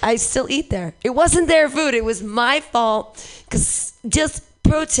because I still eat there. It wasn't their food, it was my fault. Because just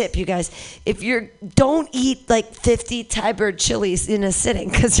pro tip, you guys, don't eat like 50 Thai bird chilies in a sitting,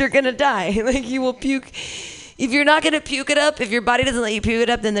 because you're gonna die. Like, you will puke. If you're not gonna puke it up, if your body doesn't let you puke it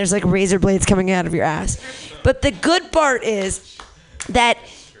up, then there's like razor blades coming out of your ass. But the good part is that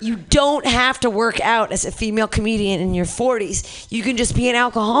you don't have to work out as a female comedian in your 40s. You can just be an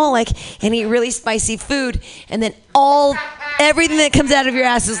alcoholic and eat really spicy food, and then everything that comes out of your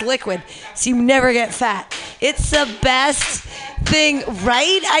ass is liquid, so you never get fat. It's the best thing,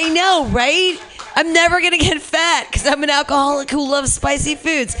 right? I know, right? I'm never gonna get fat because I'm an alcoholic who loves spicy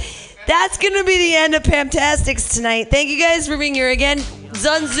foods. That's gonna be the end of Pamtastics tonight. Thank you guys for being here again.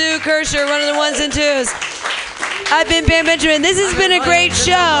 Zunzu, Kirscher, one of the ones and twos. I've been Pam Benjamin. This has been a great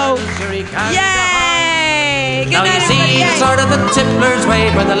show. Yay! Good now night, you see everybody. the sort of the tippler's way,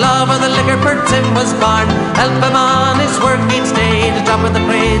 where the love of the liquor for Tim was born. Help him on his work each day, to drop with the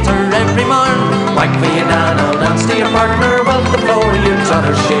prater every morn. Whack for you down, I'll dance to your partner, well the floor you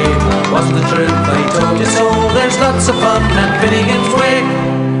t'other shade. Wasn't the truth, I told you so, there's lots of fun at Finnegan's Wake.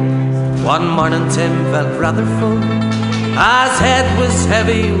 One morning Tim felt rather full, his head was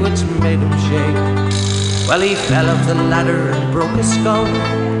heavy, which made him shake. Well, he fell off the ladder and broke his skull,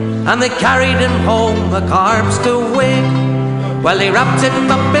 and they carried him home, a corpse to wake. Well, they wrapped him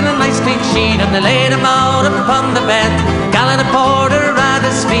up in a nice clean sheet, and they laid him out upon the bed. Gallon of porter at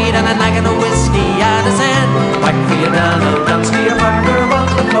his feet, and a naggin of whiskey at his head. Whack for you down, I'll dance to your partner, what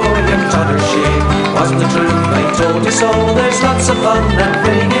the floor you t'other shade. Wasn't the truth, I told you so, there's lots of fun at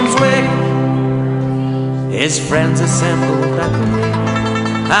Finnegan's Wake. His friends assembled at the wake,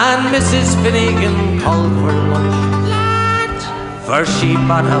 and Mrs. Finnegan called for lunch. First she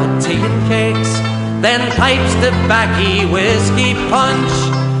brought out tea and cakes, then pipes, tobacco, whiskey punch.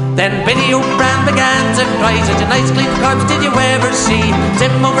 Then Biddy O'Brien began to cry, such a nice clean corpse did you ever see?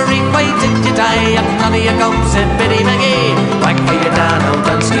 Tim Overeem, why did you die? And none of you come, said Biddy McGee. Whack for you down, I'll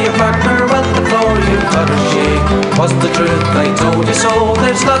dance to your partner, well the floor you t'other shake. Wasn't the truth, I told you so,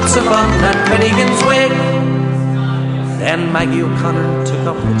 there's lots of fun at Finnegan's Wake. Then Maggie O'Connor took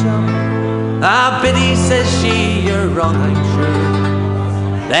up the job. Biddy, says she, you're wrong, I'm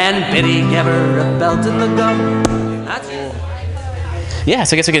sure. Then Biddy gave her a belt in the gum. That's it. Yeah,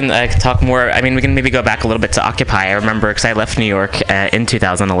 so I guess we can talk more. I mean, we can maybe go back a little bit to Occupy. I remember, because I left New York in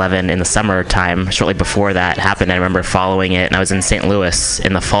 2011 in the summertime, shortly before that happened. I remember following it, and I was in St. Louis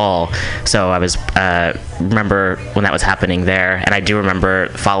in the fall. So I was remember when that was happening there, and I do remember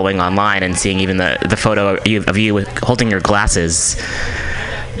following online and seeing even the photo of you with, holding your glasses.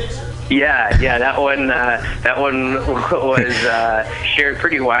 Yeah, that one was shared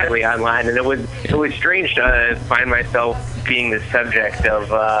pretty widely online, and it was strange to find myself being the subject of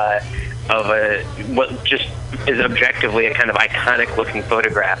what just is objectively a kind of iconic looking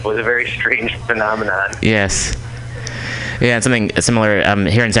photograph. It was a very strange phenomenon. Yes. Yeah, and something similar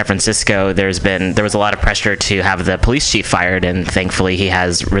here in San Francisco. There was a lot of pressure to have the police chief fired, and thankfully he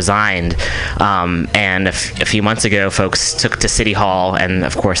has resigned. And a few months ago, folks took to City Hall, and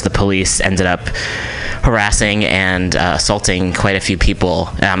of course the police ended up harassing and assaulting quite a few people,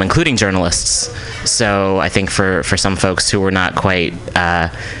 including journalists. So I think for some folks who were not quite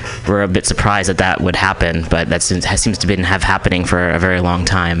were a bit surprised that would happen, but that seems to have happening for a very long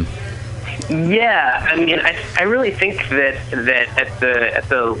time. Yeah, I mean, I really think that at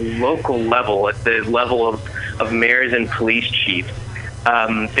the local level, at the level of mayors and police chiefs,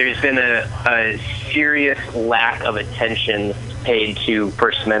 there's been a serious lack of attention paid to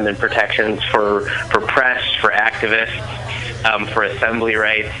First Amendment protections for press, for activists, for assembly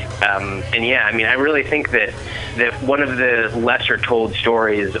rights, and yeah, I mean, I really think that one of the lesser told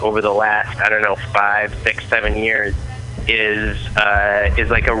stories over the last 5, 6, 7 years is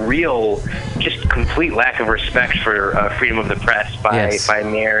like a real, just complete lack of respect for freedom of the press by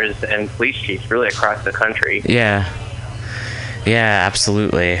mayors and police chiefs really across the country. Yeah,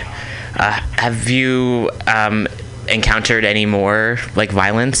 absolutely. Have you encountered any more like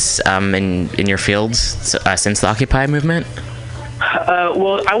violence in your fields since the Occupy movement?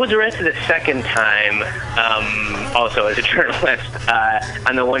 Well, I was arrested a second time, also as a journalist,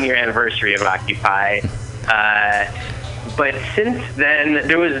 on the 1-year anniversary of Occupy. But since then,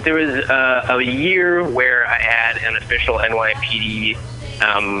 there was a year where I had an official NYPD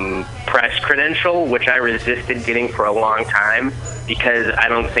press credential, which I resisted getting for a long time because I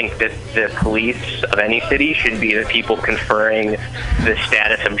don't think that the police of any city should be the people conferring the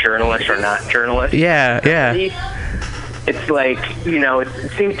status of journalist or not journalist. Yeah. It's like,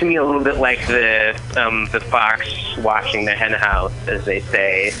 it seems to me a little bit like the fox watching the hen house, as they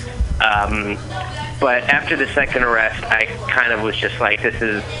say. But after the second arrest, I kind of was just like,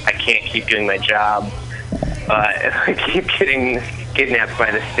 I can't keep doing my job. I keep getting kidnapped by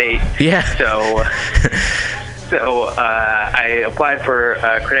the state. Yeah. So I applied for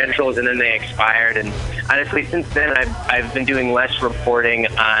credentials, and then they expired. And honestly, since then, I've been doing less reporting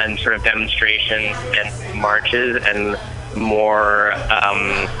on sort of demonstrations and marches, and more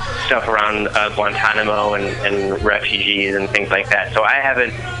stuff around Guantanamo and refugees and things like that. So I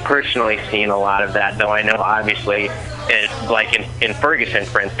haven't personally seen a lot of that, though I know obviously, like in Ferguson,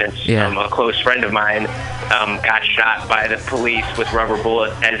 for instance, a close friend of mine got shot by the police with rubber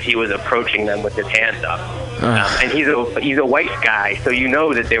bullets as he was approaching them with his hands up. And he's a white guy, so you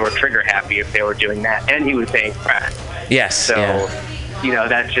know that they were trigger happy if they were doing that. And he was saying press. Yes. So,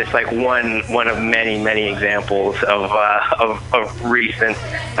 that's just like one of many examples of recent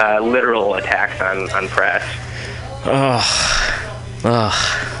literal attacks on press.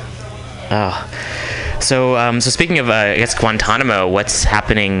 So speaking of, I guess, Guantanamo, what's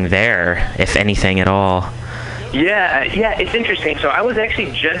happening there, if anything at all? Yeah, it's interesting. So I was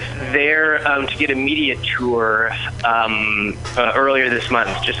actually just there to get a media tour earlier this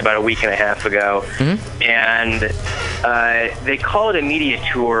month, just about a week and a half ago. Mm-hmm. And they call it a media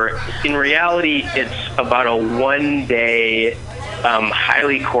tour. In reality, it's about a one-day,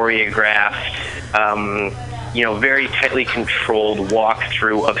 highly choreographed, very tightly controlled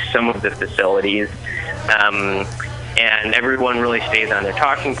walkthrough of some of the facilities. And everyone really stays on their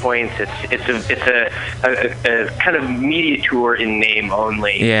talking points. It's a kind of media tour in name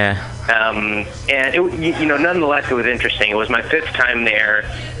only. Yeah. And nonetheless, it was interesting. It was my fifth time there,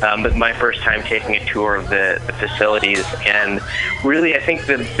 but my first time taking a tour of the facilities. And really, I think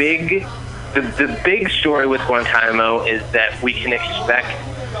the big story with Guantanamo is that we can expect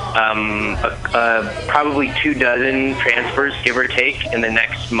probably 24 transfers, give or take, in the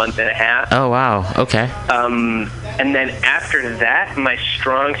next month and a half. Oh, wow. Okay. And then after that, my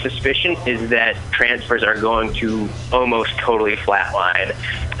strong suspicion is that transfers are going to almost totally flatline.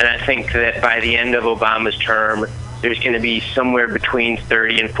 And I think that by the end of Obama's term, there's going to be somewhere between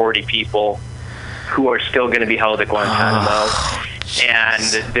 30 and 40 people who are still going to be held at Guantanamo.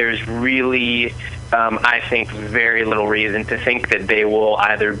 And there's really, I think, very little reason to think that they will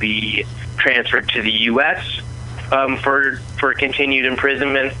either be transferred to the U.S. For continued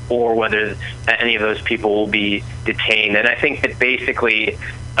imprisonment, or whether any of those people will be detained. And I think that basically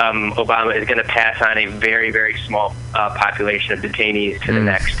Obama is going to pass on a very, very small population of detainees to the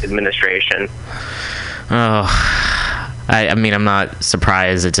next administration. I mean, I'm not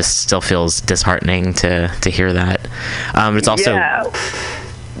surprised. It just still feels disheartening to hear that. It's also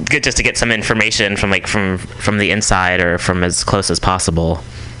good just to get some information from the inside, or from as close as possible.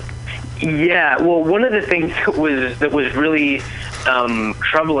 Yeah, well, one of the things that was really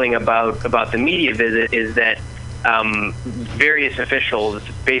troubling about the media visit is that various officials,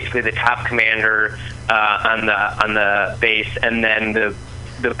 basically the top commander on the base, and then the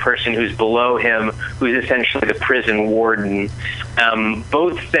person who's below him, who's essentially the prison warden,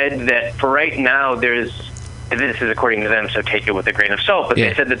 both said that for right now this is according to them, so take it with a grain of salt, but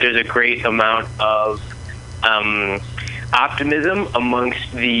they said that there's a great amount of optimism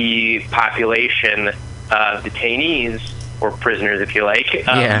amongst the population of detainees, or prisoners if you like,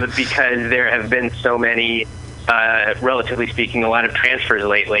 because there have been so many, relatively speaking, a lot of transfers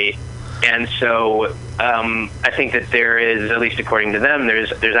lately. And so I think that there is, at least according to them,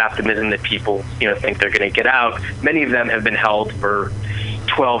 there's optimism that people think they're going to get out. Many of them have been held for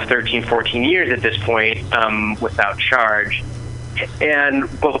 12, 13, 14 years at this point without charge.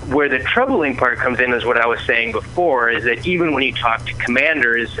 But where the troubling part comes in is what I was saying before, is that even when you talk to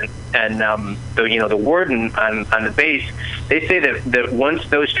commanders and the warden on the base, they say that once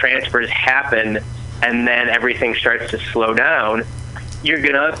those transfers happen and then everything starts to slow down, you're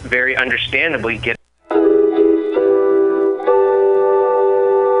going to very understandably get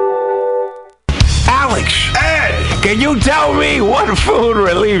Alex, Ed, Can you tell me what food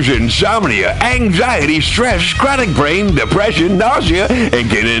relieves insomnia, anxiety, stress, chronic brain, depression, nausea, and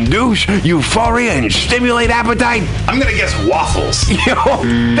can induce euphoria and stimulate appetite? I'm gonna guess waffles. Yo,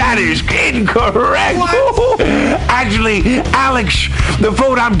 that is incorrect. Actually, Alex, the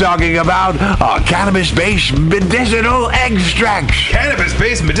food I'm talking about are cannabis-based medicinal extracts.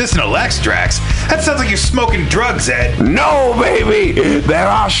 Cannabis-based medicinal extracts? That sounds like you're smoking drugs, Ed. No, baby. There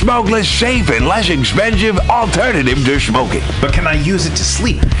are smokeless, safe, and less expensive alternatives to smoking. But can I use it to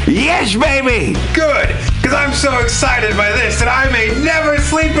sleep? Yes, baby. Good, because I'm so excited by this that I may never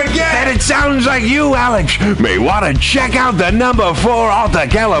sleep again. And it sounds like you, Alex, may want to check out the number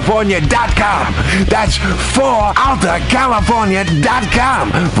 4AltaCalifornia.com. That's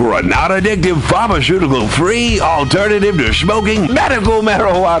 4AltaCalifornia.com for a non-addictive, pharmaceutical-free alternative to smoking medical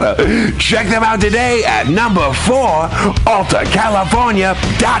marijuana. Check them out today at number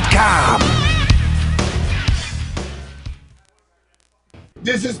 4AltaCalifornia.com.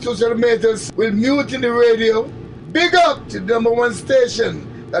 This is Tushar Matters with Mutiny Radio. Big up to the #1 station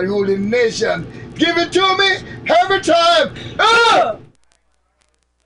that ruling nation. Give it to me every time.